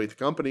would elevate the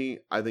company.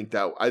 I think,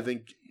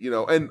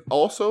 and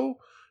also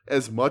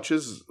as much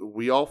as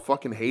we all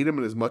fucking hate him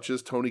and as much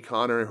as Tony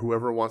Khan or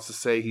whoever wants to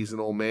say he's an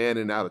old man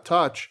and out of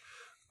touch,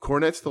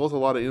 Cornette still has a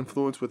lot of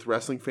influence with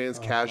wrestling fans,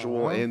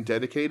 casual and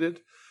dedicated.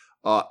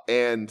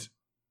 And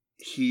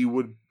he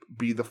would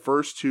be the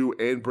first to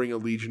and bring a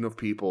legion of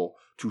people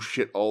to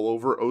shit all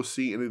over OC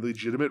in a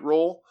legitimate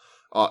role,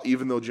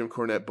 even though Jim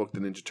Cornette booked the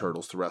Ninja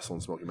Turtles to wrestle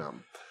in Smoky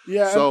Mountain.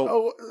 Yeah,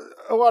 so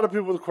a lot of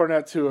people with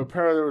Cornette too.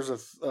 Apparently there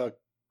was a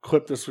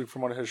clip this week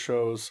from one of his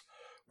shows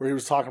where he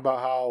was talking about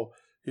how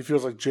he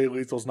feels like Jay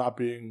Lethal's not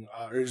being,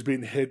 or he's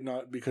being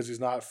hidden because he's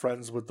not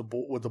friends with the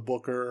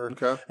booker.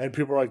 Okay. And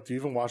people are like, "Do you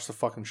even watch the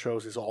fucking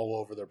shows? He's all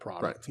over their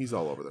product. Right. He's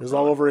all over their He's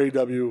product. all over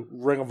AEW,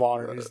 Ring of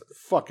Honor. He's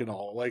fucking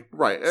all like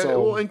right.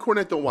 So, and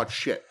Cornette don't watch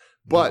shit,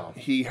 but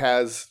he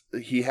has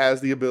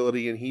the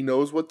ability and he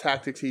knows what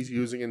tactics he's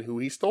using and who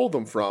he stole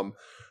them from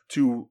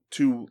to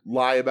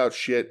lie about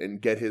shit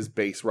and get his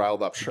base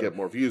riled up to get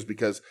more views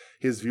because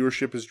his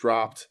viewership has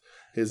dropped.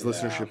 His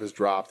listenership has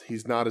dropped.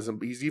 He's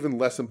even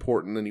less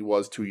important than he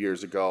was 2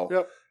 years ago.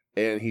 Yep.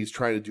 And he's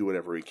trying to do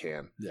whatever he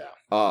can. Yeah.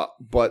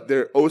 But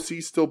their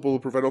OC's still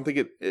bulletproof. I don't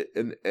think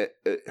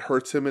it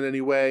hurts him in any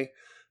way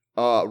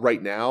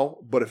right now.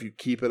 But if you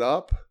keep it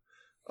up,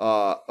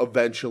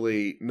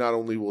 eventually not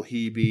only will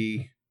he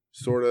be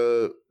sort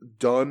of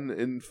done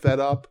and fed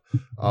up,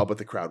 but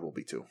the crowd will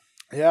be too.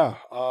 Yeah.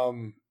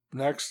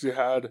 Next you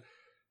had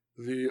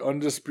the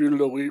Undisputed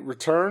Elite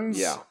returns.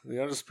 Yeah.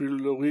 The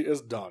Undisputed Elite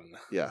is done.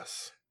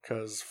 Yes.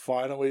 Because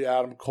finally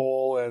Adam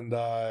Cole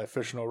and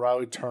Fish and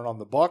O'Reilly turn on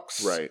the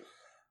Bucks. Right.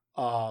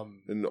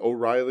 And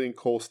O'Reilly and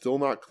Cole still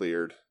not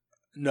cleared.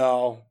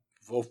 No.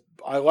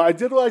 I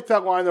did like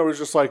that line that was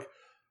just like,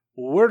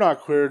 well, we're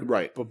not cleared.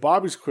 Right. But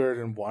Bobby's cleared,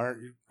 and why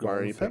aren't you going Why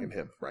aren't you with picking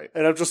him? Right.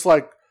 And I'm just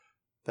like,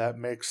 that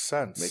makes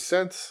sense. Makes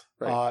sense.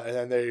 Right. And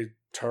then they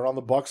turn on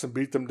the Bucks and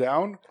beat them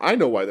down. I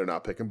know why they're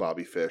not picking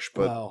Bobby Fish,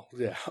 but well,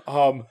 yeah.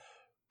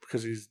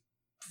 Because he's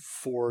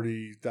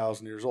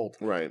 40,000 years old.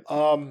 Right.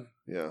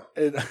 Yeah.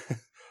 And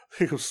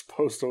he was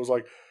posted. I was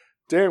like,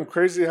 damn,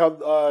 crazy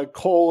how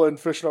Cole and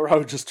Fish and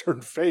O'Reilly just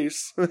turned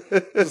face.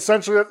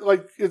 Essentially,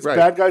 like, it's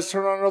bad guys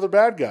turn on other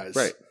bad guys.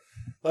 Right.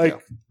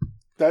 Like,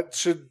 that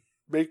should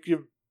make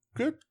you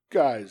good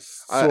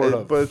guys, sort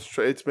of. But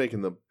it's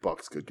making the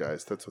Bucks good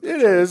guys. That's what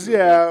it is,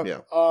 yeah.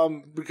 Yeah.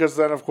 Because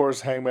then, of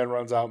course, Hangman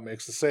runs out and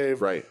makes the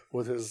save. Right.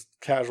 With his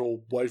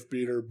casual wife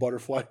beater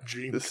butterfly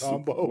jean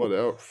combo.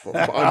 Whatever.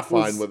 I'm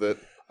fine with it.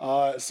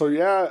 So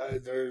yeah,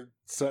 they're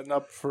setting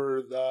up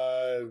for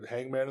the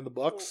Hangman and the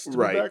Bucks to be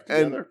back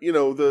together.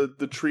 And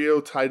the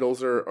trio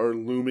titles are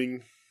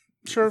looming.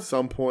 Sure. At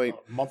some point,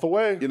 a month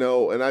away.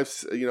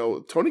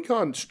 And Tony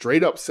Khan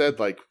straight up said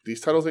like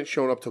these titles ain't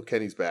showing up till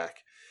Kenny's back,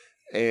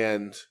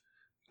 and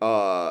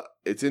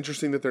it's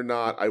interesting that they're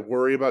not. I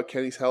worry about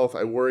Kenny's health.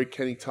 I worry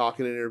Kenny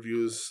talking in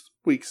interviews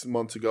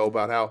months ago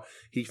about how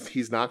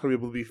he's not going to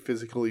be able to be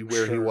physically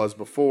where he was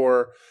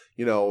before.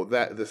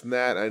 This and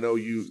that. I know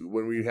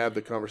when we have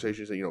the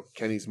conversations that,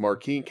 Kenny's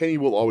marquee, and Kenny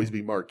will always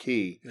be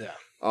marquee. Yeah.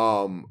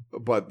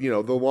 But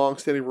the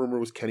long-standing rumor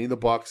was Kenny and the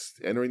Bucks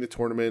entering the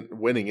tournament,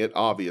 winning it,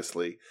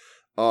 obviously.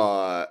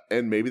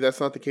 And maybe that's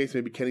not the case.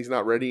 Maybe Kenny's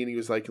not ready, and he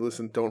was like,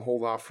 "Listen, don't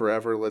hold off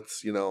forever.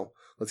 Let's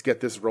get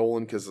this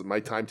rolling because my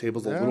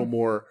timetable's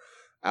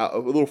a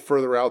little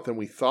further out than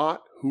we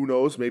thought. Who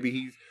knows? Maybe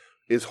he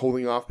is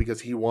holding off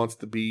because he wants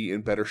to be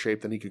in better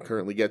shape than he can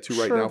currently get to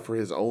right now for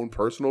his own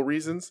personal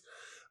reasons.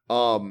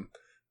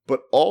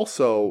 But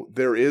also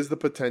there is the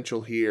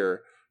potential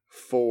here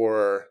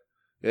for,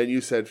 and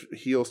you said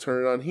heels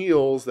turning on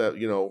heels, that,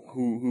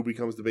 who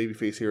becomes the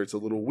babyface here. It's a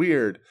little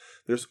weird.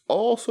 There's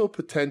also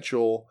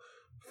potential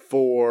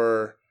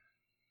for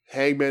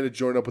Hangman to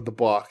join up with the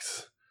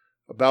Bucks,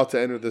 about to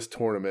enter this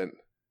tournament,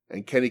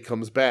 and Kenny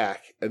comes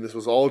back, and this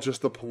was all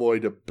just a ploy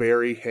to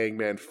bury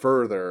Hangman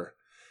further,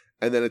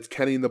 and then it's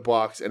Kenny in the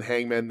Bucks, and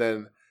Hangman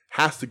then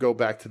has to go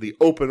back to the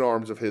open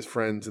arms of his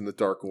friends in the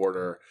Dark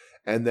Order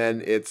And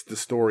then it's the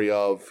story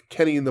of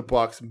Kenny and the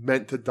Bucks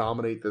meant to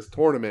dominate this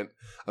tournament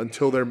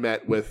until they're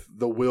met with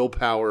the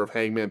willpower of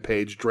Hangman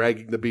Page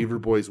dragging the Beaver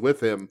Boys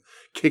with him,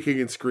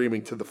 kicking and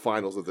screaming to the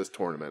finals of this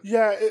tournament.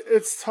 Yeah,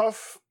 it's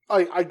tough.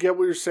 I get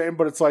what you're saying,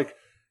 but it's like,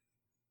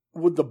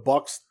 would the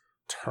Bucks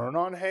turn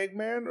on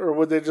Hangman, or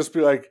would they just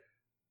be like,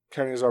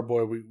 Kenny's our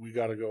boy, we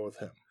got to go with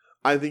him?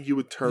 I think you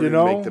would turn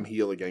and make them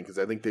heel again because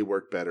I think they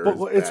work better.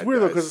 But it's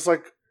weird though because it's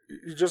like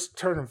you just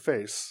turn him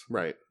face,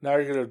 right? Now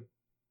you're gonna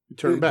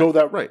turn back. Go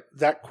that right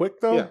that quick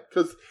though.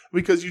 Yeah,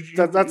 because you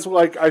that's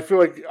like I feel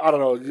like I don't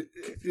know.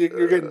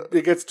 You're getting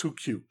it gets too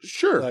cute.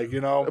 Sure, like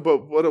you know.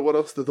 But what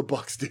else did the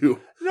Bucks do?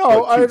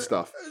 No, cute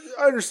stuff.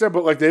 I understand,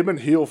 but like they've been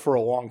heel for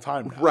a long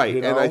time now, right?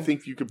 You know? And I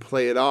think you could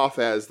play it off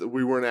as that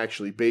we weren't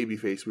actually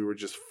babyface. We were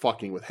just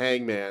fucking with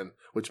Hangman,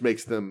 which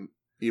makes them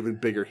even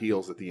bigger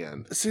heels at the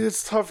end. See,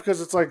 it's tough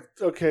because it's like,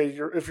 okay,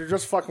 if you're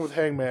just fucking with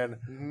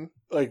Hangman,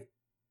 like,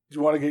 do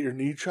you want to get your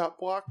knee chop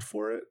blocked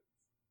for it?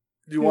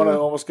 Do you want to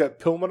almost get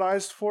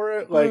Pillmanized for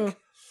it? Like,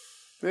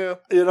 yeah,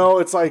 you know,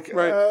 it's like,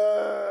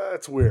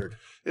 it's weird.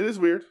 It is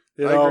weird.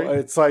 You know,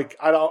 it's like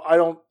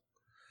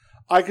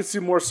I could see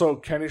more so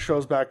Kenny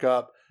shows back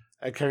up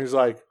and Kenny's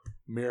like,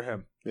 mirror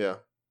him. Yeah.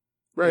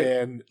 Right.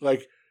 And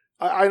like,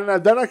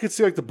 then I could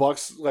see like the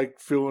Bucks like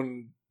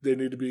feeling they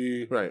need to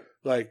be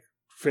like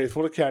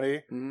faithful to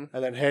Kenny, and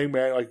then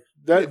Hangman like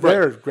that.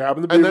 They're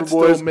grabbing the Beaver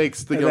Boys, still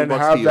makes the and Young then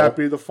Bucks have heel. that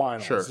be the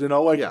finals. Sure. You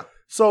know, like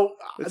so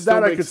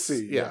that I could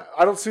see. Yeah,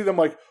 I don't see them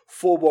like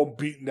full blown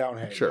beating down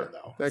Hangman. Sure,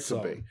 though. That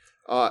could be.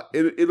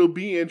 It'll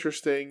be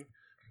interesting.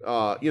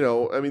 You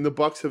know, I mean, the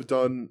Bucks have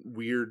done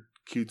weird,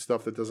 cute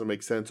stuff that doesn't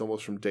make sense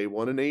almost from day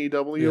one in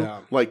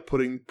AEW, like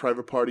putting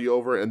Private Party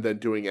over and then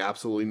doing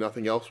absolutely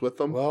nothing else with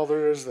them. Well,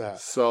 there is that.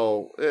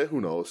 So who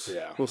knows?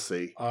 Yeah, we'll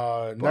see.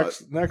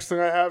 Next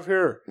thing I have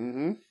here,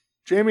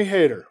 Jamie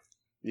Hayter.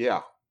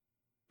 Yeah.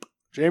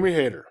 Jamie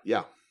Hayter.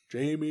 Yeah.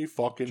 Jamie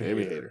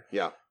Hayter.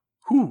 Yeah.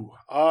 Whew.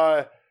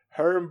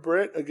 Her and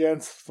Britt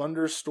against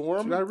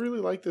Thunderstorm. Dude, I really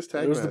like this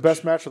tag match. It was the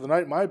best match of the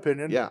night, in my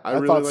opinion. Yeah, I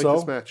really like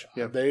this match.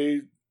 Yeah.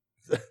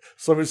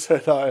 Somebody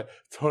said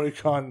Tony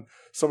Khan,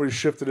 somebody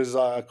shifted his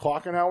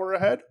clock an hour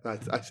ahead. I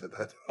said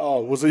that.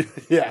 Oh, was he?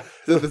 Yeah.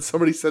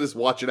 Somebody said his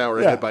watch an hour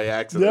ahead by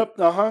accident. Yep,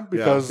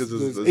 because it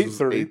was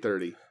 8:30.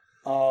 8:30.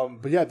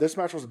 But yeah, this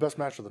match was the best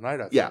match of the night,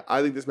 I think. Yeah,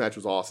 I think this match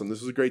was awesome.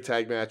 This was a great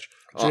tag match.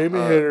 Jamie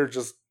Hayter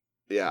just...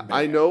 Yeah, man,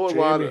 I know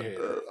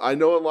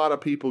a lot of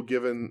people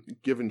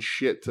giving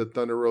shit to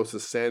Thunder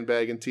Rosa's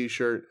sandbagging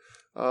t-shirt,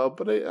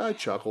 but I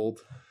chuckled.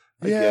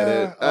 I get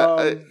it.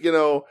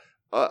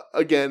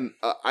 Again,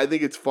 I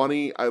think it's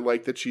funny. I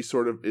like that she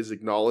sort of is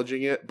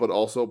acknowledging it, but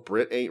also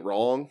Britt ain't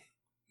wrong.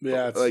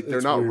 Yeah,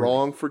 they're not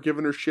wrong for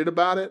giving her shit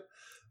about it.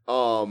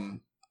 I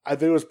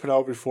think it was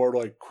Penelope Ford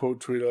like quote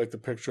tweeted like the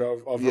picture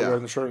of her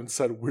wearing the shirt and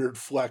said weird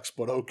flex,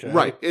 but okay.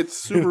 Right. It's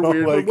super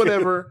weird, but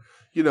whatever.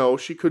 You know,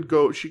 she could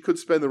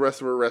spend the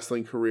rest of her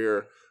wrestling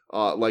career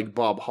like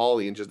Bob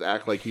Holly and just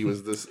act like he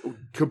was this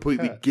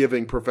completely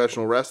giving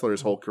professional wrster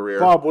his whole career.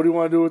 Bob, what do you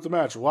want to do with the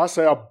match? Well, I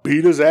say I'll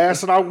beat his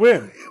ass and I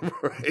win.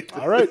 Right.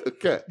 All right.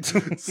 Okay.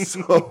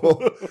 So,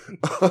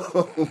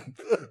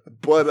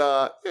 but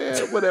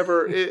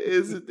whatever.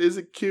 Is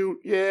it cute?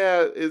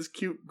 Yeah. Is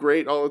cute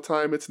great all the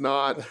time? It's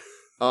not.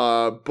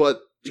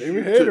 But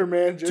Jamie Hayter,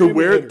 man. To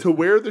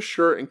wear the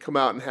shirt and come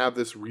out and have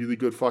this really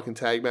good fucking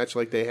tag match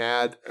like they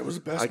had. It was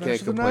the best I match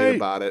can't of the complain night.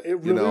 about it. It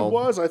really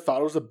was. I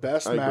thought it was the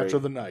best match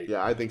of the night.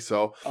 Yeah, I think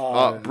so.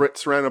 Britt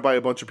surrounded by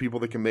a bunch of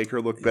people that can make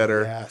her look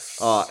better. Yes.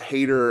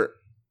 Hayter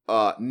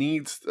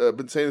needs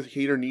been saying that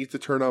Hayter needs to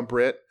turn on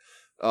Britt.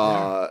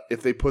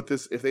 If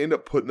they end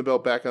up putting the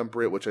belt back on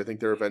Britt, which I think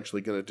they're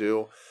eventually going to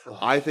do,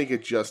 I think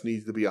it just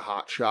needs to be a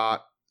hot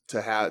shot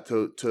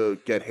to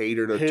get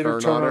Hayter to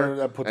turn on her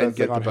and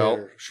get the belt.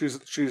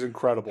 She's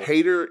incredible.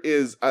 Hayter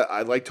is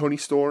I like Tony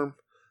Storm.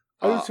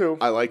 I do too.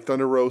 I like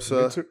Thunder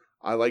Rosa.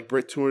 I like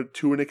Britt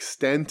to an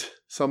extent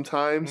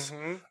sometimes.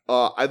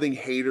 I think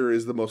Hayter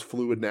is the most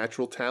fluid,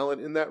 natural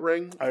talent in that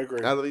ring. I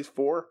agree. Out of these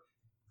four.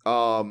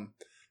 I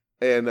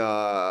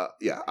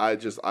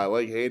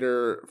like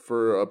Hayter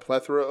for a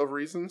plethora of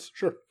reasons.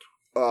 Sure.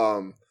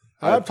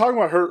 I'm talking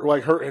about her,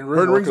 like her in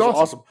ring. Her ring's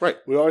awesome. Right.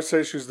 We always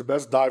say she's the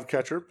best dive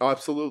catcher. Oh,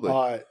 absolutely.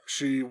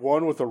 She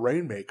won with a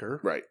Rainmaker.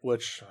 Right.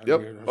 Which she's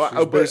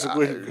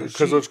basically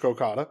Kazuchika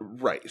Okada.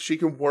 Right. She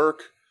can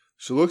work.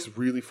 She looks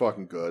really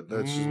fucking good.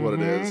 That's just what it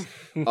is.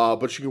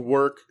 But she can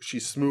work.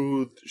 She's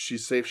smooth.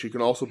 She's safe. She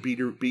can also beat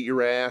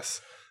your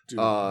ass. Dude,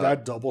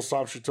 that double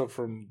stomp she took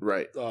from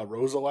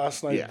Rosa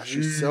last night. Yeah,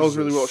 she sells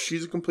really well.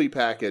 She's a complete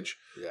package.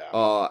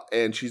 Yeah.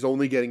 And she's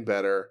only getting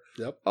better.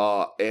 Yep.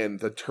 And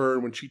the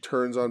turn when she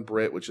turns on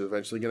Britt, which is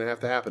eventually going to have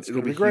to happen,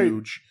 it'll be great.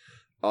 huge.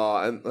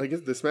 And I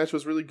guess this match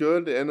was really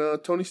good.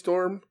 And Tony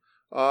Storm,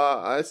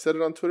 I said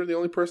it on Twitter, the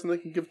only person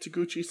that can give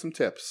Taguchi some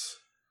tips.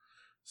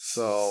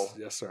 So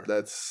yes, sir.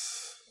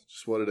 That's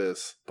just what it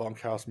is.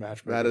 Bunkhouse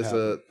match.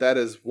 That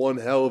is one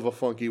hell of a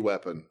funky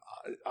weapon.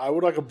 I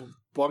would like a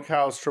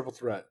bunkhouse triple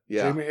threat.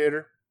 Yeah. Jamie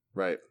Hayter.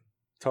 Right.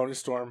 Tony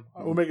Storm.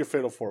 We'll make it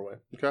fatal 4-way.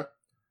 Okay.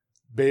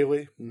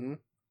 Bailey.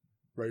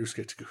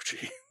 Ryusuke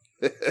Taguchi.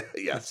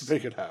 Yes. Let's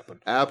make it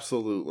happen.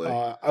 Absolutely.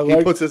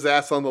 He puts his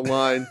ass on the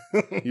line.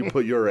 You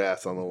put your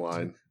ass on the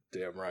line.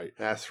 Damn right.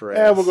 Ass for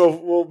ass. And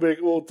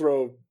we'll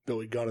throw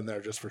Billy Gunn in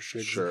there just for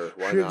shigs. Sure.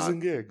 Why shigs not?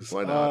 and gigs.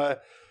 Why not?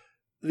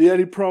 The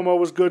Eddie promo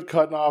was good,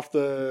 cutting off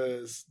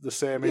the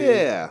Sammy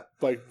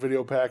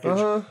video package.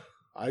 Uh-huh.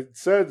 I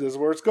said this is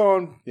where it's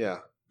going. Yeah.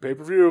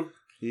 Pay-per-view.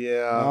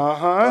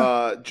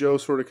 Yeah. Joe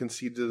sort of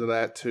conceded to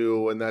that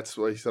too, and that's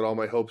what he said, all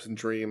my hopes and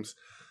dreams.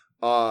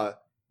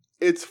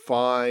 It's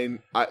fine.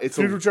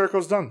 Feud with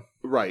Jericho's done.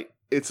 Right.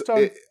 It's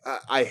done.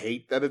 I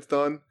hate that it's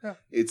done. Yeah.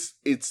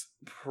 It's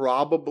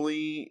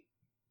probably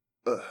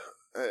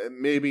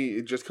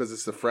maybe just because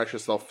it's the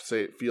freshest I'll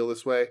feel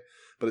this way,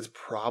 but it's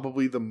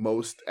probably the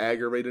most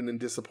aggravated and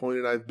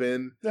disappointed I've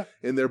been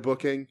in their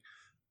booking.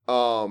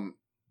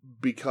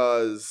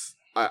 Because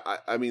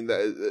I mean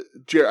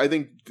I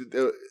think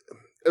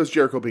it was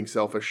Jericho being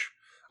selfish.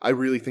 I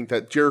really think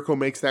that Jericho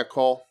makes that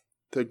call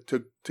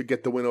to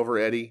get the win over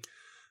Eddie.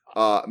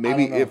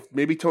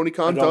 Maybe Tony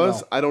Khan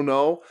does. I don't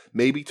know.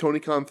 Maybe Tony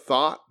Khan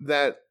thought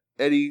that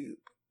Eddie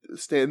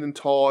standing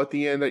tall at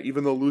the end,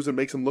 even though losing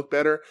makes him look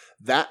better.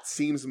 That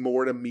seems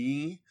more to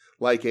me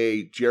like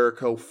a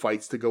Jericho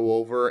fights to go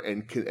over,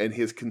 and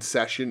his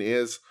concession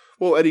is,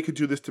 well, Eddie could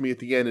do this to me at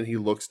the end, and he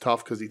looks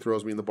tough because he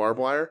throws me in the barbed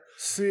wire.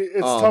 See,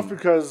 it's tough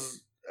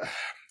because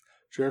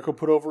Jericho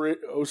put over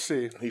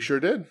OC. He sure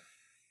did.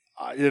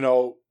 He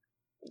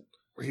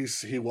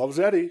loves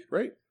Eddie,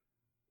 right?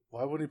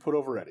 Why wouldn't he put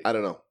over Eddie? I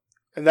don't know.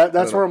 And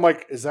that's where I'm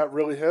like, is that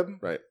really him?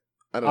 Right.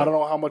 I don't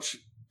know how much.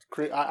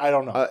 I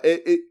don't know.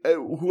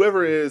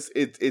 Whoever it is,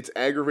 it's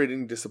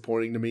aggravating and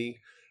disappointing to me.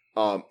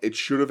 It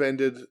should have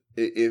ended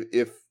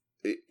if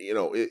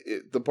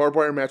the barbed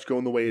wire match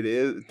going the way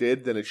it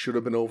did, then it should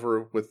have been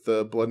over with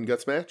the blood and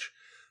guts match.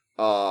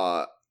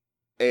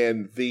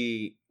 And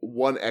the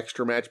one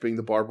extra match being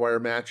the barbed wire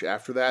match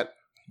after that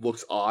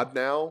looks odd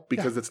now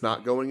because it's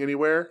not going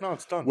anywhere. No,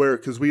 it's done.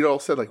 Because we all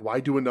said, like, why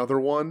do another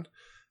one?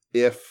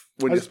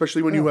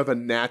 Especially when you have a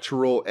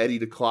natural Eddie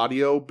to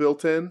Claudio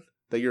built in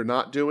that you're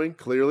not doing,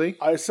 clearly.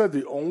 I said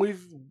the only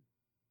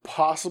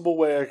possible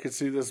way I could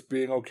see this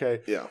being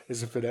okay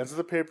is if it ends at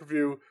the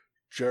pay-per-view,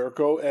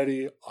 Jericho,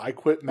 Eddie, I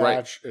quit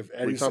match. Right. If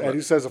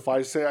Eddie says, if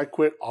I say I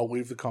quit, I'll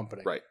leave the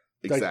company. Right.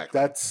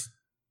 Exactly.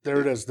 There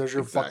it is. There's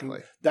your fucking...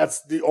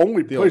 That's the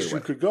only place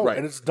you could go,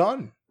 and it's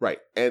done. Right.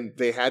 And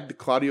they had the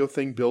Claudio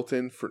thing built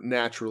in for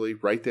naturally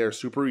right there,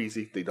 super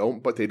easy. They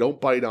don't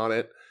bite on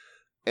it.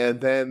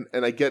 And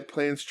I get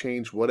plans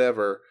change,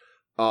 whatever.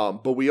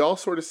 But we all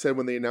sort of said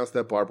when they announced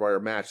that barbed wire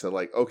match that,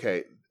 like,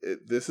 okay,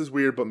 this is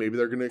weird, but maybe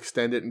they're going to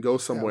extend it and go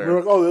somewhere. We're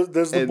like, oh,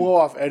 there's the blow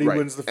off. Eddie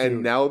wins the feud.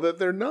 And now that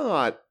they're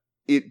not,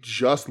 it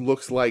just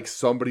looks like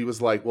somebody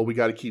was like, well, we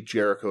got to keep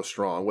Jericho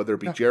strong, whether it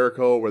be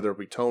Jericho, whether it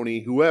be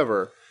Tony,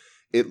 whoever.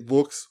 It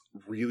looks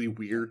really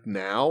weird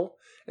now,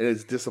 and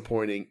it's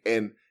disappointing.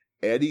 And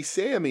Eddie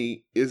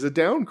Sammy is a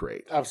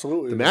downgrade.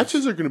 Absolutely. The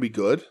matches are going to be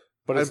good.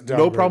 But I have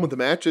no problem with the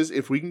matches.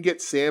 If we can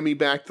get Sammy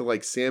back to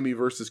like Sammy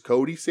versus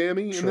Cody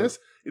Sammy in this,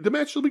 the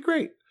match will be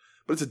great.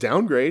 But it's a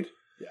downgrade.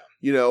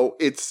 Yeah.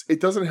 It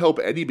doesn't help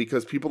Eddie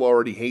because people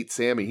already hate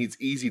Sammy. He's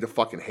easy to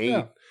fucking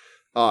hate.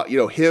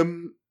 Yeah.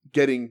 Him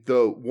getting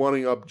the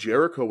wanting up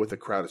Jericho with the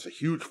crowd is a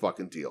huge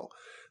fucking deal.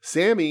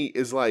 Sammy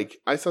is like,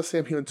 I saw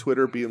Sammy on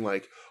Twitter being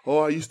like, oh,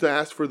 I used to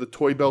ask for the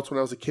toy belts when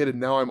I was a kid and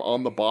now I'm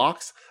on the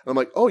box. And I'm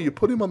like, oh, you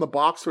put him on the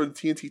box for the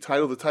TNT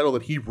title, the title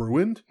that he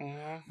ruined?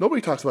 Mm-hmm.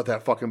 Nobody talks about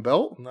that fucking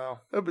belt. No.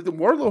 But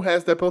Wardlow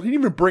has that belt. He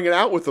didn't even bring it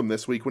out with him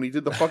this week when he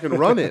did the fucking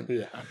run-in.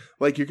 Yeah.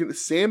 Like,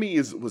 Sammy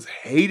was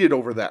hated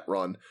over that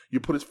run. You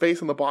put his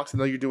face on the box and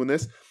now you're doing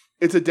this.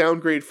 It's a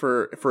downgrade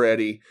for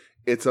Eddie.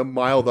 It's a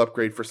mild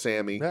upgrade for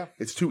Sammy. Yeah.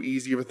 It's too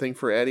easy of a thing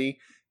for Eddie.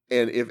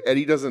 And if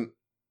Eddie doesn't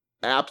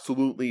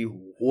absolutely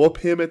whoop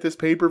him at this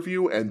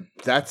pay-per-view and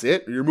that's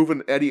it, you're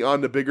moving Eddie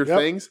on to bigger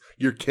things,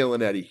 you're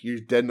killing Eddie. You're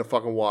dead in the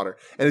fucking water.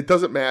 And it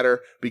doesn't matter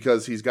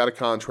because he's got a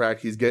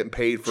contract. He's getting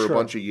paid for a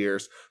bunch of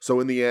years. So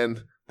in the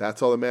end,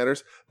 that's all that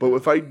matters. But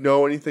if I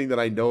know anything that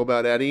I know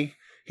about Eddie,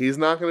 he's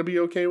not going to be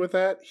okay with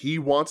that. He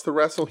wants to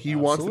wrestle. He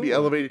wants to be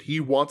elevated. He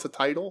wants a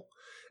title.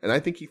 And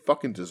I think he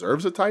fucking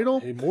deserves a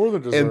title. He more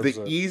than deserves it.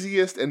 And the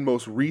easiest and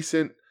most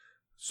recent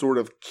sort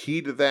of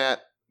key to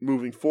that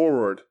moving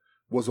forward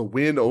was a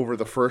win over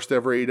the first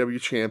ever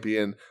AEW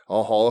champion,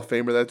 a Hall of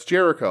Famer, that's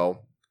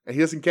Jericho. And he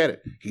doesn't get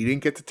it. He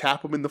didn't get to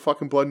tap him in the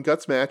fucking blood and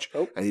guts match,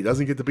 and he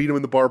doesn't get to beat him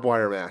in the barbed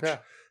wire match. Yeah.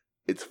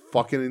 It's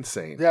fucking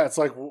insane. Yeah, it's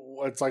like,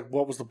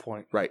 what was the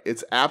point? Right.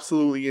 It's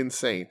absolutely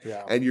insane.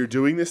 Yeah. And you're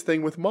doing this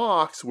thing with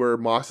Mox, where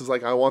Mox is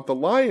like, I want the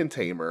Lion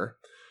Tamer.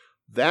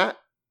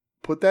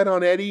 Put that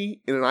on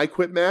Eddie in an I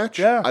Quit match.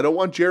 Yeah. I don't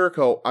want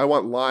Jericho. I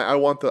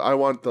want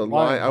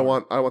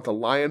the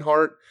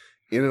Lionheart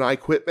in an I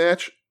Quit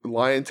match.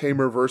 Lion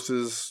Tamer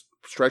versus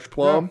Stretch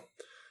Plum.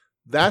 Yeah.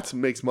 That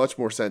makes much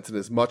more sense and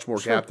is much more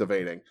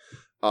captivating.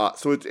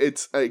 So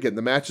it's again,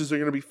 the matches are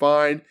going to be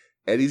fine.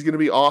 Eddie's going to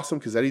be awesome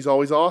because Eddie's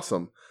always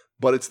awesome.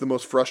 but it's the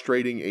most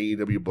frustrating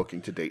AEW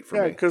booking to date for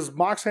me. Yeah, because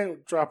Mox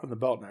ain't dropping the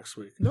belt next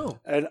week. No.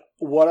 And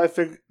what I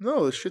think...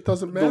 No, this shit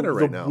doesn't matter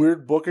right now. The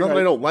weird booking... Not that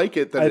I don't like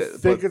it. I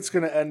think it's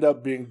going to end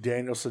up being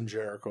Danielson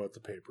Jericho at the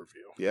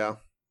pay-per-view. Yeah.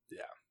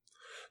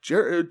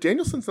 Yeah.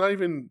 Danielson's not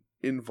even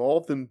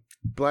involved in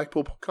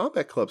Blackpool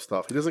Combat Club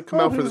stuff. He doesn't come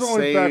out for the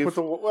save. He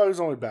was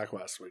only back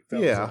last week.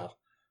 That was all.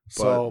 But,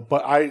 so,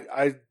 but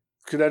I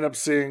could end up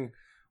seeing...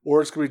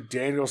 Or it's going to be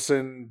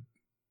Danielson...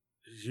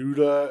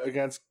 Yuta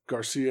against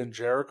Garcia and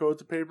Jericho at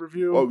the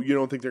pay-per-view. Oh, you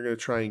don't think they're going to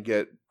try and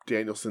get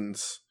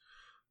Danielson's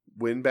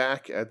win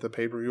back at the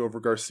pay-per-view over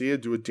Garcia?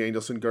 Do a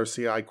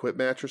Danielson-Garcia I Quit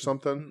match or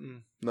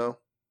something? No.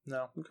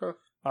 Okay.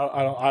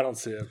 I don't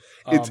see it.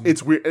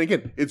 It's weird. And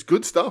again, it's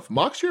good stuff.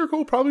 Mox Jericho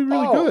will probably be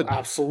really good.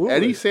 Absolutely.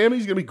 Eddie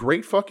Sammy's going to be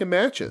great fucking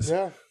matches.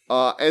 Yeah.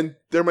 And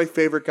they're my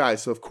favorite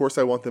guys, so of course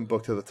I want them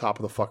booked to the top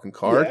of the fucking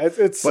card. Yeah,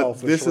 it's but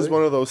this is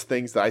one of those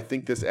things that I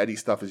think this Eddie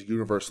stuff is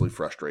universally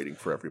frustrating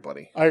for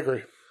everybody. I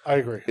agree.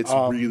 It's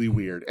really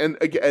weird. And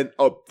again,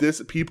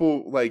 this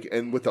people like,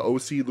 and with the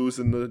OC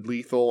losing the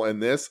Lethal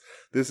and this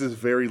is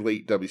very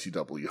late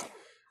WCW.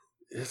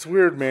 It's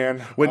weird, man.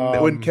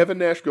 When Kevin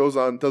Nash goes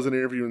on, does an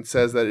interview and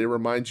says that it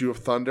reminds you of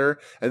Thunder,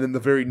 and then the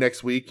very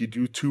next week you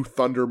do 2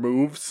 Thunder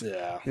moves.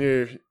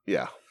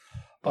 Yeah.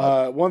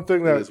 But one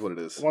thing that is what it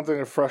is. One thing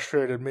that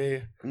frustrated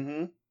me.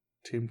 Mm-hmm.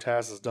 Team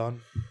Taz is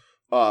done.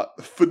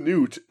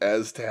 Fanute,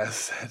 as Taz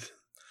said.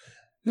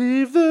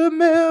 Leave the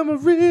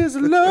memories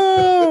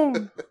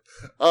alone.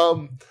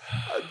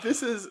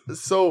 This is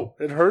so.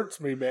 It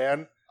hurts me,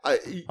 man.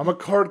 I'm a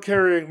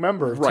card-carrying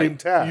member of right. Team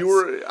Taz.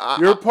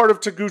 You're part of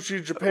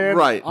Taguchi Japan.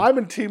 Right. I'm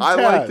in Team Taz.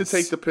 I like to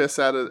take the piss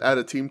out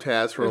of Team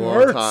Taz for a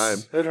long time.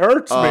 It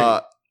hurts me.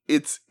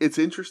 It's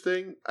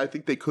interesting. I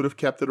think they could have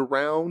kept it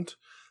around.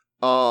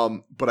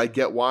 But I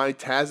get why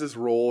Taz's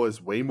role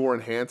is way more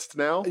enhanced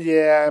now.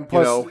 Yeah, and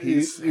plus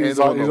he's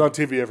on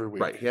TV every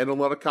week. Right, he had a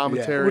lot of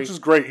commentary, which is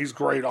great. He's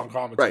great on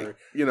commentary.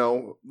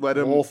 Right, let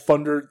him old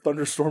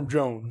Thunderstorm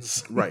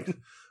Jones. Right.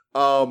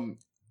 So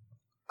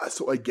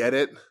I get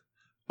it.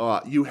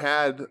 You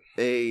had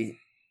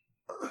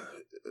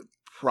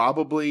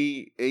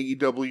probably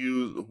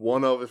AEW's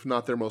one of, if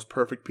not their most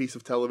perfect piece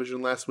of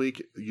television last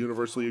week,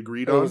 universally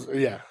agreed on.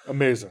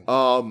 Amazing.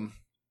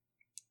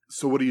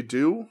 So what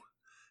do?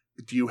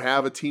 Do you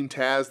have a Team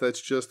Taz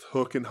that's just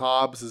Hook and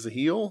Hobbs as a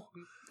heel?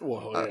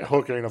 Well,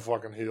 Hook ain't a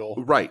fucking heel.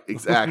 Right,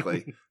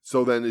 exactly.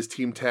 So then is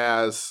Team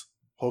Taz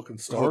Hook and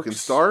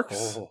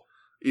Starks? Oh.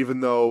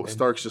 Even though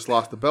Starks just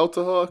lost the belt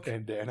to Hook.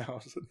 And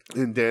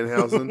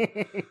Danhausen.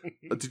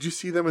 Did you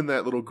see them in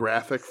that little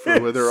graphic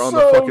where they're on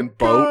the fucking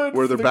boat?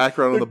 Where their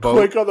background on the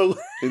boat?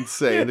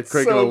 Insane. The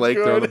quake on the lake,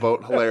 they're on the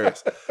boat.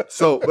 Hilarious.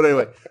 So, but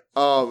anyway,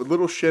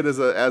 little shit as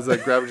a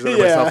graphic designer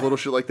myself, little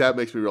shit like that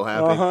makes me real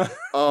happy.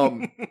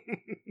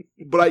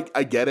 But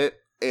I get it,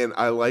 and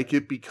I like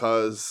it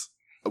because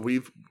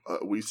we've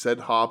said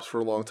Hobbs for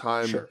a long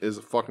time is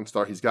a fucking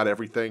star. He's got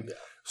everything. Yeah.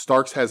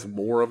 Starks has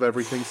more of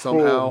everything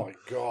somehow. Oh my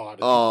god!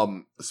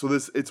 So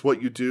it's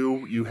what you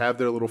do. You have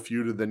their little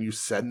feud, and then you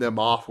send them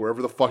off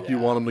wherever the fuck you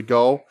want them to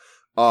go.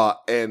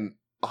 And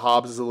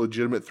Hobbs is a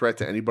legitimate threat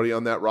to anybody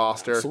on that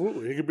roster.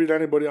 Absolutely, he could beat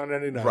anybody on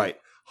any night. Right.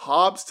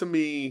 Hobbs to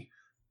me,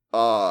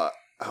 when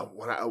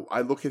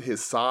I look at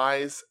his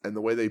size and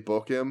the way they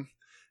book him,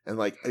 and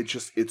like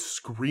it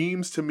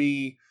screams to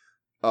me,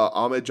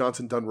 Ahmed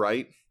Johnson done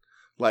right.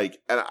 Like,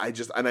 and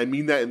I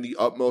mean that in the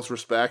utmost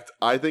respect.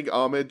 I think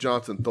Ahmed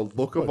Johnson, the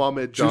look of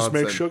Ahmed Johnson,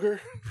 juice make sugar,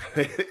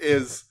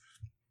 is.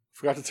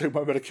 Forgot to take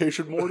my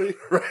medication, Morty.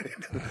 Right.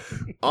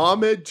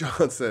 Ahmed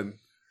Johnson.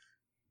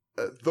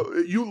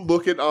 You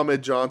look at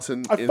Ahmed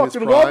Johnson in his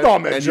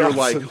prime, and you're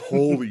like,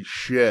 holy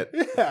shit.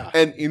 Yeah.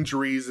 And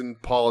injuries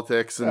and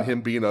politics and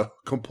him being a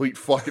complete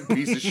fucking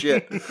piece of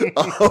shit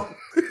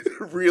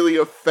really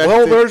affected.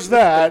 Well, there's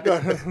that.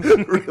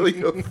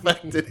 Really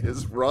affected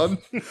his run.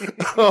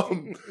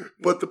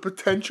 But the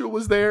potential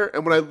was there.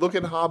 And when I look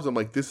at Hobbs, I'm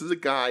like, this is a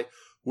guy,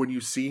 when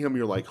you see him,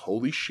 you're like,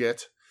 holy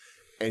shit.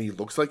 And he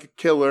looks like a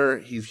killer.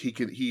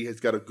 He has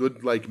got a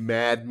good, like,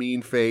 mad,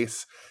 mean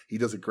face. He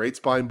does a great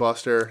spine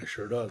buster. He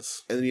sure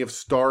does. And then you have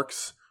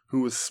Starks,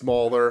 who is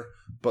smaller,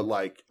 but,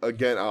 like,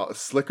 again,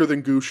 slicker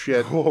than goose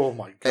shit. Oh,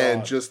 my God.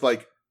 And just,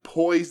 like,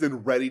 poised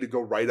and ready to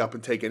go right up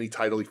and take any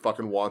title he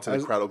fucking wants,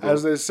 and the crowd will go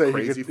as they say,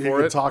 crazy he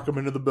could talk him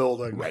into the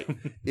building. Right.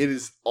 It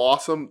is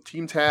awesome.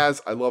 Team Taz,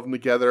 I love them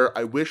together.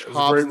 I wish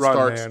Hobbs and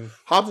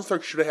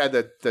Starks should have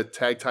had that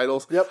tag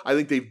titles. Yep. I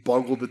think they've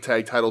bungled the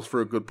tag titles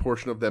for a good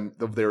portion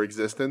of their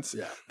existence.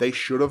 Yeah. They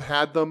should have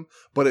had them,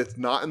 but it's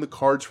not in the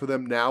cards for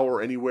them now or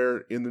anywhere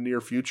in the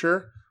near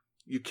future.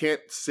 You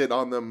can't sit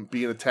on them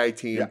being a tag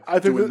team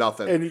doing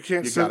nothing. And you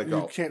can't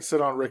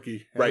sit on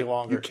Ricky any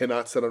longer. You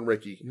cannot sit on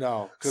Ricky.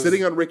 No.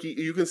 Sitting on Ricky,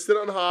 you can sit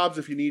on Hobbs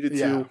if you needed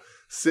to.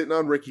 Sitting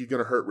on Ricky is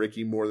going to hurt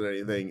Ricky more than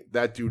anything.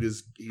 That dude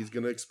he's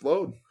going to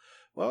explode.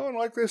 Well, and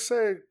like they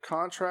say,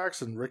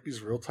 contracts, and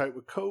Ricky's real tight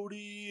with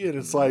Cody, and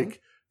it's like,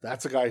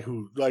 that's a guy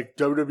who, like,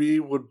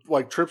 WWE would,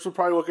 like, Trips would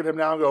probably look at him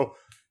now and go,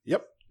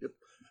 yep,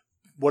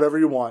 whatever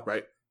you want.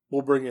 Right.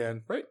 We'll bring you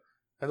in. Right.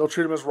 And they'll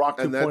treat him as Rock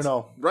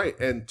 2.0. Right.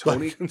 And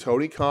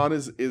Tony Khan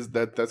is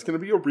that's going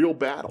to be a real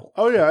battle.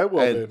 Oh, yeah, it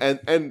will be.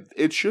 And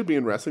it should be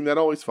in wrestling. That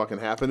always fucking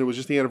happened. It was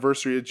just the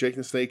anniversary of Jake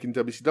the Snake in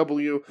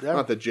WCW. Yeah.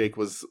 Not that Jake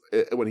was,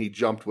 when he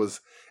jumped, was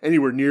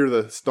anywhere near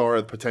the star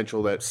of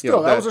potential that,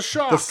 Still, that was a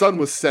shock. The sun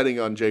was setting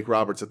on Jake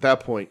Roberts at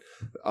that point.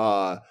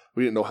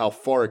 We didn't know how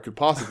far it could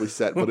possibly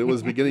set, but it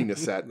was beginning to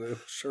set.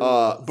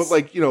 But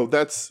like,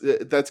 that's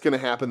going to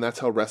happen. That's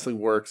how wrestling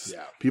works.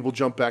 Yeah. People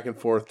jump back and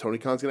forth. Tony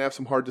Khan's going to have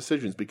some hard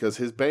decisions because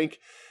his bank,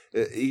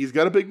 he's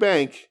got a big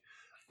bank,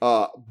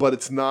 but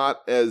it's not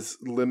as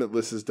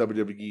limitless as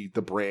WWE,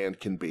 the brand,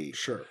 can be.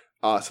 Sure.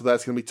 So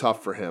that's going to be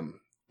tough for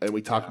him. And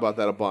we talk about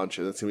that a bunch,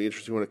 and it's going to be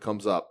interesting when it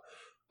comes up.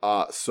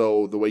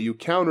 So the way you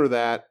counter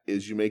that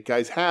is you make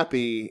guys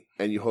happy,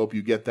 and you hope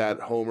you get that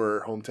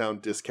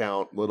hometown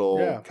discount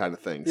little kind of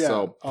thing. Yeah.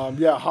 So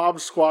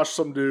Hobbs squashed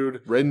some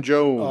dude. Ren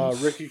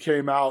Jones. Ricky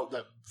came out.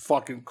 That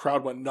fucking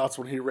crowd went nuts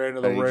when he ran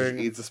to the ring.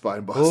 He eats a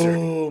spine buster.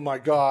 Oh my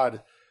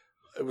god,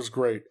 it was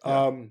great.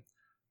 Yeah.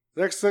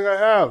 Next thing I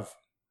have,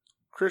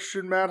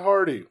 Christian Matt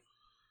Hardy.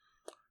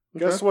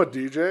 Okay. Guess what,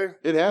 DJ?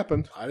 It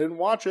happened. I didn't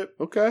watch it.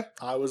 Okay.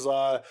 I was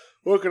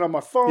looking on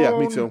my phone. Yeah,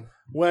 me too.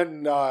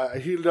 When I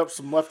heated up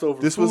some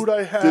leftover food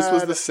I had. This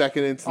was the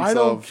second instance I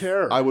don't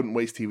care. I wouldn't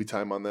waste TV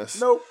time on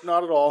this. Nope,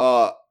 not at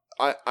all.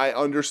 I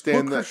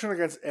understand Put Christian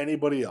against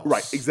anybody else.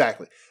 Right,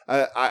 exactly.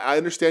 I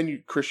understand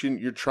you, Christian.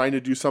 You're trying to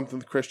do something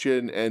with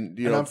Christian, and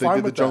they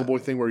did the Jungle Boy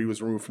thing where he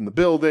was removed from the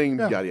building,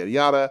 yada yada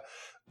yada.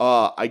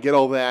 I get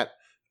all that,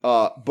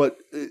 but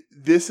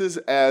this is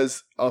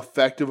as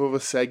effective of a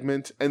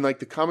segment, and like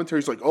the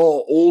commentary's like,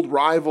 "Oh, old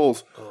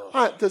rivals."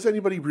 Does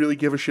anybody really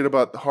give a shit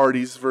about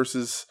Hardys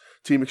versus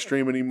Team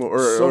Extreme anymore,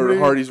 or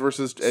Hardys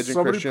versus Edge and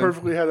Christian? Somebody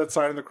perfectly had that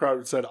sign in the crowd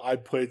that said, "I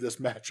played this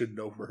match in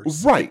No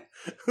Mercy." Right,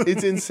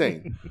 it's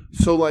insane.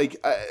 So like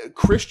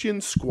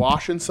Christian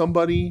squashing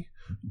somebody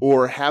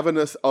or having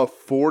a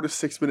 4 to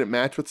 6 minute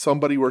match with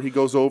somebody where he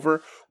goes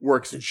over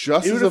works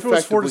just Even as if it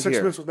was 4 to 6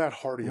 here. minutes with Matt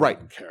Hardy, right? I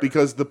don't care.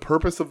 Because the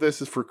purpose of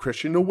this is for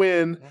Christian to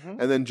win,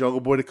 and then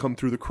Jungle Boy to come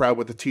through the crowd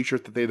with a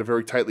T-shirt that they had to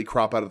very tightly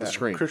crop out of the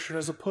screen. Christian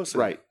is a pussy,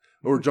 right?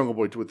 Or Jungle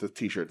Boy with the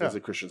T-shirt that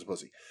says Christian's a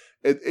pussy.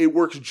 It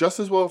works just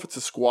as well if it's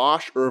a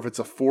squash or if it's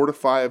a 4 to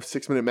 5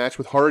 6 minute match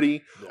with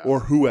Hardy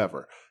or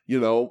whoever.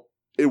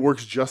 It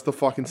works just the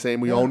fucking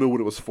same. We all knew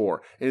what it was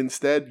for. And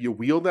instead, you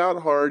wheeled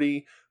out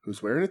Hardy,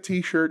 who's wearing a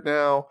T-shirt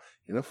now,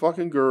 in a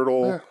fucking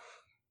girdle,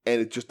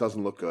 and it just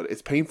doesn't look good.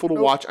 It's painful to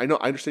watch. I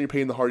understand you're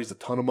paying the Hardys a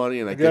ton of money,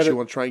 and I guess you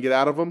want to try and get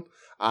out of them.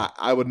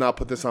 I would not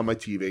put this on my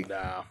TV.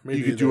 Nah,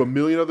 you could do a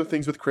million other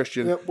things with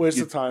Christian. Yep, waste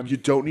of time. You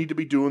don't need to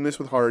be doing this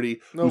with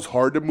Hardy, who's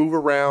hard to move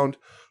around,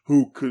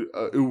 who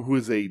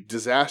is a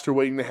disaster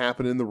waiting to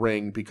happen in the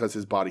ring because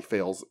his body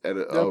fails at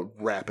a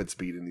rapid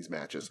speed in these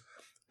matches.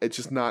 It's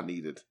just not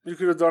needed. You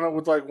could have done it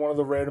with like one of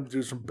the random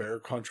dudes from Bear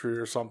Country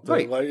or something.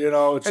 Right. Like,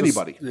 it's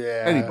anybody. Just,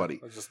 anybody.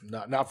 It's just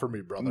not for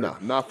me, brother. No,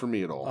 not for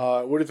me at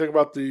all. What do you think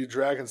about the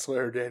Dragon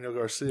Slayer, Daniel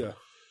Garcia?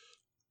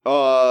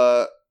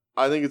 I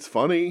think it's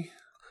funny.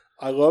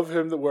 I love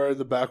him wearing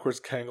the backwards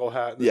Kangol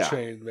hat and the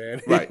chain, man.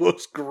 He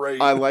looks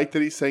great. I like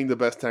that he's saying the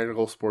best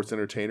technical sports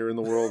entertainer in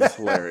the world. It's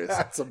hilarious.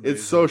 That's amazing.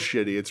 It's so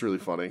shitty. It's really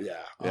funny.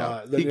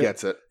 Yeah. He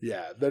gets it.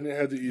 Yeah. Then you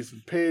had the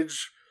Ethan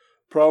Page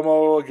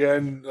promo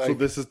again. So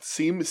this is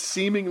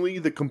seemingly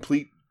the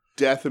complete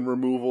death and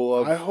removal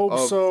of, I hope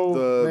of so,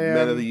 the man.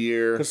 Men of the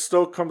Year. Because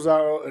Stoke comes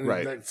out and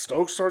then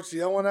Stoke starts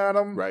yelling at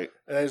him. Right.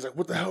 And he's like,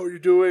 "What the hell are you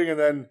doing?" And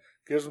then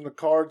gives him the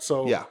card.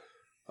 So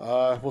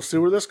we'll see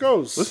where this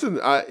goes. Listen,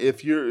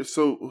 if you're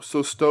so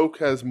Stoke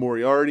has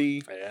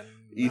Moriarty, and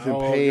Ethan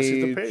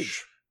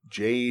Page,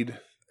 Jade.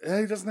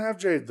 Yeah, he doesn't have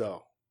Jade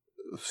though.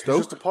 Stoke?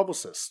 He's just a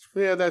publicist.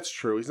 Yeah, that's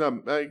true. He's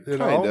not kind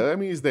of. I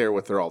mean, he's there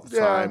with her all the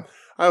time.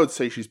 I would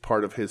say she's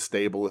part of his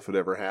stable if it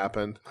ever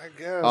happened. I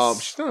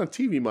guess. She's not on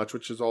TV much,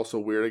 which is also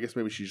weird. I guess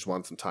maybe she just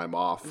wants some time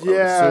off.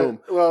 Yeah,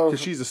 because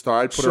she's a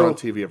star. I'd put her on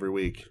TV every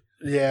week.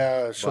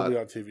 Yeah, she'll be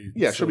on TV.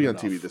 Yeah, she'll be on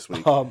TV this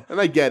week.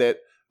 And I get it.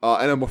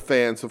 And I'm a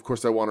fan, so of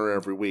course I want her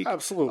every week.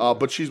 Absolutely.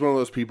 But she's one of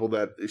those people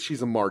that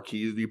she's a marquee.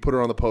 You put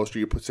her on the poster,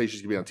 say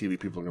she's going to be on TV,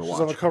 people are going to watch.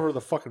 She's on the cover of the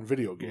fucking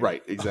video game.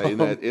 Right, exactly.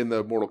 in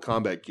the Mortal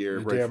Kombat gear,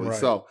 rightfully right.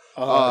 so.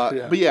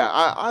 But yeah,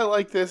 I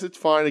like this. It's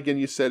fine. Again,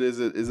 you said,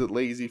 is it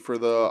lazy for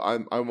the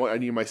I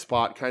need my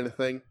spot kind of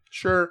thing?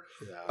 Sure.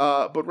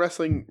 Yeah. But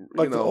wrestling,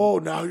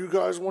 now you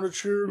guys want to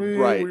cheer me?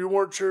 Right. You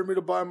weren't cheering me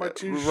to buy my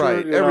T-shirt.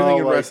 Right. Everything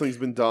in wrestling's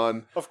been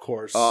done. Of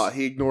course.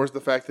 He ignores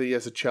the fact that he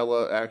has a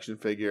Cella action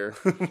figure.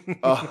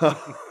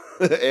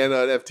 And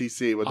an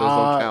FTC, but those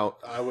don't count.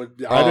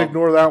 I'd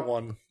ignore that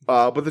one.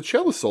 But the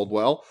Cella sold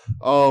well.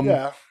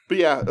 But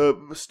yeah,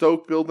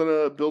 Stoke building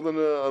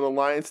an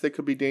alliance that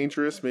could be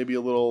dangerous. Maybe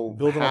a little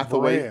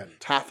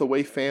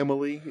Hathaway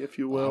family, if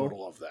you will. I would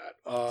love that.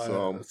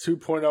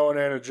 2.0 and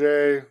Anna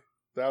Jay.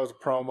 That was a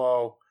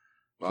promo.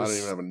 I don't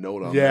even have a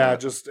note on that. Yeah,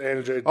 just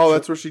Anna Jay. Oh,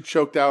 that's where she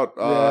choked out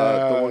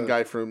the one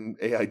guy from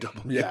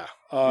AIW.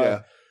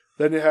 Yeah.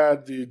 Then you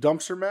had the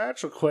dumpster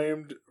match,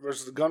 Acclaimed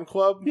versus the Gun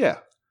Club. Yeah.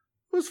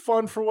 was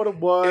fun for what it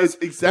was. It's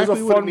exactly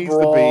it was a what fun it needs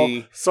brawl. to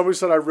be. Somebody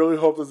said, I really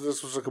hope that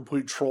this was a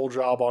complete troll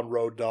job on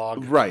Road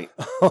Dogg. Right.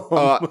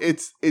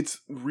 It's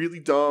really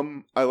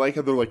dumb. I like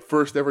how they're like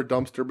first ever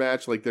dumpster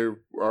match, like they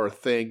are a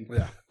thing.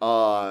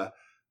 Yeah.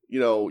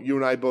 You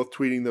and I both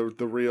tweeting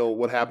the real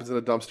what happens in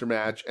a dumpster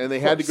match, and they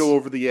had to go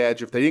over the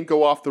edge. If they didn't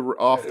go off the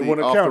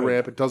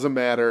ramp, it doesn't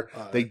matter.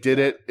 They did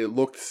it. It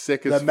looked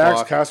sick as fuck. That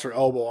Max Caster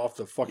elbow off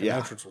the fucking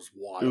entrance was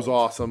wild. It was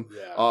awesome.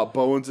 Yeah.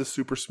 Bowens is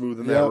super smooth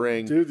in that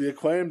ring. Dude, the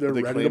Acclaim, they're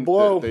ready to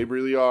blow. They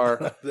really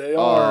are. They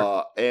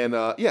are.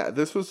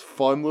 This was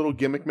fun little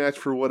gimmick match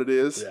for what it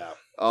is. Yeah.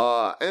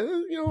 I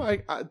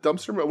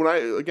dumpster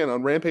when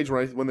on Rampage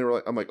when they were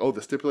like, I'm like, oh,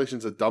 the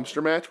stipulation's a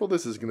dumpster match. Well,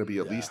 this is going to be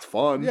at least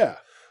fun. Yeah.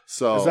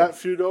 So is that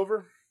feud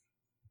over?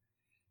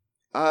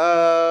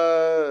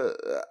 I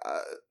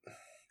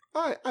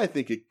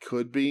think it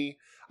could be.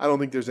 I don't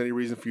think there's any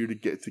reason for you to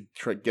get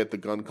the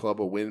Gun Club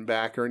a win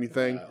back or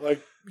anything. Yeah,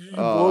 you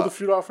blow the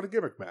feud off in a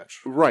gimmick match,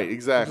 right?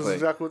 Exactly. Which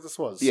is exactly what this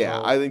was. Yeah,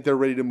 so. I think they're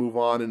ready to move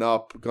on and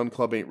up. Gun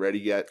Club ain't ready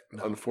yet,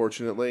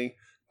 unfortunately.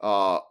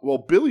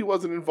 Billy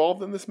wasn't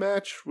involved in this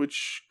match,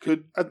 which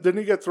could didn't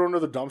he get thrown to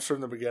the dumpster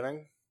in the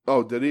beginning?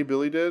 Oh, did he?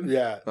 Billy did?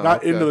 Yeah,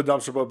 not into the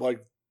dumpster, but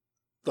like.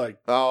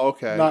 Oh,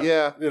 okay. Not,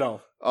 yeah.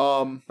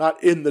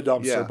 Not in the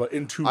dumpster, but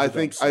into the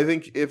dumpster. I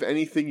think if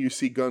anything, you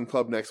see Gun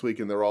Club next week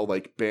and they're all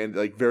like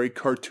very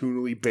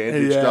cartoonily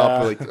bandaged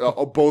up, like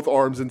both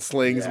arms in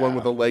slings, one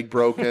with a leg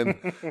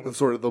broken, and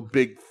sort of the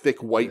big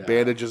thick white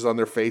bandages on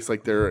their face,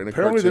 like they're in a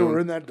Apparently cartoon. They were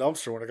in that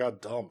dumpster when it got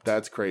dumped.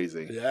 That's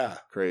crazy. Yeah.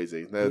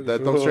 Crazy. That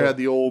dumpster had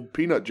the old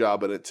peanut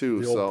job in it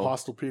too. The old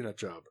postal peanut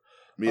job.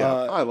 Yeah,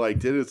 I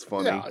liked it. It's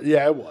funny.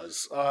 Yeah, it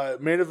was.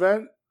 Main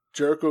event,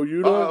 Jericho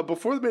Yuta.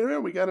 Before the main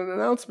event, we got an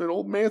announcement.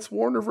 Old Mance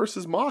Warner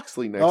versus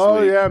Moxley next week.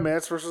 Oh, yeah,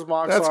 Mance versus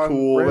Moxley. That's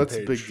cool. Rampage.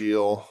 That's a big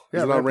deal.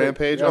 Is it on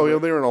Rampage? Rampage? Yeah,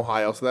 they were in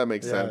Ohio, so that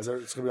makes sense.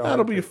 It's gonna be on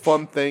That'll Rampage. be a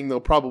fun thing. They'll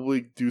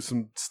probably do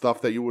some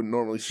stuff that you wouldn't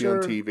normally see on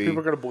TV. People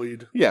are going to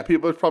bleed. Yeah,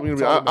 people are probably going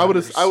to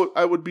be...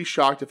 I would be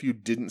shocked if you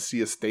didn't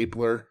see a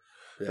stapler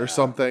or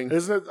something.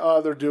 Isn't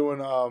it they're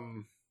doing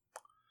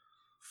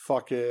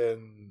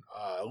fucking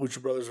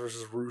Lucha Brothers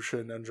versus Rush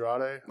and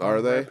Andrade?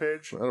 Are they?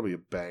 Rampage? That'll be a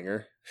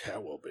banger. Yeah,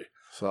 it will be.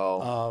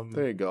 So,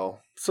 there you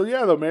go. So,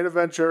 the main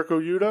event, Jericho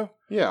Yuta.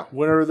 Yeah.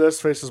 Winner of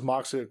this faces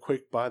Moxley at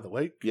Quake by the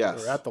Lake.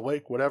 Yes. Or at the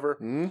lake, whatever.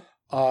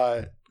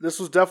 Mm-hmm. This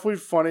was definitely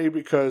funny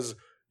because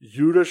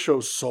Yuta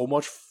shows so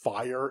much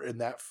fire in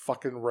that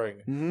fucking ring.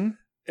 Mm-hmm.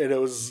 And it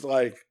was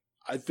like,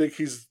 I think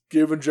he's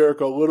giving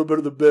Jericho a little bit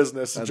of the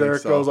business. And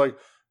Jericho's like,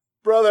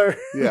 brother.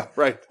 Yeah,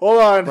 right.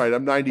 Hold on. Right,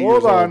 I'm 90 years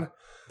old. Hold on.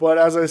 But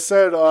as I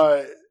said,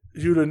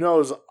 Yuta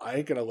knows I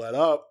ain't going to let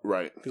up.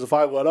 Right. Because if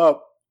I let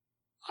up,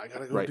 I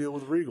gotta go deal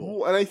with Regal.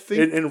 Well, and I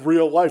think in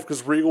real life,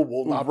 because Regal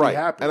will not be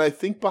happy. And I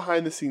think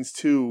behind the scenes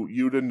too,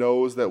 Yuta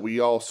knows that we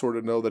all sort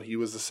of know that he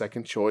was the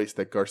second choice.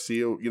 That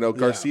Garcia,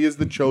 Garcia is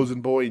the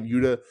chosen boy, and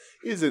Yuta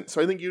isn't.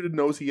 So I think Yuta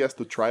knows he has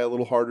to try a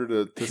little harder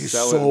to sell it. He's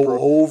so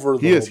over.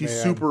 He is.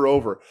 He's super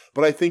over.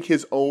 But I think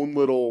his own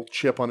little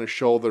chip on his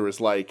shoulder is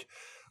like,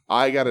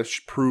 I gotta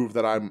prove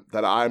that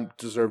I'm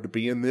deserve to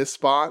be in this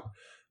spot,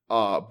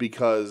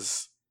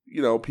 because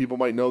people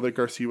might know that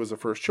Garcia was the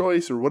first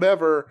choice or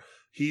whatever.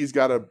 He's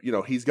got to,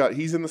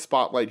 he's in the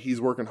spotlight.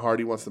 He's working hard.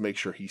 He wants to make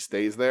sure he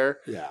stays there.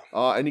 Yeah.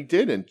 And he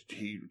did. And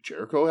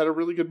Jericho had a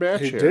really good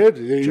match here. He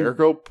did.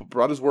 Jericho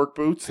brought his work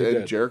boots,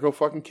 and Jericho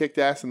fucking kicked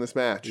ass in this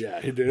match.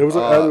 Yeah, he did. It was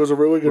a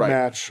really good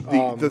match.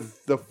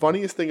 The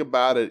funniest thing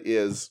about it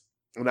is,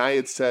 and I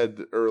had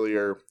said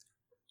earlier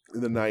in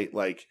the night,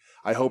 like,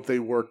 I hope they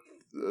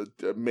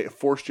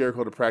force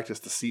Jericho to practice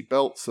the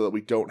seatbelt so that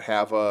we don't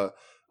have a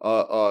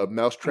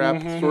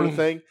mousetrap sort of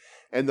thing.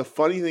 And the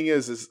funny thing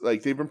is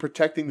like they've been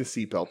protecting the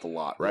seatbelt a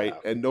lot, right?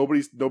 Yeah. And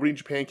nobody in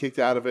Japan kicked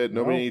out of it.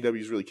 Nobody in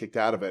AEW's really kicked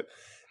out of it.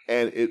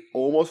 And it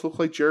almost looked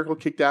like Jericho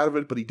kicked out of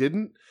it, but he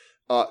didn't.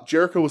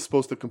 Jericho was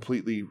supposed to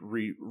completely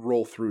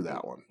roll through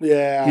that one.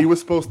 Yeah. He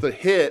was supposed to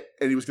hit,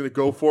 and he was going to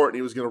go for it, and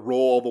he was going to roll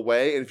all the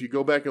way. And if you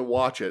go back and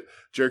watch it,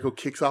 Jericho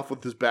kicks off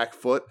with his back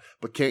foot,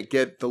 but can't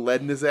get the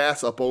lead in his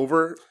ass up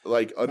over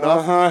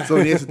enough.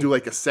 So he has to do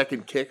like a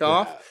second kick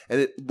off,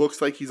 and it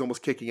looks like he's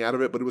almost kicking out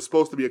of it, but it was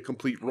supposed to be a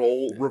complete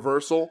roll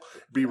reversal,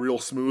 be real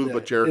smooth,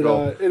 but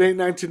Jericho... It ain't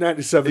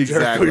 1997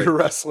 Jericho you're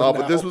wrestling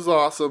But this was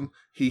awesome.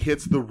 He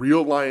hits the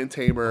real Lion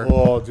Tamer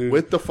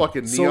with the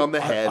fucking knee on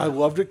the head. I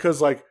loved it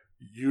because, like,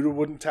 Yuta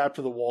wouldn't tap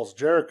to the walls,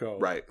 Jericho.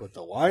 Right. But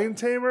the Lion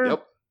Tamer,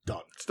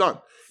 done. It's done.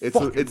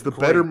 It's the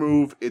better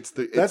move.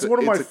 That's one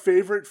of my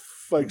favorite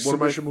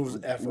submission moves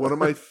ever. One of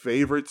my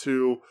favorite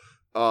too.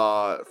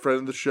 Friend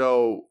of the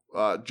show,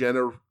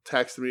 Jenna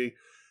texted me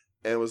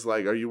and was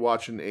like, "Are you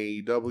watching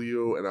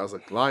AEW?" And I was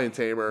like, "Lion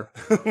Tamer,"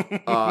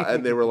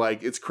 and they were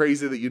like, "It's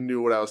crazy that you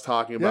knew what I was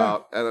talking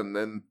about." And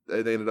then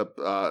they ended up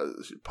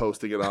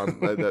posting it on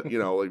that.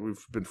 Like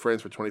we've been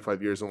friends for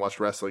 25 years and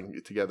watched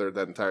wrestling together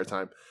that entire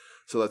time.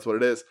 So that's what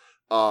it is.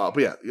 But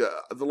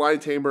the Lion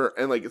Tamer,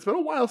 and like it's been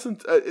a while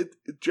since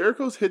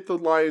Jericho's hit the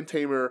Lion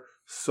Tamer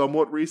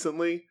somewhat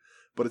recently,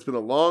 but it's been a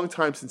long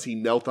time since he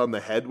knelt on the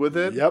head with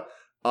it. Yep.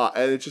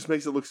 And it just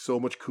makes it look so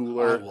much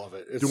cooler. I love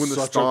it. It's doing the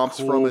such stomps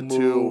a cool from it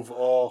move. too.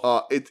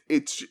 Oh.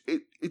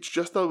 It's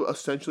just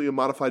essentially a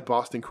modified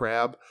Boston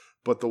Crab,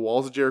 but the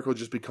Walls of Jericho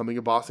just becoming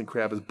a Boston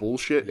Crab is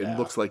bullshit and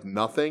looks like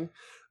nothing.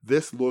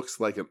 This looks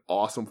like an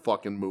awesome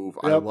fucking move.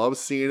 Yep. I love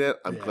seeing it.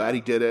 I'm glad he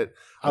did it.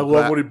 I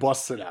love when he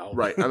busts it out.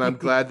 Right. And I'm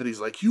glad that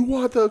he's like, you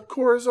want the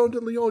Corazon de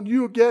Leon,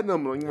 you getting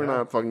him. Like, we're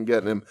not fucking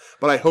getting him.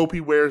 But I hope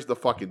he wears the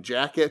fucking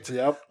jacket.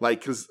 Yep. Like,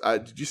 because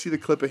did you see the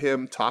clip of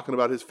him talking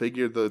about his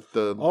figure?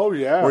 Oh,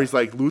 yeah. Where he's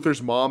like,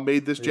 Luther's mom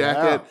made this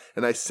jacket,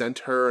 and I sent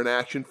her an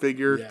action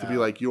figure to be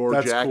like,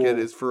 your jacket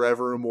is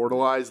forever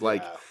immortalized.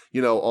 Like,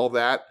 all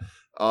that.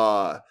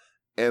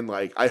 And,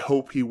 like, I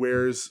hope he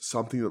wears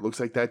something that looks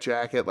like that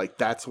jacket. Like,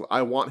 that's what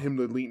I want him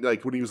to lean.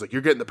 Like, when he was like,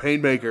 you're getting the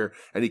Painmaker,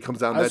 and he comes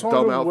down in that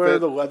dumb outfit. I wear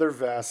the leather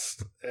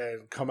vest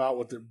and come out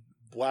with the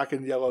black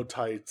and yellow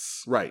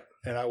tights. Right.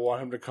 And I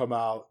want him to come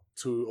out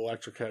to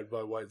Electric Head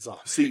by White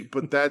Zombie. See,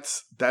 but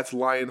that's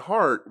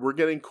Lionheart. We're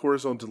getting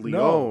Corazon de Leon.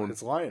 No,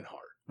 it's Lionheart.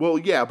 Well,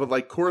 yeah, but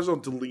like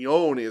Corazon de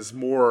Leon is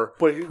more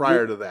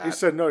prior to that. He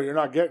said, no, you're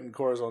not getting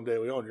Corazon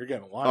de Leon. You're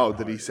getting Lionheart. Oh,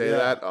 did he say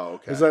that? Oh,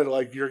 okay. Is that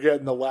like you're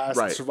getting the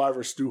last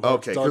Survivor Stu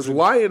Hart's Okay, because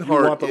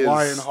Lionheart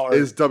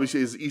is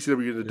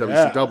ECW to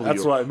WCW.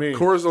 That's what I mean.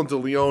 Corazon de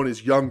Leon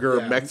is younger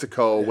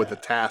Mexico with the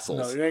tassels.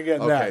 No, you ain't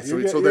getting that. So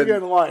you're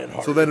getting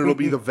Lionheart. So then it'll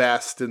be the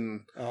vest,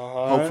 and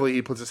hopefully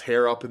he puts his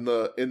hair up in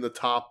the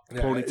top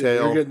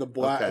ponytail. You're getting the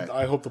black. Okay.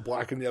 I hope the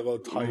black and yellow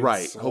tights.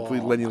 Right. Hopefully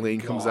Lenny Lane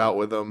comes out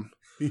with them.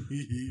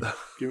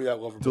 Give me that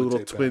love. Do a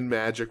little twin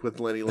magic with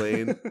Lenny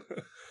Lane.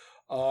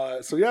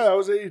 So yeah, that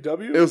was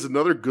AEW. It was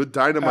another good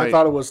Dynamite. I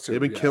thought it was too.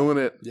 They've been killing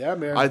it. Yeah,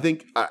 man. I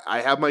think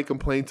I have my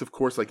complaints, of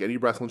course, like any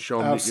wrestling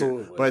show.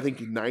 Absolutely. But I think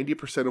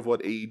 90% of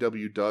what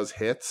AEW does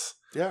hits.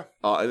 Yeah.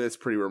 And it's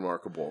pretty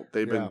remarkable.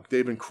 They've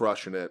been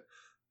crushing it.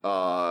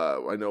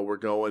 I know we're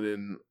going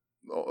in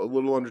a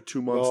little under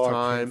 2 months'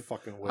 time.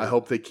 I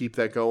hope they keep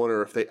that going,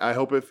 or I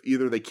hope if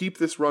either they keep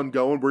this run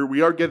going, where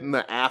we are getting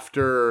the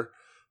after.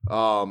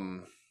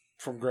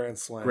 From Grand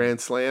Slam. Grand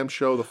Slam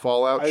show, the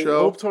Fallout show.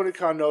 I hope Tony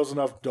Khan knows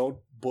enough. Don't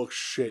book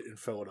shit in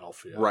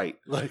Philadelphia. Right.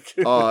 Like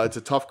it's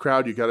a tough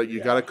crowd. You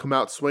gotta come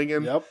out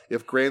swinging. Yep.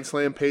 If Grand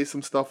Slam pays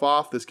some stuff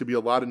off, this could be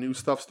a lot of new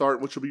stuff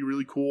starting, which will be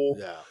really cool.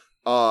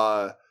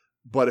 Yeah.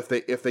 But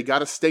if they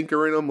got a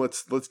stinker in them,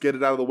 let's get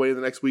it out of the way in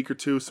the next week or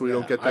two, so we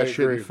don't get that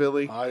shit in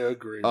Philly. I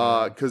agree.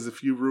 Because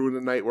if you ruin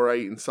a night where I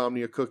eat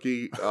insomnia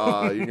cookie,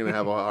 you're gonna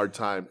have a hard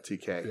time,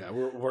 TK. Yeah,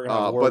 we're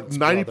gonna. Have but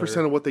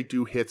 90% of what they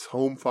do hits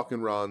home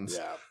fucking runs.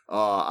 Yeah.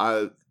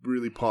 I'm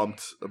really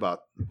pumped about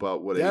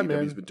what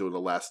AEW's been doing the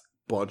last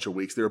bunch of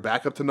weeks. They're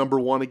back up to number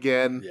 1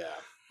 again.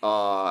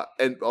 Yeah.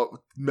 And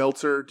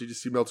Meltzer, did you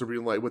see Meltzer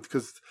being like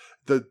because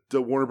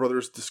the Warner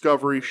Brothers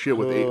Discovery shit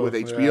with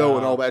HBO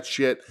and all that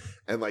shit,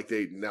 and like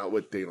they now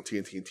with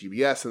TNT and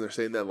TBS, and they're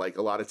saying that like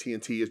a lot of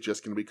TNT is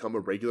just going to become a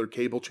regular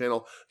cable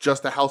channel,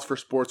 just a house for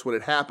sports when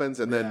it happens,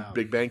 and then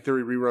Big Bang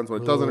Theory reruns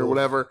when it doesn't or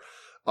whatever.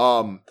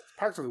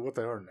 Practically what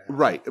they are now.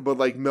 Right. But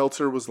like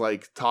Meltzer was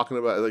like talking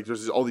about like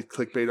there's all these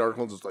clickbait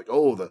articles. It's like,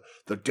 oh,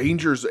 the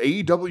dangers,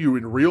 AEW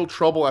in real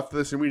trouble after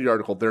this media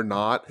article. They're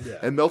not. Yeah.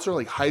 And Meltzer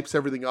like hypes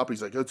everything up.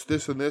 He's like, it's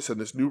this and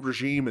this new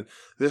regime and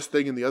this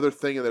thing and the other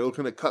thing, and they're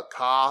looking to cut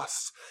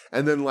costs.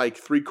 And then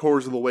like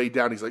 3/4 of the way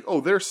down, he's like,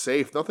 oh, they're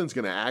safe. Nothing's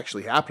gonna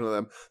actually happen to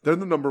them. They're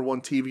the number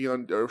 1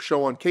 TV or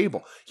show on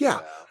cable.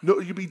 Yeah. No,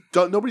 you'd be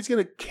done. Nobody's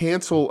gonna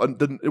cancel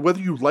whether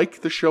you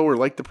like the show or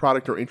like the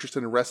product or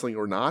interested in wrestling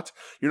or not.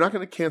 You're not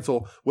gonna cancel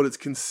what is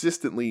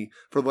consistently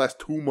for the last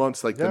 2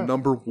 months like the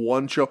number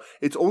 1 show.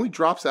 It's only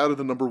drops out of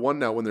the number 1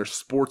 now when there's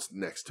sports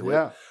next to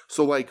it.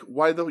 So like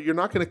why though? You're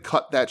not going to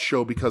cut that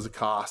show because of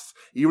costs,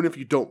 even if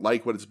you don't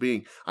like what it's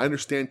being. I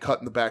understand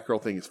cutting the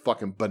Batgirl thing is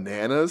fucking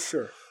bananas.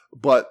 Sure,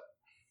 but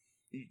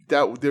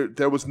that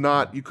there was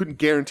not, you couldn't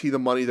guarantee the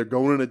money. They're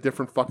going in a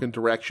different fucking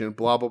direction.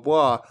 Blah blah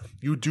blah.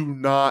 You do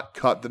not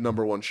cut the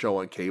number 1 show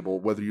on cable,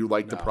 whether you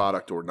like the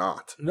product or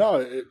not. No,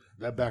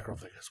 that Batgirl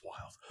thing is wild.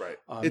 Right.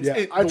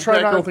 The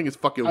Batgirl thing is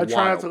fucking wild. I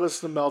try not to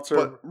listen to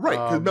Meltzer.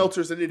 Because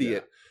Meltzer's an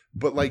idiot.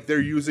 But like they're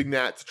using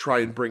that to try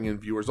and bring in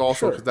viewers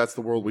also because that's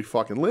the world we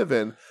fucking live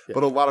in. Yeah.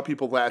 But a lot of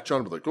people latch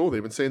on, like, oh,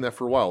 they've been saying that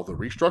for a while. The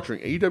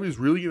restructuring, AEW is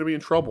really going to be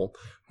in trouble,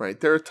 right?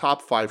 They're a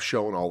top 5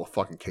 show in all the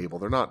fucking cable.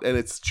 They're not, and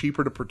it's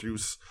cheaper to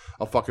produce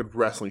a fucking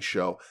wrestling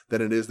show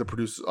than it is to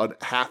produce a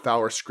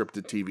half-hour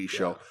scripted TV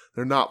show.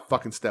 They're not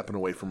fucking stepping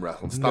away from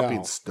wrestling. Stop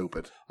being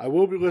stupid. I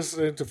will be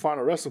listening to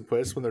Final Wrestling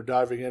Place when they're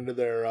diving into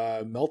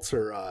their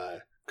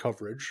Meltzer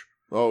coverage.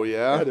 Oh,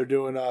 yeah? Yeah, they're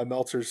doing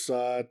Meltzer's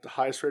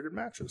highest rated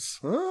matches.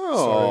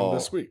 Starting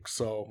this week.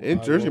 So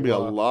there's going to be a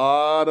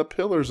lot of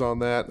pillars on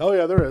that. Oh,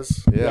 yeah, there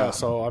is. Yeah,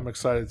 so I'm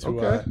excited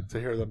to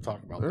hear them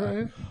talk about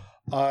that.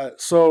 Right.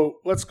 So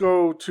let's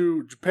go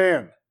to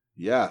Japan.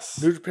 Yes.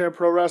 New Japan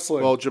Pro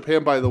Wrestling. Well,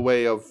 Japan by the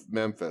way of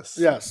Memphis.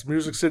 Yes,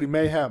 Music City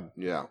Mayhem.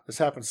 Yeah. This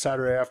happened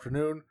Saturday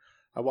afternoon.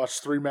 I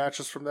watched 3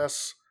 matches from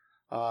this.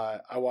 I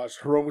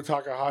watched Hiromu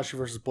Takahashi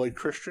versus Blake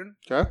Christian.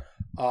 Okay.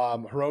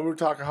 Hiromu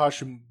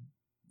Takahashi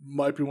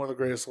might be one of the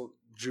greatest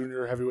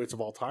junior heavyweights of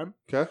all time.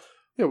 Okay.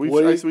 Yeah,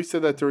 we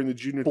said that during the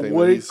junior thing.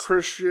 Blake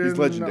Christian, he's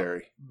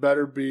legendary.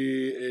 Better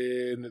be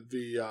in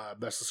the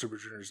Best of Super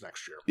Juniors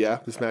next year. Yeah,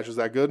 this match was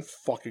that good.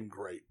 Fucking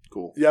great.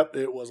 Cool. Yep,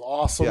 it was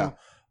awesome.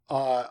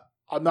 Yeah.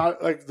 I'm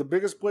not like the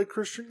biggest Blake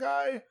Christian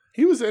guy.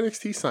 He was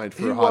NXT signed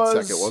for a hot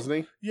second, wasn't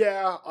he?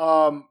 Yeah.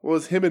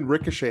 Was him and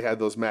Ricochet had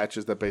those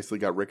matches that basically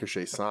got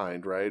Ricochet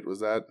signed, right?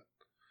 Was that?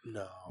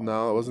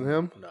 No, it wasn't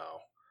him. No,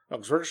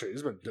 because Ricochet,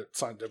 he's been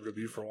signed to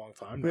WWE for a long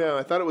time now. Yeah,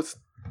 I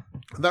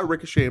thought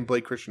Ricochet and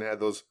Blake Christian had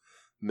those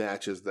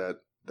matches that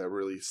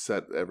really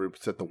set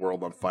the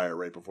world on fire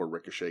right before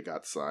Ricochet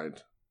got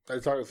signed. Are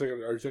you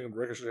thinking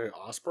Ricochet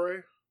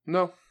Ospreay?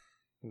 No.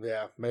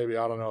 Yeah, maybe.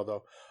 I don't know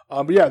though.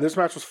 But yeah, this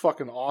match was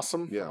fucking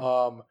awesome.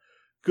 Yeah.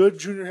 Good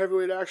junior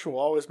heavyweight action will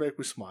always make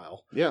me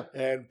smile. Yeah.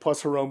 And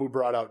plus Hiromu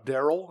brought out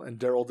Daryl, and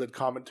Daryl did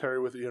commentary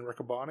with Ian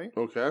Riccaboni.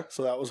 Okay.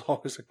 So that was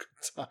always a good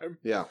time.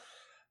 Yeah.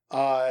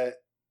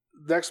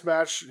 Next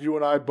match, you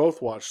and I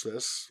both watched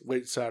this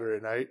late Saturday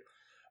night.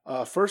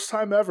 First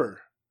time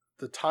ever,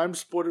 the Time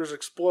Splitters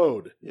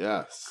explode.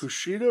 Yes.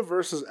 Kushida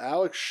versus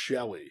Alex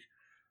Shelley.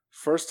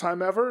 First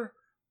time ever.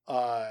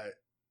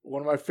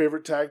 One of my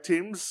favorite tag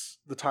teams,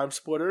 the Time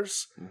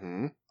Splitters.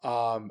 Mm-hmm.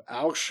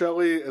 Alex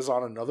Shelley is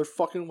on another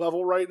fucking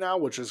level right now,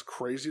 which is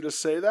crazy to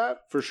say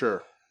that. For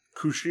sure.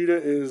 Kushida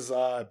is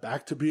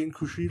back to being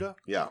Kushida.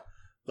 Yeah.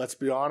 Let's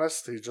be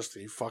honest.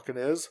 He fucking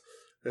is.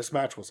 This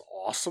match was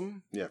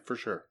awesome. Yeah, for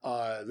sure.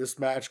 This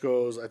match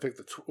goes, I think,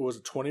 was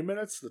it 20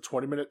 minutes? The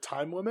 20-minute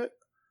time limit?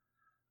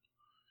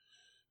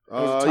 It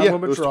was 20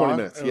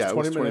 minutes. It was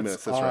 20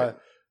 minutes. That's right.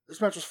 This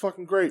match was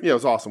fucking great. Yeah, it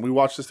was awesome. We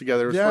watched this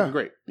together. It was fucking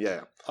great.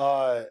 Yeah.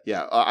 I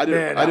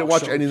didn't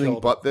watch anything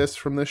but this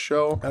from this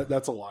show.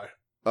 That's a lie.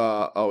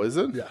 Oh, is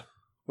it? Yeah.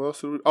 What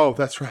else did we? Oh,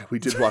 that's right. We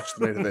did watch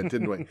the main event,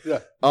 didn't we? Yeah.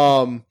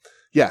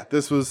 Yeah,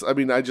 this was, I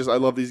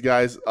love these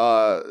guys.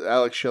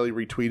 Alex Shelley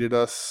retweeted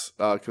us,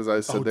 because I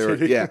said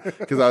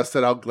because I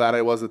said how glad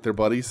I was that they're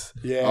buddies.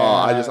 Yeah.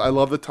 I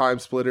love the Time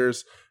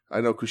Splitters.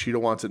 I know Kushida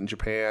wants it in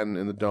Japan,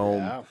 in the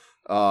Dome. Yeah.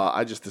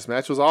 This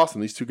match was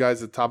awesome. These two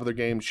guys at the top of their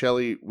game.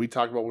 Shelley, we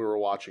talked about when we were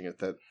watching it,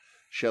 that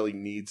Shelley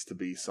needs to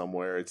be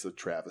somewhere. It's a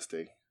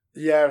travesty.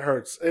 Yeah, it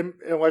hurts. And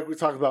like we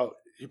talked about,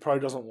 he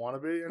probably doesn't want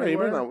to be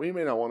anywhere. No, he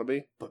may not want to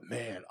be. But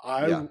man,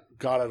 I'd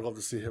love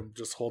to see him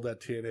just hold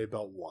that TNA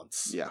belt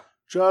once. Yeah.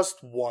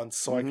 Just once,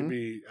 so I can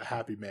be a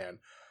happy man.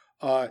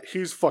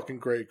 He's fucking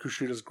great.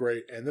 Kushida's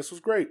great, and this was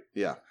great.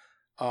 Yeah.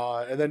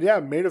 And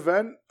then, main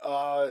event,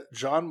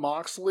 Jon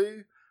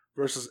Moxley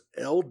versus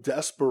El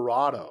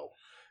Desperado.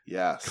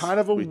 Yes.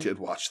 We did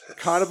watch this.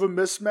 Kind of a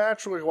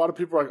mismatch. Like, a lot of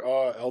people are like,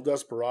 oh, El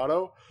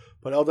Desperado.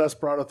 But El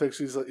Desperado thinks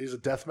he's a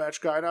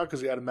deathmatch guy now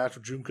because he had a match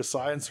with Jun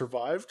Kasai and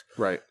survived.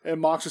 Right. And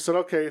Moxley said,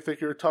 okay, you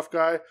think you're a tough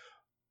guy?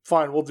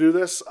 Fine, we'll do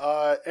this.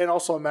 And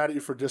also, I'm mad at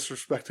you for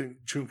disrespecting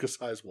Jun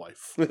Kasai's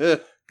wife.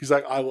 He's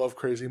like, I love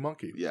Crazy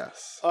Monkey.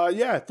 Yes.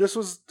 This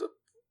was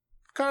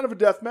kind of a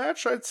death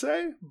match, I'd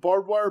say.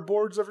 Barbed wire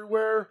boards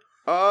everywhere.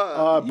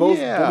 Both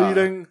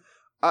bleeding.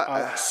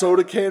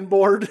 Soda can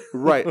board.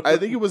 Right. I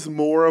think it was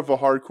more of a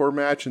hardcore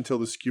match until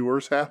the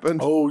skewers happened.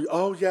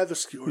 Oh yeah, the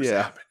skewers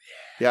happened.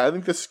 Yeah, I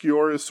think the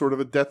skewer is sort of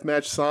a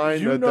deathmatch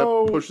sign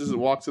that pushes it,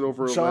 walks it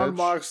over a ledge. Jon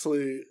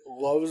Moxley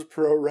loves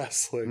pro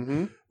wrestling.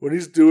 Mm-hmm. When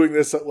he's doing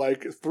this at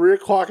like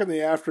 3:00 in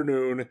the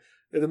afternoon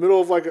in the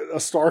middle of like a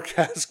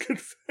StarCast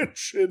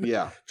convention.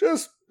 Yeah.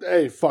 Just,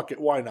 hey, fuck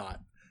it. Why not?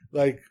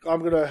 Like,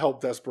 I'm going to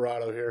help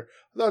Desperado here.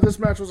 I thought this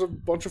match was a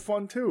bunch of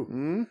fun too.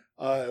 Mm-hmm.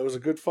 It was a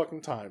good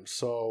fucking time.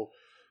 So,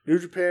 New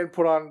Japan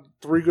put on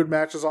 3 good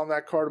matches on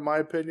that card, in my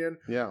opinion.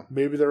 Yeah.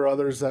 Maybe there are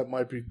others that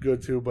might be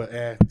good too, but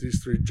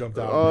these 3 jumped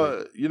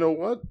out. You know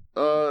what?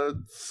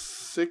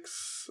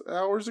 6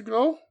 hours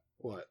ago?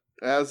 What?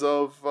 As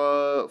of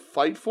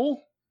Fightful,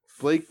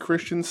 Blake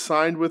Christian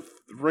signed with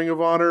Ring of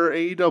Honor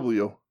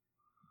AEW.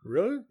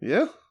 Really?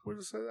 Yeah. Where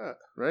did it say that?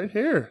 Right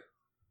here.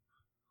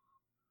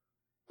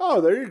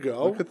 Oh, there you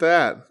go. Look at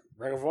that.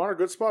 Ring of Honor,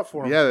 good spot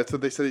for him. Yeah, that's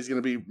what they said. He's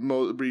going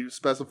to be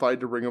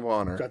specified to Ring of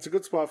Honor. That's a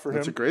good spot for him.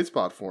 That's a great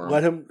spot for him.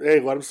 Let him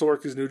still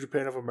work these New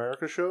Japan of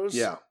America shows.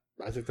 Yeah,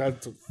 I think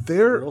that's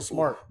real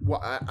smart. Well,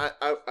 I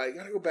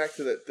got to go back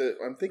to that.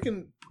 I'm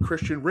thinking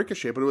Christian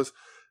Ricochet, but it was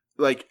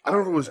like I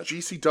don't know if it was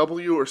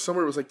GCW or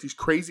somewhere. It was like these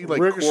crazy like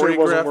Ricochet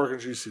wasn't working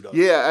GCW.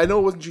 Yeah, I know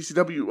it wasn't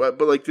GCW,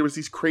 but like there was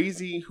these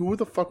crazy. Who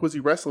the fuck was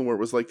he wrestling? Where it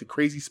was like the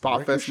crazy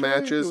spot fest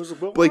matches.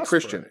 Blake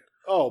Christian.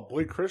 Oh,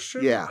 Blake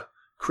Christian. Yeah.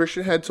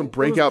 Christian had some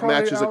breakout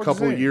matches a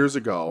couple of years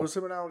ago. It was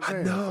him and Alex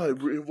Zane. No,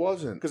 it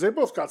wasn't. Because they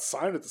both got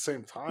signed at the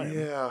same time.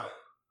 Yeah.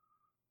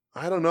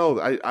 I don't know.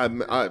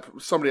 I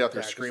somebody out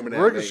there screaming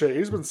at Ricochet,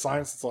 he's been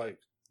signed since like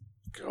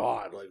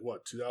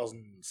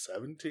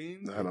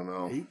 2017? I don't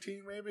know.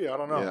 18 maybe? I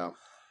don't know. Yeah.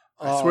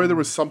 I swear there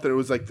was something. It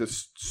was like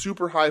this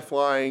super high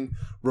flying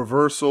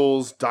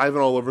reversals, diving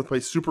all over the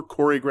place, super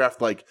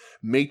choreographed like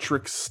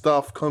Matrix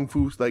stuff, kung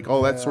fu, like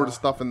all that sort of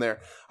stuff in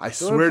there. I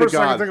swear to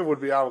God, I think it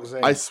would be Alex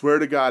Zane. I swear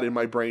to God, in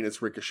my brain,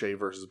 it's Ricochet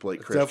versus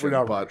Blake Christian. Definitely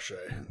not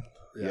Ricochet.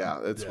 Yeah,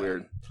 it's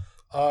weird.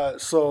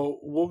 So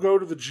we'll go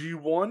to the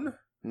G1.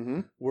 Mm-hmm.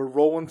 We're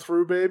rolling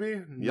through,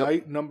 baby.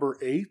 Night number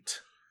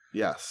 8.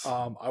 Yes.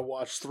 I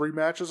watched 3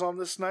 matches on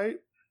this night.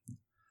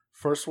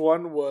 First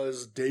one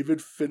was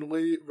David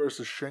Finlay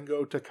versus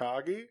Shingo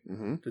Takagi.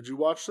 Mm-hmm. Did you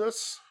watch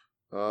this?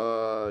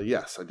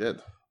 Yes, I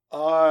did.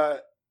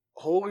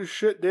 Holy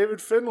shit,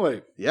 David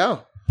Finlay.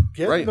 Yeah.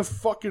 Getting the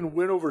fucking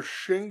win over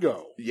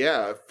Shingo.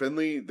 Yeah,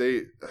 Finlay,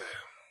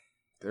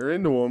 they're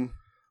into him.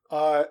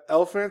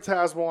 El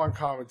Phantasmo on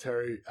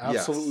commentary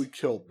absolutely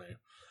killed me.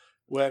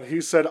 When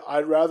he said,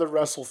 I'd rather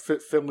wrestle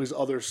Finlay's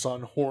other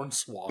son,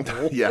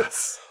 Hornswoggle.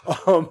 Yes.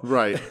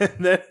 Right.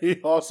 And then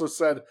he also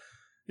said,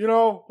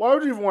 why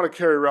would you even want to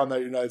carry around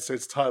that United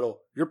States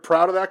title? You're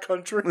proud of that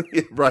country?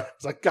 Yeah, right.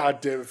 It's like,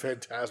 God damn it,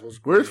 Phantasmo's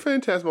great. Where's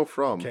Phantasmo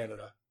from?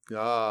 Canada.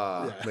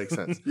 Makes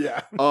sense.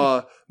 Yeah.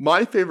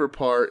 My favorite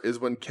part is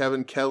when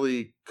Kevin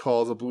Kelly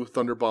calls a Blue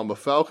Thunder Bomb a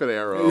Falcon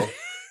Arrow,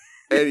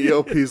 and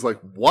EOP's like,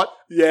 what?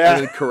 Yeah.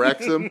 And then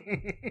corrects him.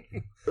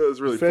 It was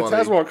really funny.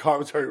 Phantasmo on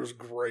commentary was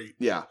great.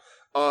 Yeah.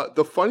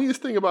 The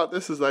funniest thing about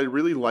this is I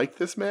really liked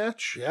this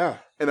match. Yeah.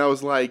 And I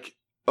was like,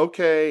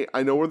 okay,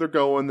 I know where they're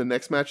going. The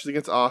next match is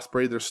against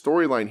Ospreay. There's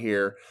storyline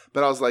here.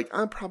 But I was like,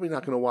 I'm probably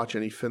not going to watch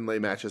any Finlay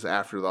matches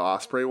after the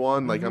Ospreay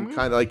one. Like, I'm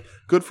kind of like,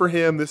 good for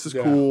him. This is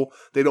cool.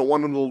 They don't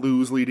want him to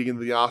lose leading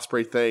into the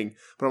Ospreay thing.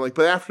 But I'm like,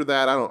 but after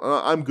that,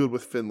 I'm good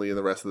with Finlay in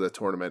the rest of the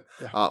tournament.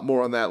 Yeah.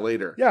 More on that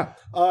later. Yeah.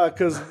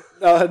 Because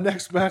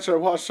next match I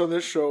watched on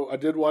this show, I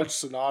did watch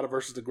Sonata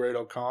versus the Great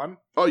Okan.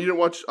 Oh, you didn't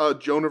watch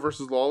Jonah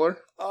versus Lawler?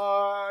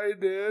 I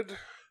did.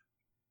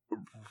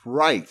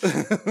 Right.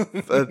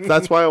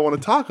 That's why I want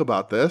to talk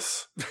about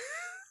this.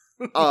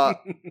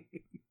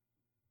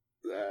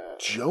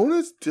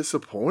 Jonah's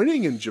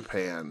disappointing in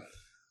Japan.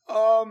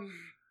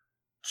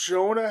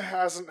 Jonah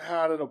hasn't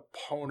had an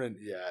opponent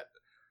yet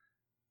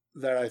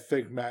that I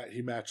think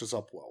he matches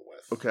up well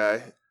with.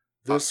 Okay.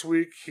 This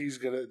week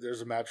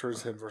there's a match where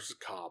it's him versus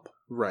Cobb.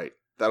 Right.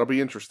 That'll be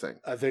interesting.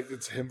 I think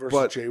it's him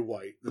versus Jay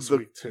White this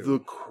week too. The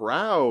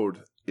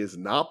crowd is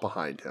not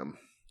behind him.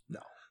 No.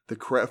 The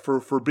crowd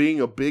for being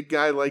a big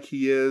guy like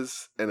he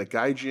is and a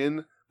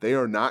gaijin, they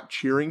are not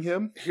cheering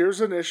him.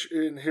 Here's an issue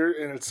and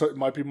it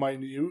might be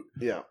minute.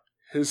 Yeah.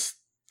 His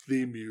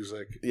theme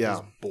music is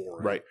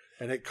boring. Right.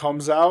 And it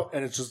comes out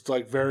and it's just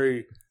like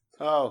very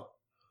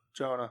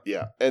Jonah.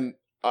 Yeah. And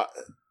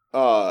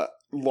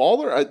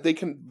Lawler,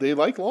 they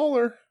like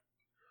Lawler.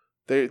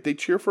 They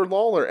cheer for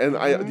Lawler. And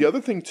the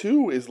other thing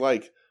too is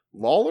like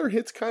Lawler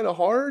hits kind of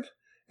hard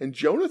and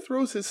Jonah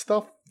throws his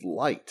stuff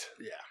light.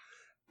 Yeah.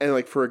 And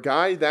like for a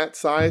guy that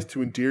size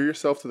to endear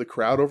yourself to the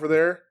crowd over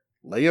there,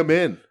 lay him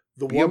in.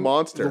 Be a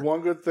monster. The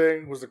one good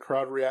thing was the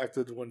crowd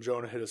reacted when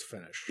Jonah hit his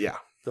finish. Yeah.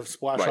 The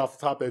splash off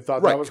the top, they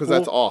thought that was cool. Because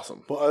that's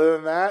awesome. But other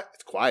than that,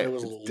 it's quiet. It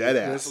was dead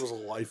ass. This was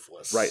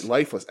lifeless. Right,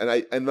 lifeless. And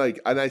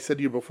I said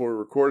to you before we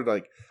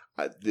recorded,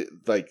 I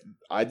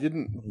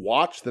didn't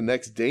watch the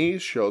next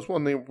day's shows. Well,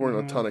 there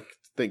weren't a ton of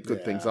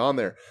good things on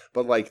there,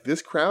 but like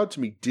this crowd to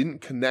me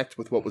didn't connect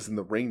with what was in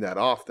the ring that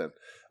often.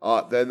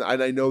 And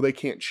I know they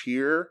can't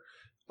cheer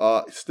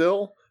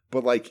still,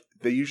 but like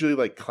they usually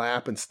like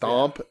clap and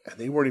stomp, and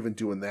they weren't even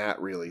doing that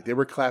really. They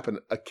were clapping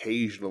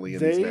occasionally in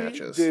these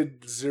matches. They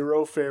did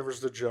zero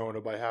favors to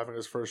Jonah by having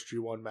his first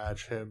G1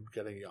 match, him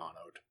getting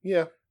Yano'd.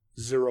 Yeah.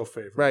 Zero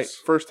favors. Right.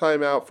 First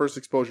time out, first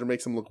exposure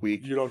makes him look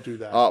weak. You don't do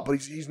that.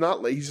 But he's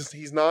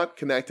not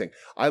connecting.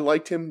 I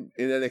liked him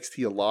in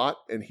NXT a lot,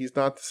 and he's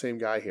not the same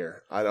guy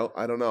here. I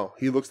don't know.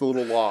 He looks a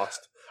little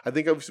lost. I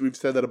think we've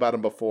said that about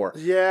him before.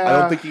 Yeah. I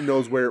don't think he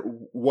knows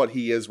what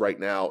he is right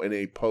now in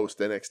a post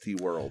NXT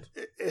world.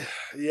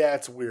 Yeah,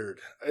 it's weird.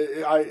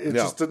 It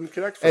just didn't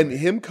connect for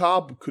me. And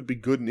Cobb could be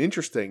good and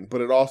interesting, but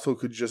it also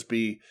could just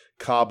be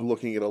Cobb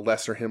looking at a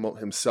lesser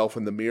himself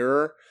in the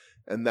mirror.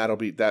 And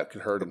that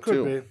could hurt him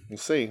too. Be. We'll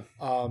see.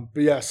 But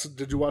yes,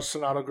 did you watch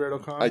Sonata Great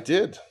Okan? I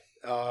did.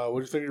 What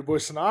do you think of your boy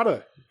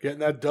Sonata getting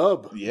that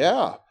dub?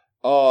 Yeah.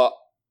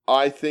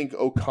 I think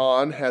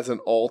Okan has an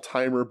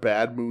all-timer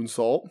bad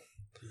moonsault.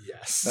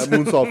 Yes. That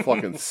moonsault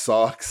fucking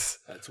sucks.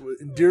 That's what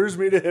endears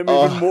me to him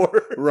even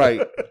more.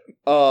 Right.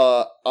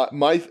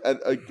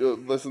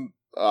 Listen,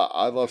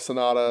 I love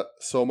Sonata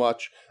so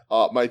much.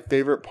 My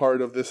favorite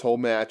part of this whole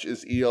match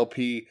is ELP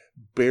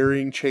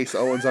burying Chase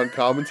Owens on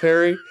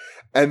commentary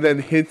and then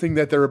hinting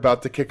that they're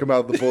about to kick him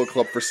out of the Bullet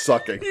Club for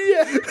sucking.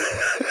 Yeah.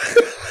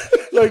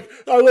 Like,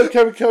 I love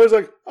Kevin Kelly's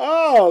like,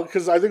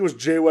 because I think it was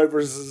Jay White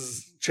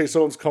versus Chase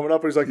Owens coming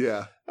up, and he's like,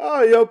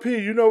 ELP,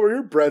 you know where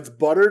your bread's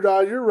buttered.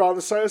 You're on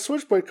the side of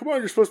Switchblade. Come on,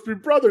 you're supposed to be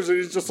brothers. And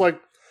he's just like,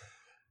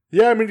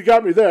 yeah, I mean, you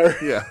got me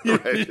there. Yeah,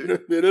 right.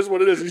 It is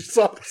what it is. He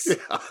sucks.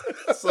 Yeah.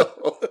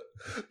 So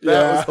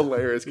that was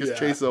hilarious because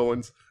Chase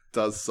Owens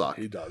does suck.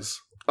 He does.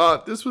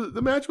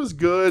 The match was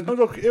good.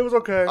 It was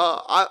okay.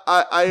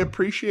 I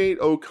appreciate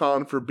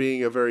Okan for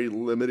being a very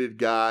limited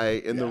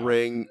guy in the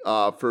ring.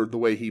 For the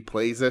way he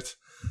plays it.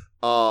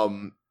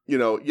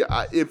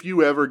 If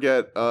you ever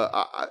get,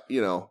 I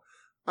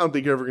don't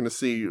think you're ever going to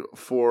see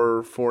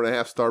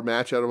 4.5 star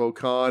match out of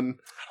Okan.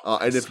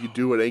 And if you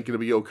do, it ain't going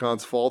to be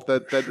Okan's fault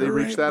that they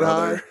reach that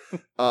high.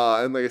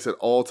 And like I said,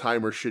 all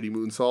timer shitty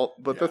moonsault,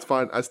 but that's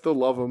fine. I still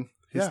love him.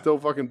 He's still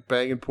fucking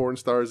banging porn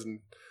stars and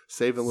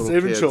saving little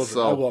saving kids. children.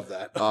 So, I love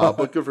that.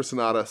 but good for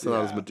Sonata.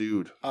 Sonata's my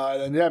dude.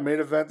 And main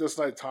event this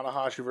night: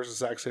 Tanahashi versus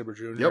Zack Sabre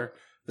Jr. Yep.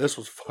 This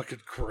was fucking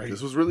great.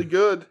 This was really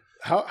good.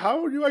 How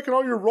are you liking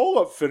all your roll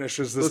up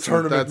finishes this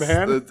tournament,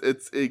 man?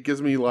 It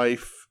gives me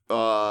life.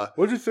 What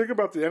did you think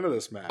about the end of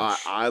this match?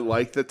 I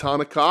like that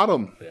Tana caught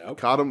him. Yep.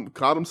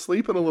 Caught him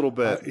sleeping a little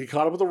bit. He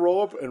caught him with a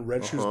roll up, and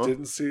Red Shoes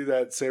didn't see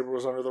that Sabre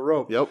was under the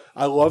rope. Yep.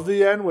 I love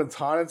the end when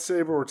Tana and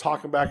Sabre were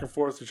talking back and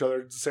forth to each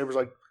other. Sabre's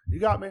like, "You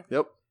got me."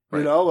 Yep. Right.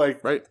 You know,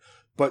 like right.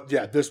 But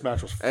yeah, this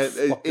match was and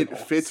it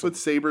awesome. fits with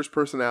Sabre's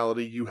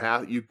personality. You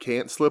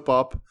can't slip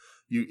up.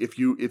 If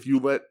you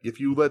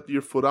let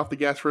your foot off the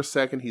gas for a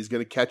second, he's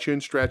going to catch you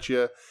and stretch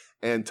you.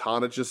 And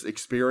Tana just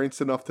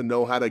experienced enough to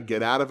know how to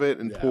get out of it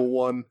and pull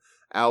one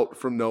out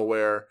from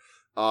nowhere.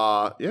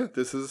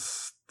 This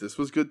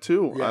was good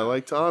too. Yeah. I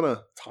like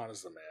Tana.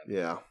 Tana's the man.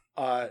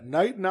 Yeah.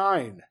 Night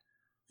 9,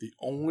 the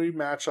only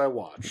match I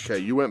watched. Okay,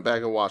 you went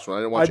back and watched one.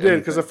 I didn't watch. I did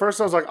because at first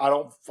I was like,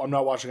 I'm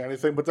not watching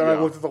anything. But then I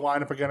looked at the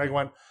lineup again. I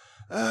went,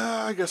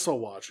 I guess I'll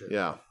watch it.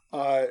 Yeah.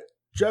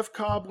 Jeff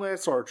Cobb,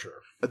 Lance Archer.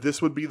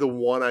 This would be the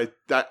one I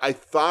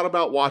thought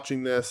about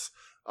watching this.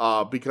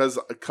 Because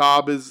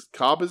Cobb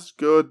is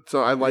good,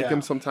 so I like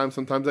him sometimes.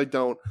 Sometimes I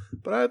don't,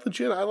 but I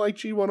like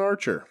G1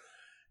 Archer.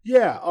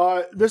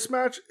 Yeah, this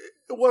match,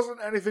 it wasn't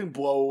anything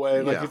blow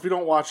away. Like if you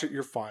don't watch it,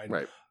 you're fine.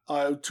 Right.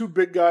 Two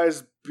big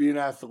guys being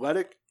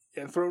athletic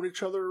and throwing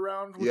each other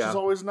around, which is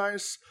always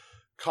nice.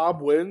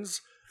 Cobb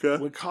wins.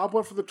 Okay. When Cobb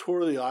went for the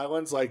tour of the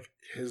islands, like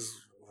his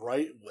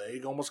right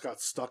leg almost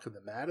got stuck in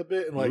the mat a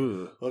bit, and like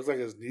looked like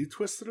his knee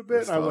twisted a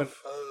bit. And I went,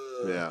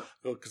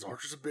 because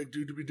Archer's a big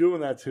dude to be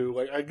doing that too.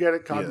 Like I get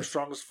it, Cobb is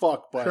strong as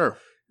fuck, but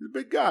he's a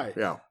big guy.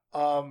 Yeah.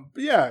 But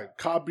yeah,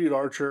 Cobb beat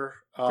Archer.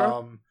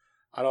 Okay.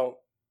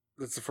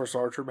 That's the first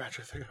Archer match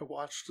I think I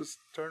watched this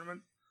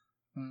tournament.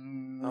 I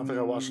don't think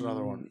I watched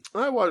another one.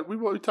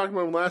 We talked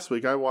about him last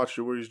week. I watched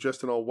it where he's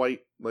dressed in all white,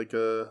 like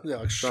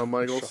Shawn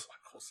Michaels.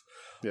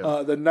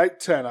 Yeah. The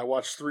night 10, I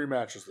watched 3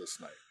 matches this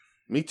night.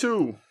 Me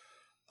too.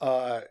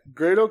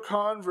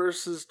 Great-O-Khan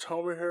versus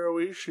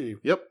Tomohiro Ishii.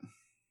 Yep.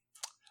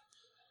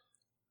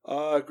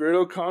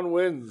 Great-O-Khan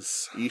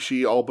wins.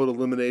 Ishii all but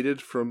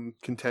eliminated from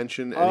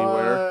contention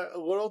anywhere. A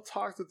little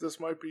talk that this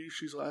might be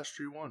Ishii's last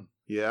G1.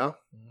 Yeah?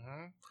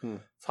 Mm-hmm.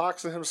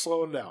 Talks of him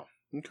slowing down.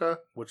 Okay.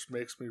 Which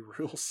makes me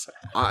real sad.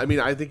 I mean,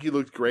 I think he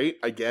looked great.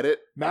 I get it.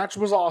 Match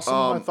was awesome,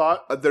 I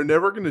thought. They're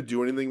never going to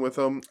do anything with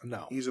him.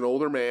 No. He's an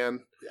older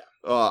man.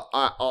 Yeah.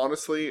 I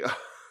honestly,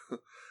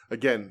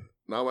 again,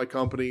 not my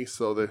company,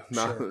 so they're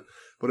not. Sure.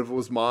 But if it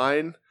was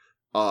mine,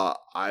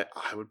 I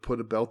would put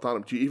a belt on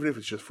him, even if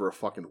it's just for a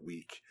fucking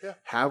week. Yeah.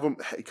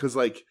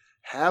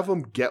 Have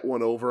him get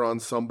one over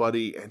on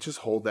somebody and just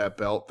hold that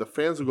belt. The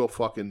fans will go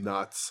fucking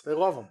nuts. They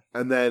love him.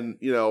 And then,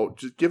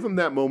 just give him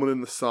that moment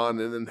in the sun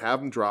and then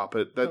have him drop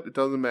it. It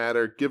doesn't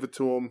matter. Give it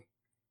to him.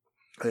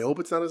 I hope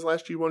it's not his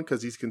last G1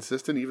 because he's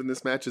consistent. Even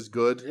this match is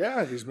good.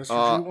 Yeah, he's Mr.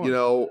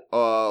 G1.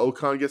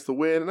 Okan gets the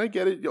win, and I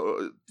get it.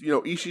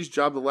 Ishii's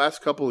job the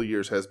last couple of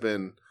years has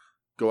been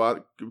go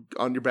out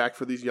on your back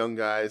for these young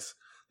guys.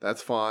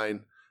 That's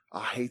fine.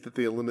 I hate that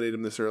they eliminate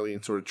him this early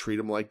and sort of treat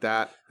him like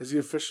that. Is he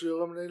officially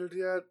eliminated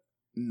yet?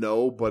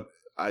 No, but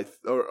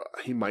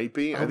he might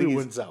be. I think he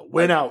wins out.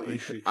 Win out,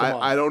 Ishii.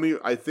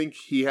 I think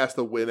he has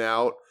to win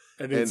out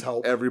and needs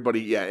help.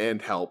 Everybody,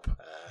 and help.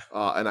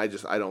 And I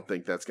don't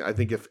think that's gonna. I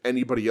think if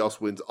anybody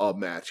else wins a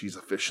match, he's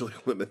officially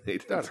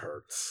eliminated. That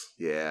hurts.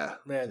 Yeah,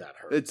 man, that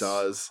hurts. It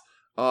does.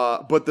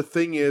 But the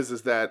thing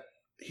is that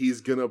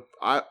he's gonna.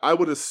 I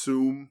would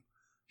assume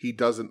he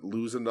doesn't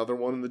lose another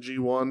one in the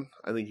G1.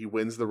 I think he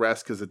wins the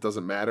rest because it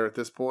doesn't matter at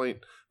this point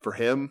for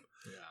him.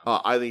 Yeah.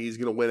 I think he's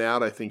gonna win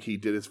out. I think he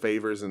did his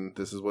favors, and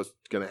this is what's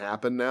gonna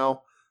happen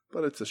now.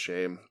 But it's a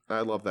shame. I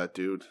love that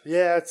dude.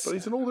 Yeah, but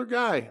he's an older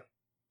guy.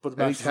 But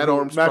the match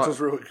was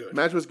really good.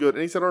 Match was good,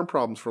 and he's had arm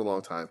problems for a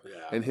long time.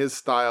 Yeah. And his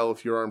style,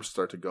 if your arms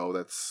start to go,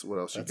 that's what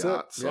else you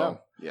got. It. So,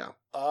 yeah.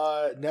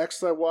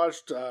 Next, I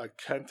watched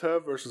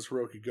Kenta versus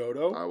Hiroki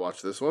Goto. I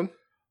watched this one.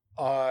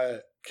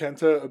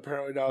 Kenta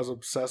apparently now is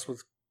obsessed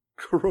with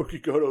Hiroki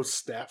Goto's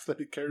staff that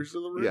he carries to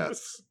the ring.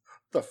 Yes.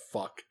 The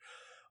fuck?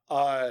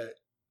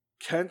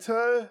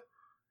 Kenta,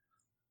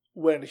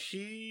 when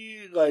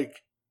he,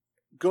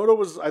 Goto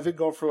was, I think,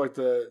 going for,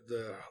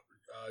 the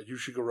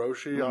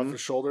Yushigoroshi off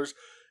his shoulders.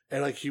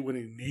 And when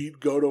he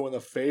kneed Goto in the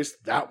face,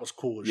 that was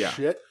cool as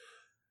shit.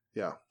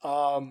 Yeah.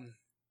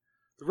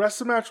 The rest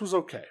of the match was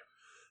okay.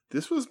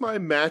 This was my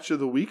match of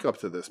the week up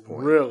to this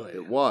point. Really?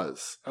 It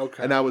was.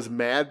 Okay. And I was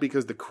mad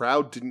because the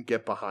crowd didn't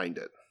get behind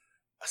it.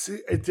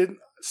 See, it didn't.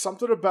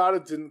 Something about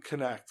it didn't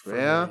connect for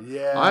me.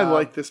 Yeah. I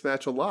like this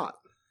match a lot.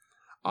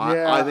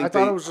 I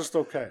thought it was just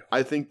okay.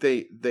 I think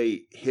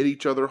they hit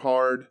each other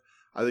hard.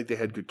 I think they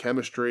had good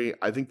chemistry.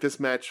 I think this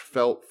match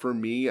felt, for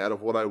me, out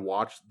of what I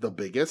watched, the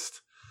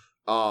biggest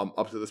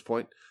up to this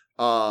point.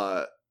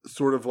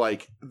 Sort of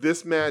like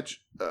this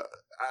match.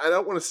 I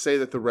don't want to say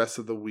that the rest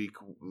of the week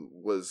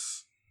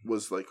was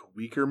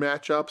weaker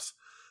matchups,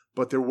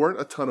 but there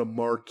weren't a ton of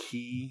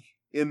marquee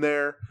in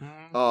there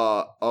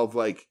of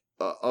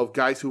of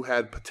guys who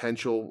had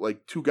potential,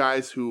 like two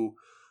guys who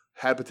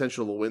had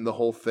potential to win the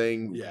whole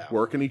thing,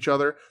 working each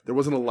other. There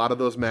wasn't a lot of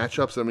those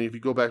matchups. I mean, if you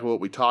go back to what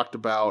we talked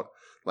about,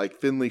 like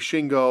Finley,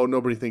 Shingo,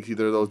 nobody thinks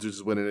either of those dudes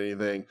is winning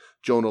anything.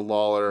 Jonah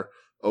Lawler,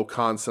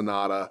 Okan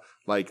Sonata,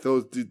 like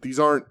these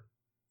aren't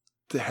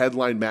the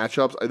headline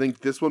matchups. I think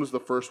this one was the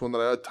first one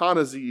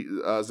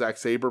that Zack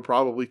Sabre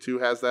probably too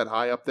has that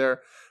high up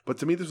there. But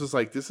to me, this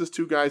is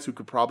two guys who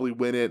could probably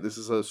win it. This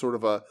is a sort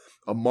of a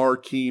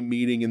marquee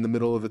meeting in the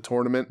middle of the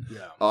tournament.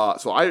 Yeah.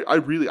 So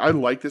I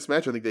like this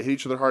match. I think they hit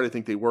each other hard. I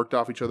think they worked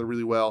off each other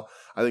really well.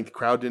 I think the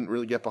crowd didn't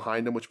really get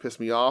behind them, which pissed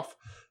me off.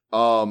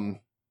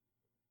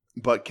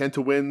 But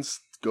Kenta wins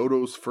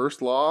Goto's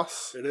first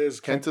loss. It is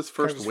Kenta's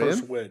first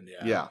win.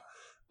 Yeah.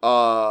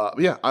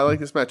 Yeah, I like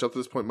this match. Up to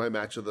this point, my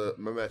match of the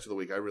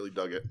week. I really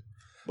dug it.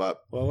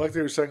 But like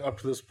they were saying, up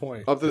to this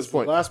point. I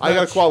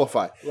got to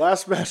qualify.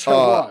 Last match I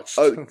watched.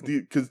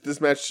 Because this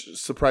match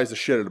surprised the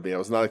shit out of me. I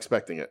was not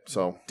expecting it.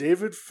 So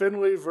David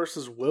Finlay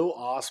versus Will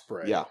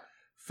Ospreay. Yeah.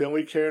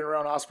 Finlay carrying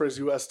around Ospreay's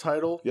U.S.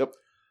 title. Yep.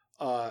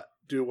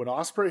 Dude, when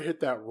Ospreay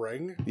hit that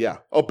ring. Yeah.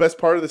 Oh, best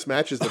part of this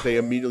match is that they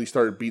immediately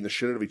started beating the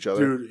shit out of each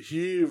other. Dude,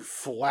 he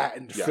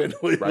flattened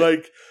Finlay. Right.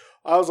 Like,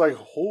 I was like,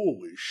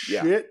 holy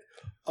shit.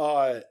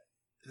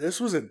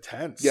 This was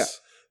intense. Yeah.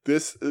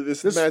 This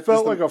match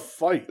felt like a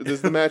fight. This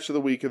is the match of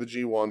the week of the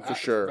G1 for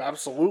sure.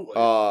 Absolutely.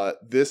 I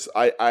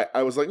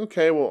was like,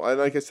 okay, well, and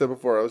like I said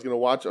before, I was gonna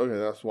watch.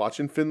 Okay, I was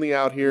watching Finlay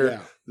out here.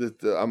 Yeah.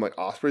 I'm like,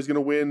 Ospreay's gonna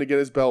win to get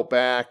his belt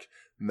back,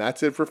 and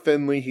that's it for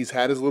Finlay. He's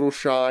had his little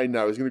shine.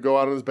 Now he's gonna go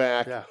out on his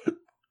back. Yeah.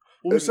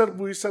 Well,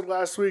 we said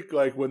last week,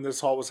 like when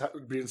this all was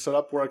being set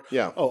up, we're like,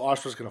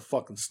 Ospreay's gonna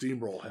fucking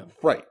steamroll him.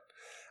 Right.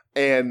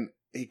 And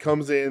he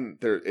comes in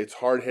there. It's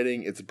hard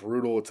hitting. It's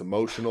brutal. It's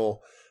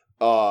emotional.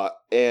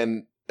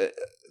 And at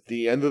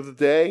the end of the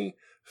day,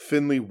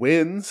 Finlay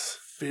wins.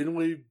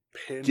 Finlay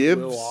pinned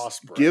Will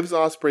Ospreay. Gives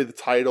Ospreay the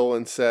title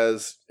and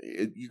says,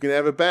 "You can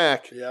have it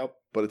back. Yep,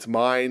 but it's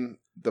mine.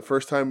 The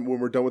first time when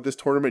we're done with this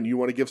tournament, you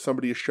want to give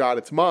somebody a shot.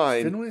 It's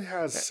mine." Finlay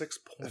has 6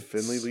 points.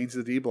 Finlay leads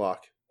the D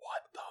block.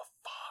 What the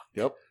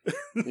fuck?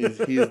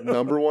 Yep, he's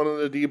number one on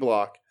the D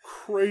block.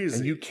 Crazy,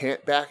 and you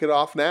can't back it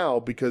off now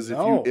because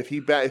if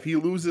he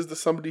loses to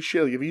somebody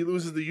shit, like if he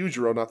loses the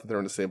Yujiro, not that they're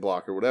on the same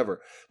block or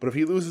whatever, but if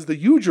he loses the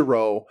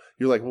Yujiro,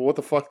 you're like, well, what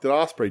the fuck did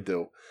Ospreay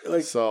do?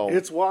 Like, so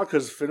it's wild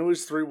because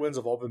Finlay's 3 wins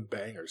have all been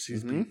bangers.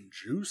 He's beaten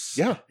Juice,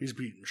 he's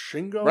beaten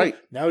Shingo, right?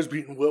 Now he's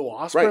beaten Will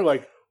Ospreay, right.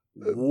 Like.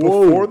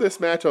 Whoa. Before this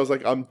match, I was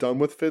like, I'm done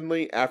with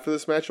Finlay. After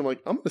this match, I'm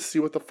like, I'm going to see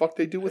what the fuck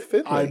they do with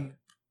Finlay.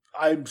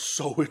 I'm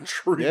so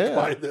intrigued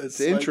by this.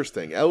 It's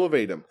interesting.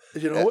 Elevate him.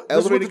 You know what?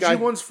 This is what the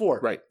G1's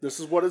for. Right. This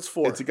is what it's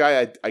for. It's a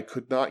guy I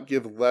could not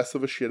give less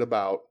of a shit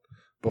about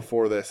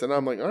before this. And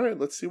I'm like, all right,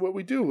 let's see what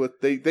we do.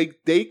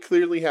 They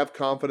clearly have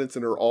confidence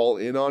and are all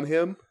in on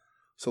him.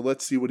 So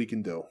let's see what he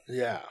can do.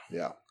 Yeah.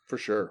 Yeah, for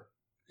sure.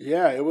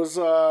 Yeah, it was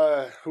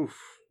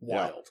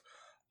wild.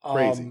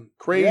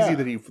 Crazy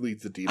that he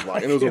leads the D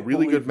block. And it was a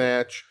really good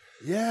match.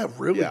 Yeah,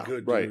 really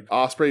good, dude. Right.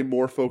 Ospreay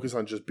more focused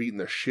on just beating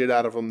the shit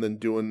out of him than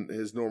doing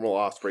his normal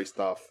Ospreay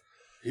stuff.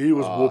 He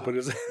was whooping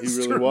his ass. He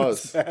really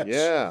was.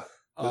 Yeah.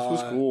 This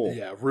was cool.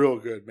 Yeah, real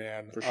good,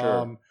 man. For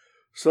sure.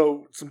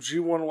 So some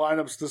G1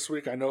 lineups this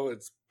week. I know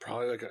it's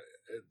probably like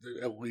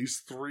at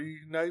least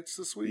 3 nights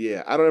this week.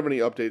 Yeah, I don't have any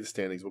updated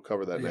standings. We'll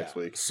cover that next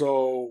week.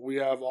 So we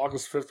have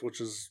August 5th,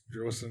 which is, if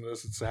you're listening to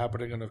this, it's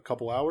happening in a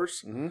couple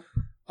hours.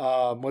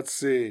 Mm-hmm. Let's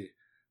see.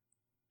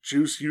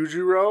 Juice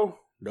Yujiro?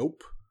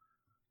 Nope.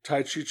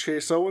 Taichi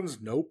Chase Owens?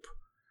 Nope.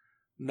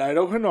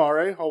 Naito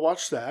Hinare? I'll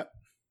watch that.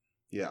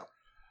 Yeah.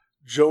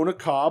 Jonah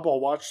Cobb?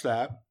 I'll watch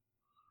that.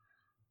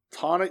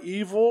 Tana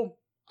Evil?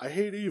 I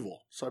hate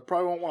Evil, so I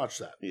probably won't watch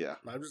that. Yeah.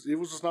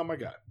 Evil's just not my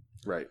guy.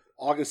 Right.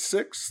 August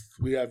 6th,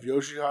 we have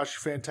Yoshihashi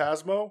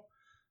Phantasmo.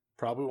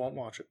 Probably won't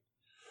watch it.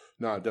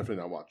 No, definitely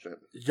not watching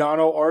it.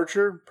 Yano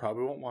Archer?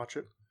 Probably won't watch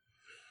it.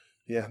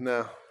 Yeah,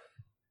 no.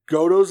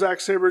 Goto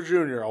Zack Sabre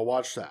Jr. I'll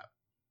watch that.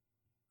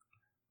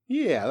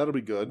 Yeah, that'll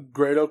be good.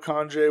 Grado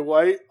Kanjay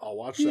White, I'll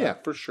watch that. Yeah,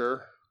 for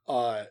sure.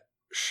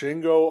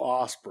 Shingo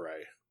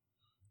Ospreay.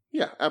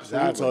 Yeah,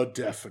 absolutely. That's a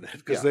definite,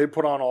 because they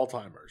put on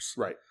all-timers.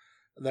 Right.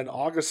 And then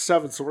August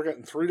 7th, so we're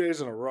getting 3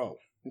 days in a row.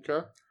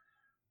 Okay.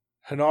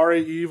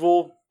 Hinare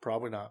Evil,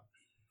 probably not.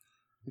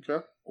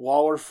 Okay.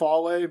 Lawler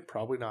Fale,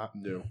 probably not.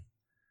 No.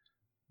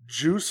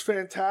 Juice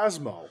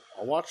Phantasmo,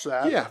 I'll watch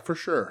that. Yeah, for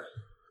sure.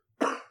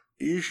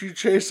 Ishii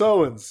Chase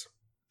Owens.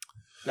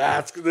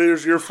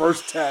 There's your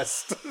first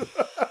test.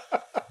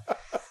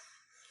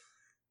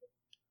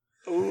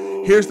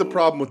 Here's the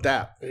problem with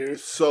that.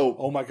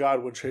 Oh my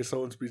God, when Chase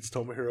Owens beats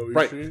Tomohiro Ishii.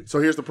 Right. So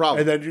here's the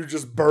problem. And then you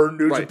just burn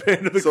New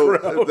Japan to the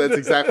ground. That's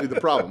exactly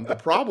the problem. The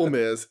problem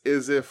is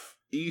if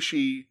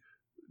Ishii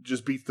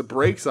just beats the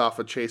brakes off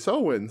of Chase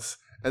Owens,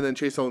 and then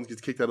Chase Owens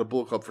gets kicked out of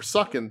Bullet Club for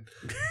sucking,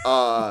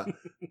 I'm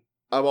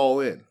all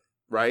in.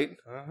 Right?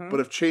 Uh-huh. But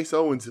if Chase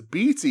Owens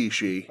beats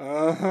Ishii,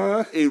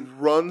 it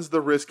runs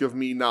the risk of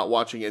me not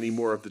watching any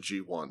more of the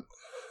G1.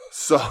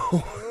 So,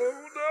 oh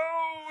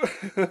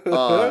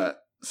no!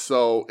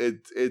 So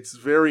it's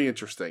very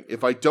interesting.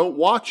 If I don't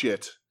watch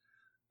it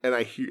and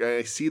I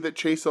see that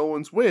Chase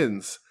Owens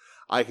wins,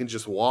 I can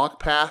just walk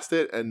past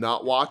it and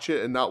not watch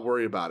it and not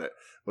worry about it.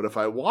 But if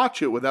I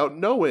watch it without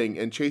knowing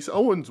and Chase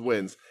Owens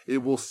wins, it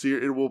will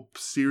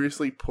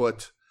seriously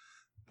put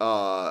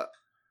a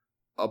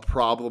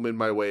problem in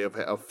my way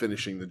of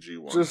finishing the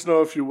G1. Just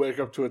know if you wake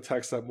up to a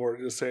text that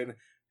morning just saying,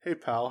 "Hey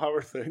pal, how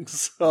are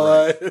things?"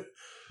 Right.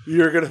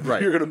 You're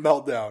gonna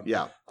melt down.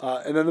 Yeah.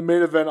 And then the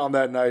main event on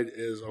that night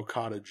is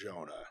Okada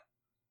Jonah,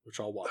 which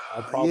I'll watch.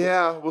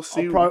 We'll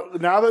see.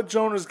 Now that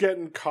Jonah's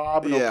getting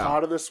Cobb and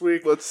Okada this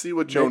week, let's see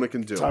what Jonah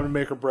can do. Time to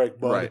make or break,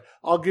 bud. Right.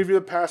 I'll give you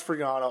a pass for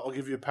Yana. I'll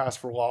give you a pass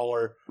for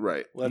Lawler.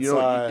 Right.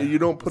 You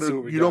don't put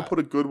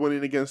a good one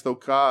in against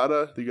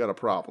Okada, you got a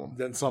problem.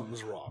 Then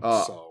something's wrong.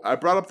 I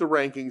brought up the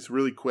rankings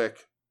really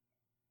quick.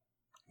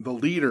 The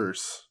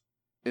leaders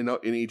in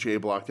each A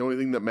block, the only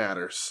thing that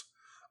matters.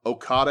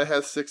 Okada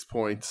has 6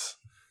 points.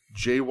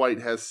 Jay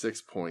White has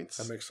 6 points.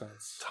 That makes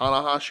sense.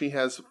 Tanahashi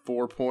has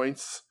 4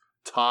 points.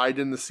 Tied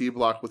in the C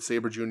block with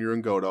Sabre Jr.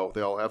 and Goto.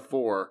 They all have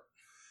 4.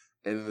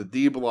 And in the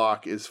D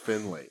block is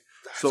Finlay.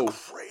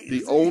 That's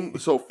crazy.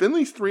 So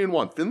Finlay's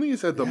 3-1. Finlay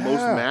has had the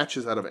most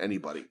matches out of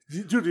anybody.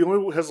 Dude, the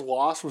only one his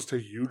loss was to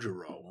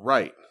Yujiro.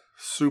 Right.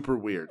 Super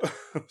weird.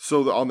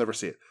 So I'll never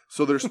see it.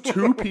 So there's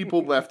 2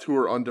 people left who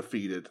are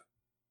undefeated.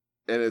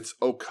 And it's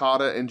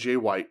Okada and Jay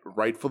White,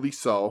 rightfully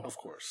so. Of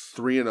course.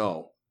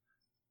 3-0.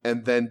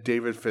 And then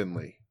David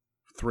Finlay,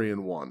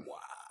 3-1. Wow.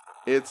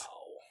 It's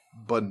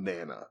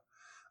banana.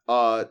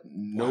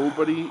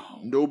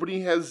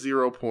 Nobody has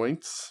 0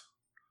 points.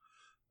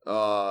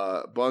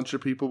 Bunch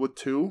of people with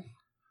 2.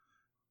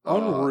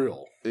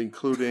 Unreal.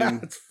 Including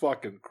That's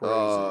fucking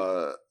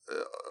crazy.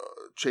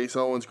 Chase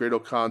Owens,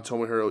 Great-O-Khan,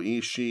 Tomohiro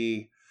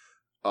Ishii,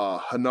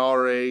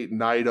 Hanare,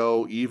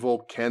 Naito,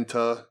 Evil,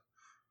 Kenta,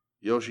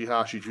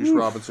 Yoshihashi, Juice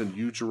Robinson,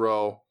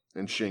 Yujiro,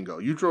 and Shingo.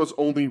 Yujiro's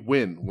only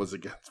win was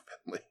against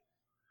Finlay.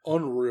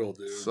 Unreal,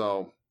 dude.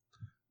 So,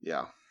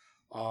 yeah.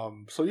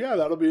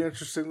 That'll be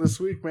interesting this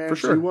week, man. For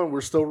sure. G1,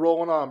 we're still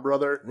rolling on,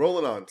 brother.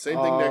 Rolling on. Same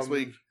thing next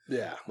week.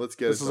 Yeah. Let's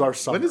get this is our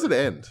summer. When does it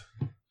end?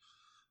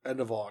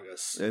 End of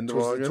August.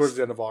 Towards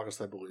the end of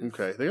August, I believe.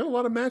 Okay. They got a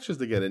lot of matches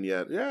to get in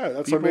yet. Yeah,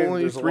 that's People what I mean.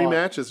 only 3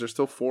 matches. There's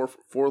still four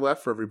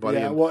left for everybody.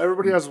 Yeah, well,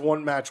 everybody has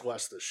 1 match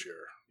less this year.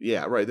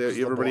 Yeah, right.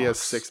 Everybody has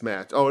 6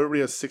 matches. Oh,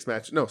 everybody has 6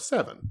 matches. No,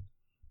 7.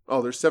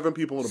 Oh, there's 7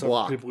 people in a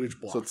block. 7 people each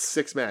block. So it's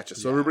 6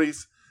 matches. So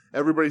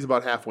everybody's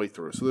about halfway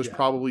through. So there's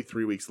probably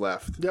 3 weeks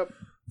left. Yep.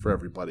 For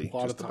everybody. A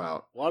lot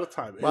of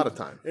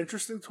time.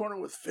 Interesting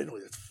tournament with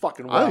Finlay. It's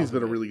fucking wild. I think it's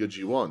been a really good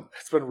G1.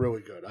 It's been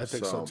really good. I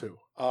think so too.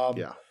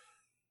 Yeah.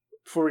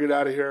 Before we get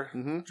out of here,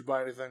 did you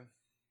buy anything?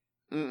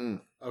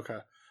 Mm-mm. Okay.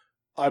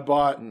 I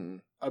bought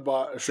a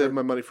shirt. Saved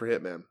my money for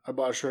Hitman. I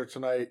bought a shirt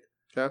tonight.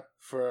 Okay.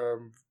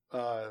 From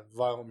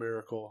Violent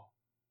Miracle,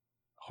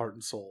 Heart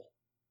and Soul.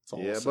 That's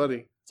all. Yeah,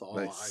 buddy. That's all.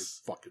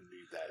 Nice. I fucking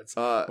need that. It's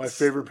my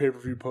favorite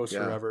pay-per-view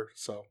poster ever.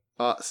 So.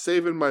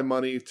 Saving my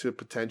money to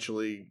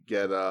potentially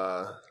get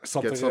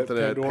something at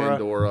Pandora.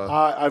 Pandora.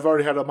 I've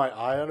already had my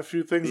eye on a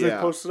few things they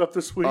posted up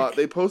this week.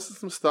 They posted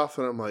some stuff,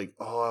 and I'm like,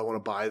 oh, I want to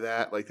buy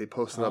that. Like, they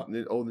posted up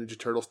old Ninja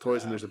Turtles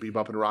toys, and there's a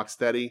Bebop and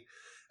Rocksteady.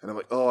 And I'm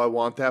like, oh, I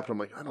want that. But I'm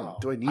like,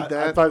 do I need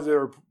that? I thought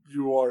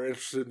you are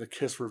interested in the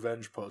Kiss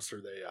Revenge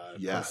poster they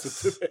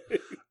posted today.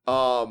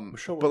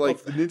 But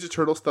like the Ninja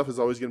Turtle stuff is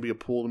always going to be a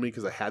pull to me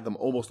because I had them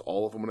almost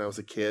all of them when I was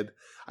a kid.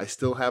 I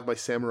still have my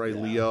Samurai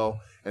Leo,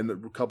 and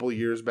a couple of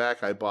years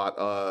back I bought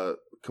a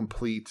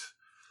complete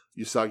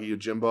Usagi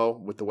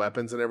Yojimbo with the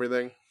weapons and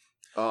everything.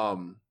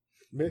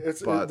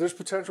 There's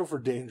potential for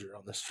danger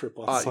on this trip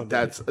on Sunday.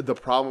 That's the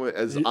problem.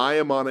 I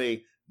am on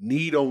a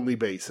need-only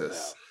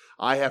basis. Yeah.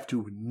 I have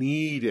to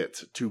need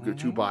it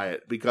to buy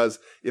it because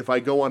if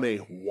I go on a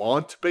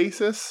want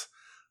basis,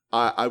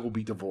 I will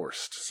be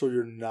divorced. So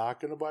you're not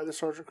going to buy the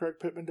Sergeant Craig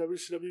Pittman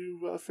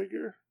WCW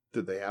figure?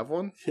 Did they have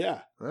one? Yeah.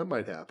 That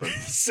might happen.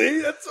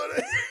 See? That's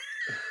what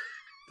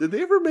Did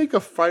they ever make a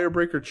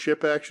Firebreaker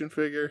Chip action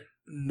figure?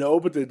 No,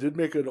 but they did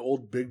make an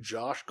old Big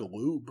Josh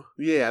Galoob.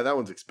 Yeah, that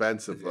one's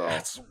expensive, though.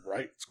 That's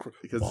right.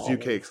 Because it's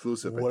UK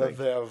exclusive, What if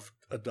they have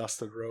a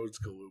Dustin Rhodes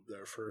Galoob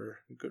there for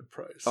a good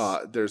price?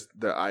 A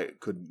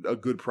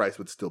good price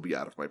would still be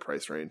out of my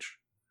price range.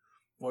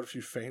 What if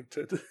you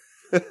fainted?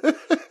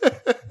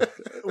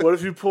 What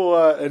if you pull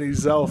an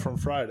Ezel from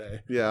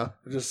Friday? Yeah.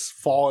 And just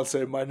fall and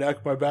say, my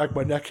neck, my back,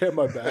 my neck, and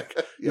my back.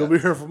 You'll be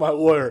here for my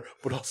lawyer,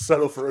 but I'll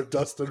settle for a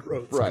Dustin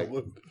Rhodes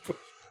Galoob.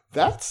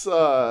 That's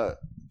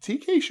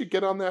TK should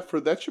get on that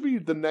that should be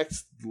the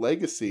next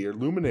Legacy or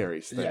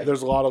Luminaries thing. Yeah,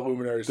 there's a lot of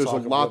Luminaries. There's a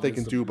lot they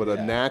can do, but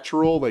a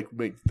natural, like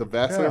make the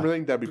vest and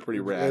everything, that'd be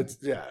pretty rad.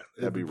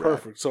 That'd be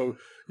perfect. So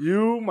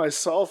you,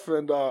 myself,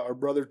 and our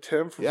brother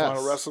Tim from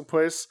Final Wrestling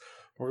Place,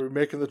 we're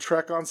making the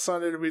trek on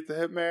Sunday to meet the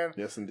Hitman.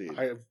 Yes, indeed.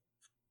 I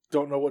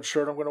don't know what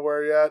shirt I'm going to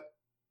wear yet.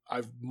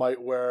 I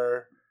might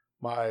wear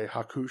my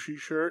Hakushi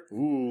shirt.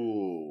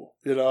 Ooh.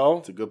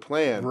 It's a good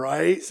plan.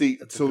 Right? See,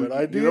 it's a good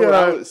idea. You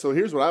know so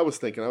here's what I was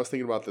thinking. I was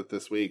thinking about that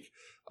this week.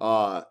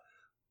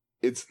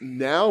 It's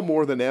now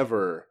more than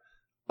ever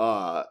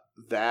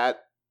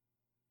that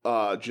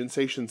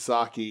Jinsei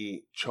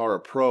Shinsaki Chara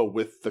Pro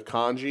with the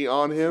kanji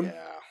on him,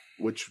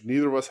 which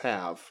neither of us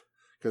have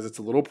because it's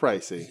a little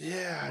pricey.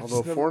 Yeah.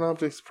 Although foreign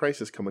objects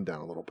price is coming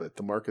down a little bit.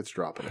 The market's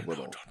dropping a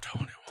little. Don't tell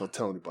anyone. Don't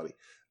tell anybody.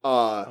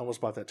 I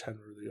almost bought that tenor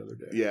the other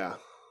day. Yeah.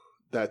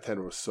 That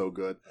tenor was so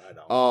good. I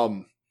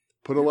know.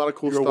 Put a lot of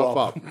cool stuff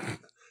up.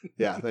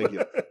 Yeah, thank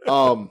you.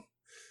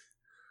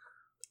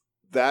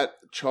 That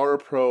Chara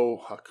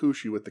Pro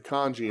Hakushi with the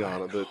kanji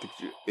on it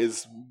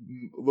is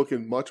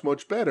looking much,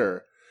 much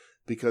better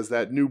because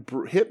that new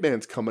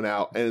Hitman's coming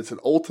out and it's an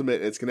ultimate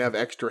and it's going to have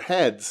extra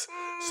heads.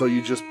 So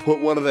you just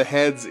put one of the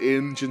heads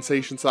in Jinsei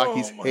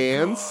Shinsaki's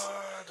hands. God.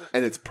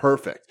 And it's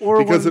perfect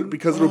because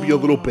it'll be a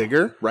little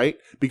bigger, right?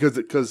 Because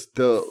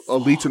the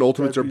elites and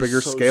ultimates are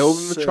bigger scale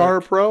than the Chara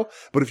Pro.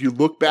 But if you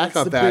look back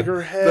on that,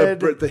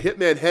 the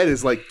Hitman head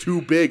is like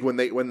too big when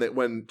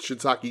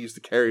Shinsaki used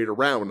to carry it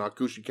around, when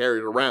Hakushi carried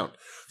it around.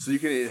 So you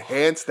can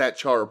enhance that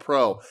Chara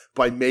Pro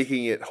by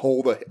making it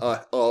hold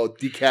a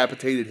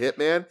decapitated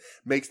Hitman.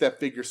 Makes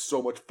that figure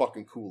so much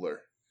fucking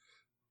cooler.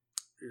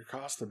 You're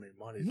costing me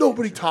money.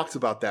 Nobody talks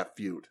about that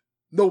feud.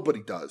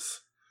 Nobody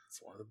does. It's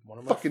one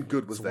of my fucking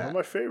good was that. One of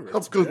my favorites.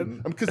 I'm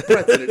good. Because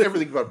Brett's in it.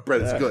 Everything about Brett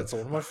is good. It's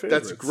one of my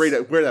favorites. That's great. I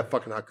wear that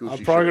fucking Hakushi shirt.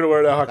 I'm probably going to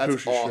wear that Hakushi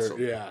That's awesome.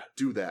 shirt. Yeah.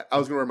 Do that. I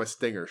was going to wear my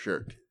Stinger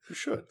shirt. You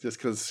should. Just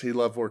because he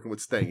loved working with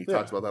Sting. He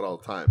talks about that all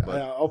the time.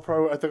 But I think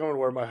I'm going to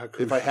wear my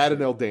Hakushi if I had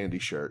an El Dandy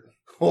shirt.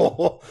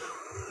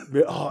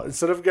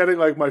 Instead of getting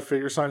like my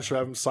figure sign, should I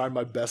have him sign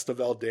my Best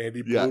of El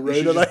Dandy Blu-ray?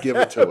 You should just give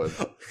it to him.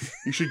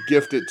 You should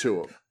gift it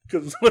to him.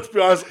 Because let's be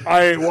honest,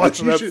 I ain't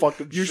watching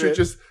fucking shit.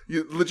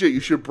 You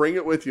should bring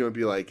it with you and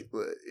be like,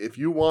 if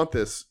you want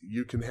this,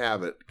 you can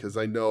have it. Because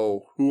I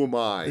know, who am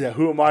I? Yeah,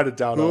 who am I to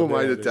doubt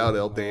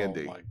El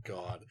Dandy? Oh my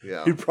God.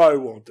 Yeah. He probably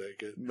won't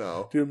take it.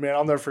 No. Dude, man,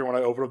 I'll never forget when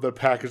I opened up the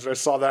package and I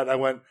saw that and I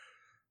went,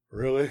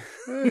 really?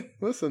 Hey,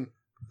 listen.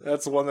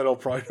 That's the one that I'll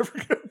probably never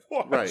get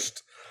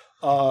watched.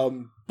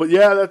 Right. But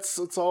yeah,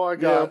 that's all I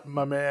got,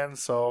 my man.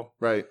 So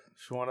right.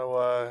 If you want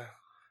to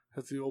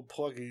hit the old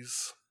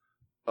pluggies.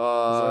 Is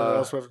there anything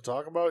else we have to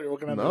talk about? You're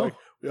looking at me like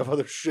we have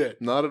other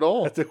shit. Not at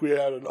all. I think we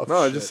had enough. No,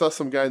 I just saw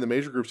some guy in the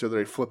major groups the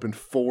other day flipping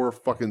 4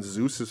 fucking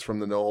Zeuses from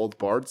the No Holds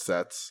Barred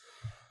sets.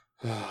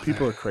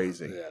 People are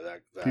crazy. Yeah,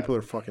 people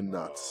are fucking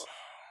nuts.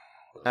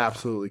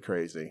 Absolutely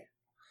crazy.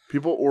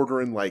 People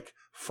ordering like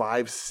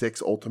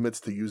 5-6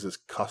 ultimates to use as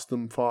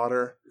custom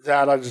fodder.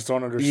 That I just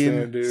don't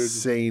understand, dude.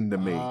 Insane to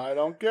me. I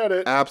don't get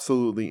it.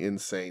 Absolutely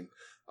insane.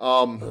 But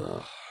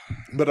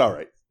all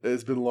right.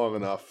 It's been long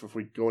enough. If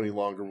we go any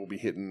longer, we'll be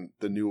hitting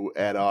the new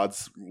at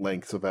odds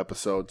lengths of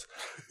episodes.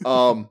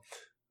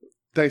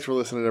 Thanks for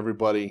listening,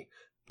 everybody.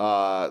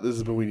 This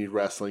has been We Need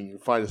Wrestling. You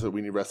can find us at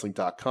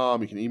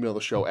WeNeedWrestling.com. You can email the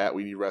show at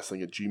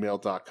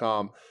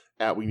WeNeedWrestling@gmail.com,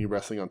 at We Need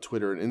Wrestling on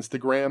Twitter and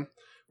Instagram.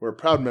 We're a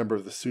proud member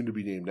of the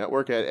soon-to-be-named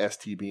network at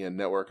STBN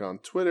Network on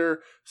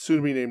Twitter,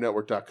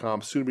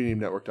 soon-to-be-named-network.com,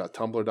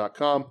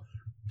 soon-to-be-named-network.tumblr.com.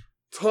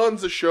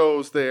 Tons of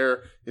shows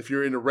there. If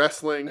you're into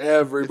wrestling,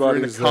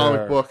 everybody's if you're into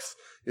comic books,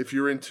 if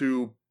you're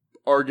into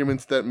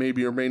arguments that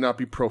maybe or may not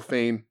be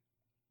profane,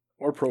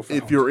 or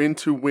profound, if you're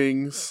into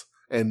wings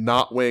and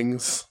not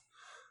wings,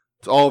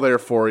 it's all there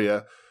for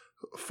you.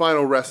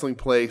 Final Wrestling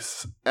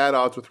Place, At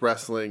Odds with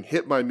Wrestling,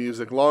 Hit My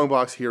Music, Long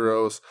Box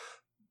Heroes,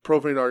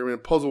 Profane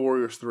Argument, Puzzle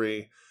Warriors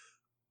 3,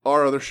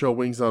 our other show,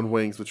 Wings on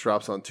Wings, which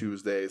drops on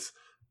Tuesdays.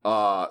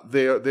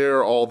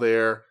 They're all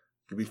there.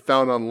 Can be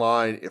found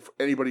online. If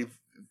anybody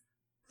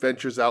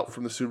ventures out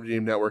from the Super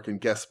Game Network and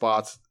guest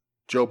spots,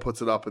 Joe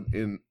puts it up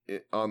in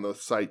on the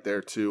site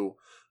there too.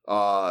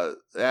 At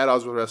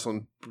Odds with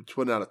Wrestling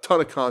putting out a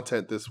ton of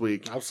content this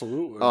week.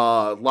 Absolutely.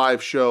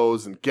 Live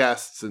shows and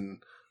guests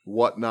and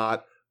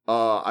whatnot.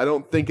 I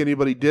don't think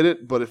anybody did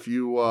it, but if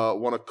you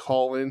want to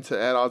call in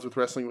to At Odds with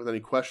Wrestling with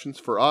any questions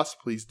for us,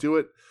 please do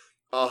it.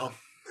 Don't.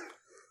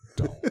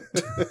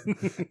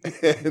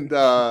 And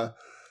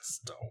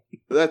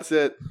that's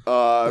it.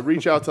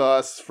 Reach out to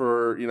us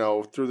for,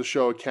 through the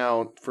show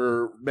account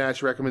for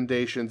match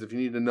recommendations. If you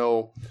need to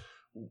know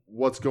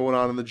what's going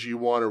on in the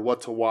G1 or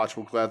what to watch,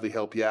 we'll gladly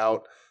help you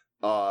out.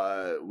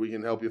 We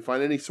can help you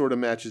find any sort of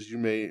matches you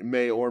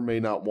may or may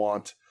not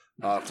want.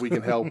 If we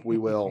can help, we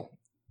will.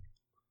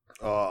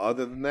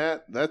 Other than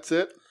that, that's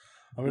it.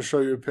 I'm going to show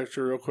you a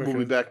picture real quick. We'll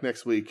be back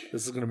next week.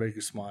 This is going to make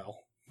you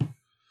smile.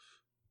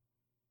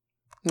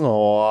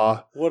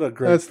 Aw. What a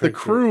great That's picture. the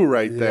crew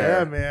right there.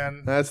 Yeah,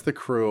 man. That's the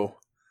crew.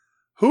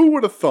 Who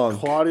would have thunk?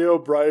 Claudio,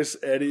 Bryce,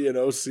 Eddie, and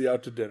OC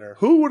out to dinner.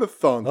 Who would have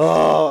thunk?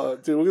 Oh,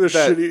 dude, look at the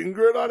shit-eating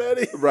grin on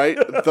Eddie. Right?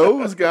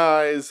 Those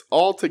guys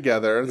all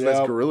together. That's a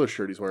nice gorilla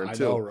shirt he's wearing,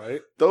 too. I know,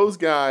 right? Those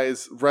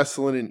guys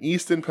wrestling in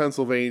Easton,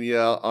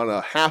 Pennsylvania on a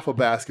half a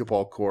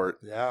basketball court.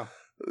 Yeah.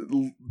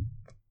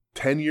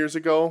 10 years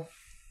ago.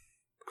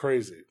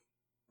 Crazy.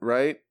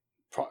 Right?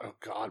 Oh,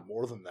 God,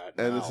 more than that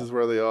now. And this is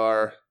where they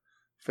are.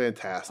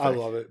 Fantastic. I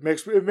love it.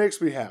 It makes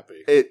me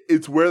happy.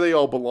 It's where they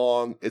all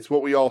belong. It's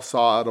what we all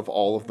saw out of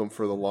all of them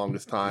for the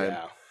longest time.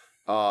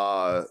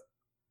 Yeah.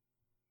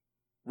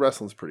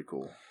 Wrestling's pretty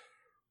cool.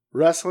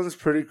 Wrestling's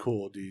pretty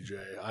cool, DJ.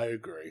 I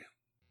agree.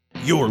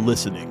 You're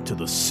listening to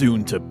the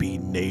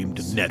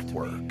soon-to-be-named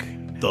network,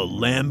 the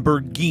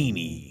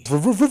Lamborghini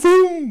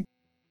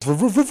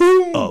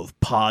of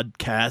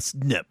podcast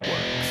networks.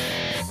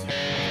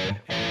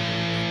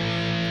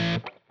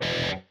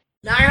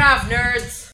 Knock it off, nerds!